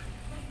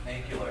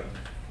 Thank you, Lord.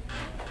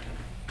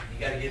 You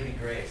got to give me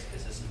grace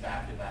because this is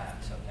back to back.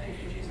 So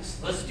thank you, Jesus.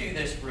 Let's do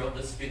this real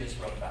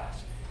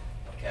fast.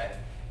 Okay?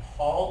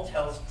 Paul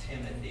tells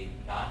Timothy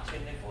not to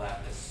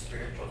neglect the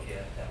spiritual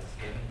gift that was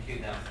given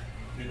to them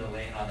through the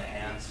laying on the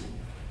hands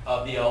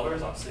of the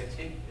elders on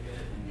 60.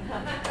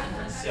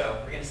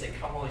 So we're going to say,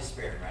 come Holy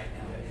Spirit right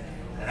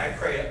now. And I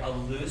pray a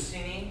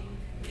loosening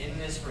in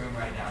this room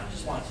right now. I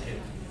just want you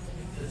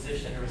to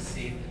position to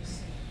receive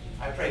this.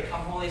 I pray,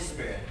 come Holy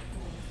Spirit.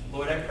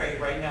 Lord, I pray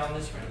right now in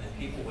this room that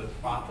people would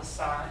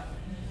prophesy,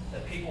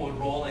 that people would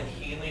roll in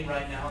healing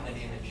right now in the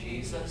name of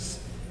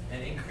Jesus,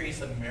 an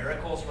increase of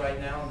miracles right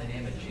now in the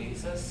name of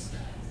Jesus.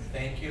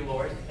 Thank you,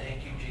 Lord.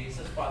 Thank you,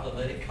 Jesus. Father,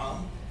 let it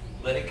come.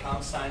 Let it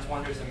come. Signs,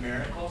 wonders, and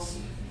miracles.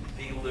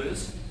 Be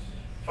loose.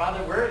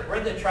 Father,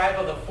 we're the tribe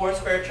of the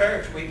Foursquare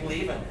Church. We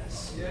believe in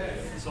this.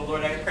 Yes. So,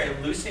 Lord, I pray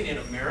loosening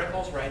of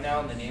miracles right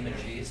now in the name of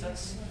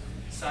Jesus.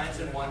 Signs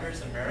and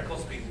wonders and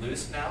miracles be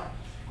loose now.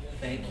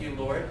 Thank you,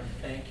 Lord.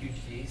 Thank you,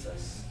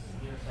 Jesus.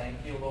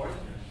 Thank you, Lord.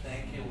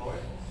 Thank you, Lord.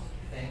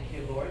 Thank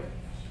you, Lord.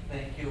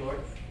 Thank you, Lord.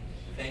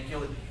 Thank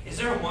you. Is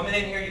there a woman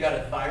in here? You got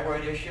a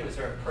thyroid issue? Is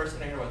there a person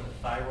in here with a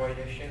thyroid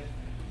issue?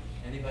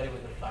 Anybody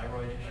with a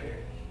thyroid issue?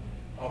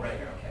 Oh, right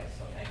here. Okay.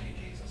 So thank you,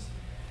 Jesus.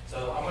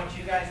 So I want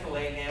you guys to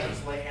lay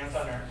hands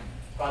on her.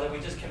 Father, we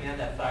just command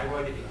that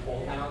thyroid to be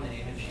pulled now in the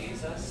name of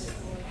Jesus.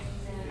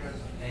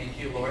 Thank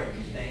you, Lord.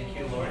 Thank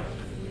you, Lord.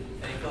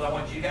 Thank you, Lord. I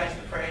want you guys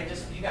to pray.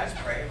 Just you guys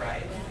pray,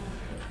 right?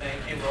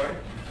 Thank you, Lord.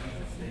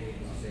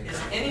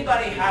 Does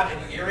anybody have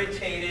an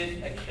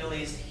irritated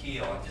Achilles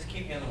heel? Just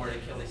keep me on the word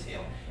Achilles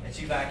heel.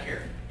 It's you back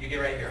here. You get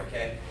right here,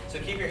 okay? So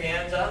keep your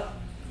hands up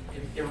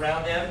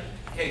around them.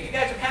 Okay, you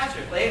guys are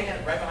pastors. Lay a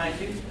hand right behind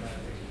you.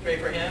 Pray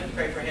for him.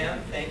 Pray for him.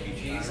 Thank you,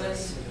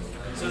 Jesus.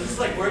 So this is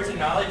like words of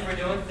knowledge we're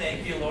doing.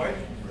 Thank you, Lord.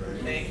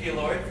 Thank you,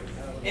 Lord.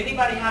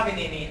 Anybody having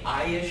any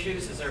eye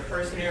issues? Is there a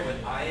person here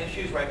with eye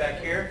issues right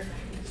back here?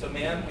 So,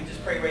 ma'am, we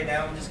just pray right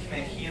now. We just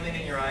command healing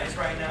in your eyes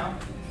right now.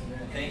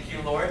 Thank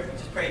you, Lord. We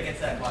just pray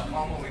against that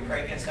glaucoma. We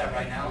pray against that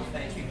right now.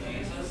 Thank you,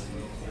 Jesus.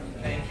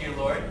 Thank you,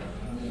 Lord.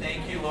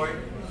 Thank you,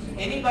 Lord.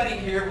 Anybody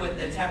here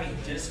that's having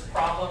disc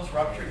problems,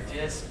 ruptured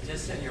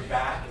discs in your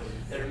back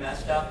that are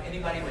messed up?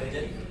 Anybody with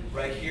it?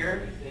 Right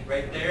here,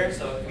 right there.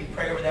 So we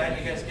pray over that.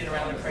 You guys get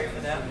around and pray for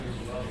them.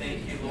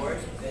 Thank you, Lord.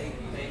 Thank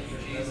you,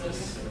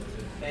 Jesus.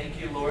 Thank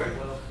you, Lord.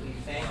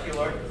 Thank you,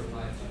 Lord.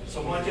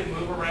 So I want you to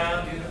move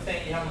around, do the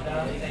thing you haven't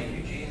done. Thank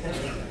you,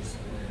 Jesus.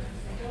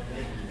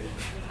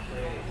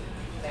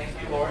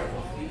 Thank you, Lord.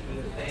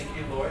 Thank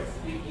you, Lord.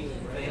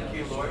 Thank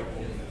you, Lord.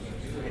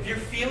 If you're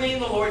feeling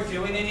the Lord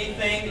doing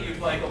anything that you're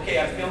like, okay,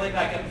 I'm feeling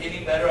like I'm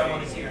getting better, I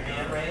want to see your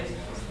hand raised.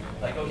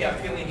 Like, okay, I'm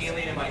feeling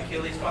healing in my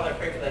Achilles. Father, I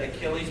pray for that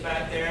Achilles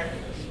back there.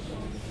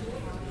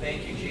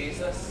 Thank you,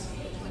 Jesus.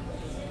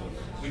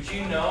 Would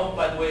you know,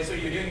 by the way, so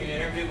you're doing an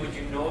interview, would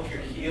you know if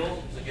you're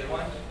healed? Is a good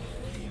one.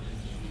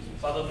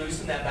 Father,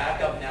 loosen that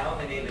back up now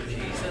in the name of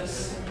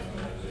Jesus.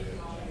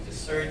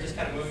 Just, sir, just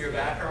kind of move your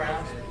back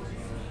around.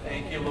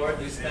 Thank you, Lord.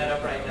 Loosen that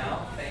up right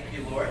now. Thank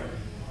you, Lord.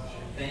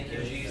 Thank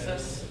you,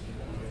 Jesus.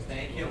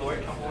 Thank you,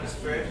 Lord. Come, Holy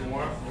Spirit.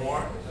 More,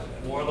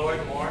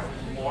 Lord. More.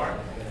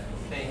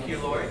 Thank you,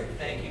 Lord.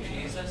 Thank you,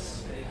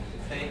 Jesus.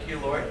 Thank you,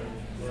 Lord.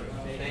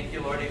 Thank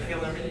you, Lord. Do you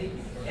feel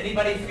anything?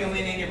 Anybody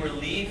feeling any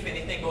relief?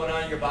 Anything going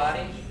on in your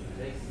body?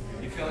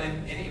 You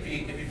feeling? If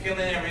you feel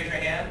anything, raise your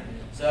hand.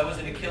 So that was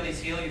an Achilles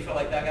heel. You feel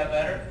like that got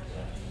better?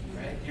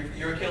 Right?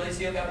 Your Achilles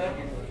heel got better?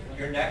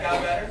 Your neck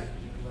got better?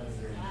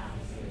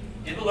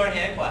 Give the Lord a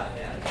hand clap,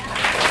 man.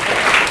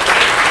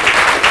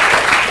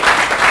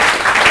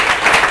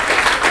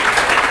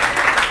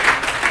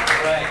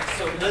 Right.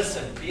 So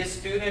listen, be a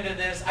student of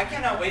this. I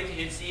cannot wait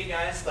to see you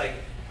guys like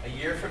a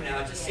year from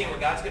now, just seeing what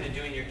God's going to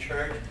do in your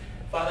church.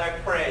 Father, I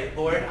pray,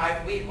 Lord,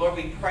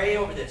 we pray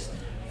over this.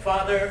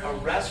 Father, a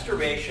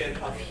restoration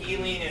of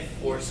healing in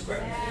Foursquare.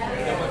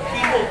 That when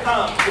people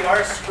come to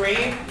our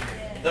stream,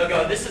 they'll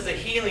go, this is a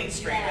healing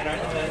stream in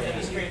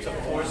the streams of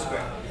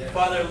Foursquare.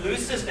 Father,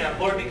 loose this now.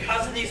 Lord,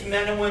 because of these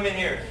men and women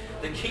here,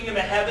 the kingdom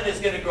of heaven is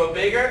going to grow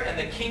bigger and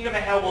the kingdom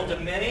of hell will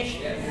diminish.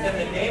 In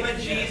the name of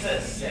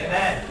Jesus.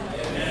 Amen.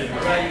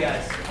 All right, you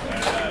guys.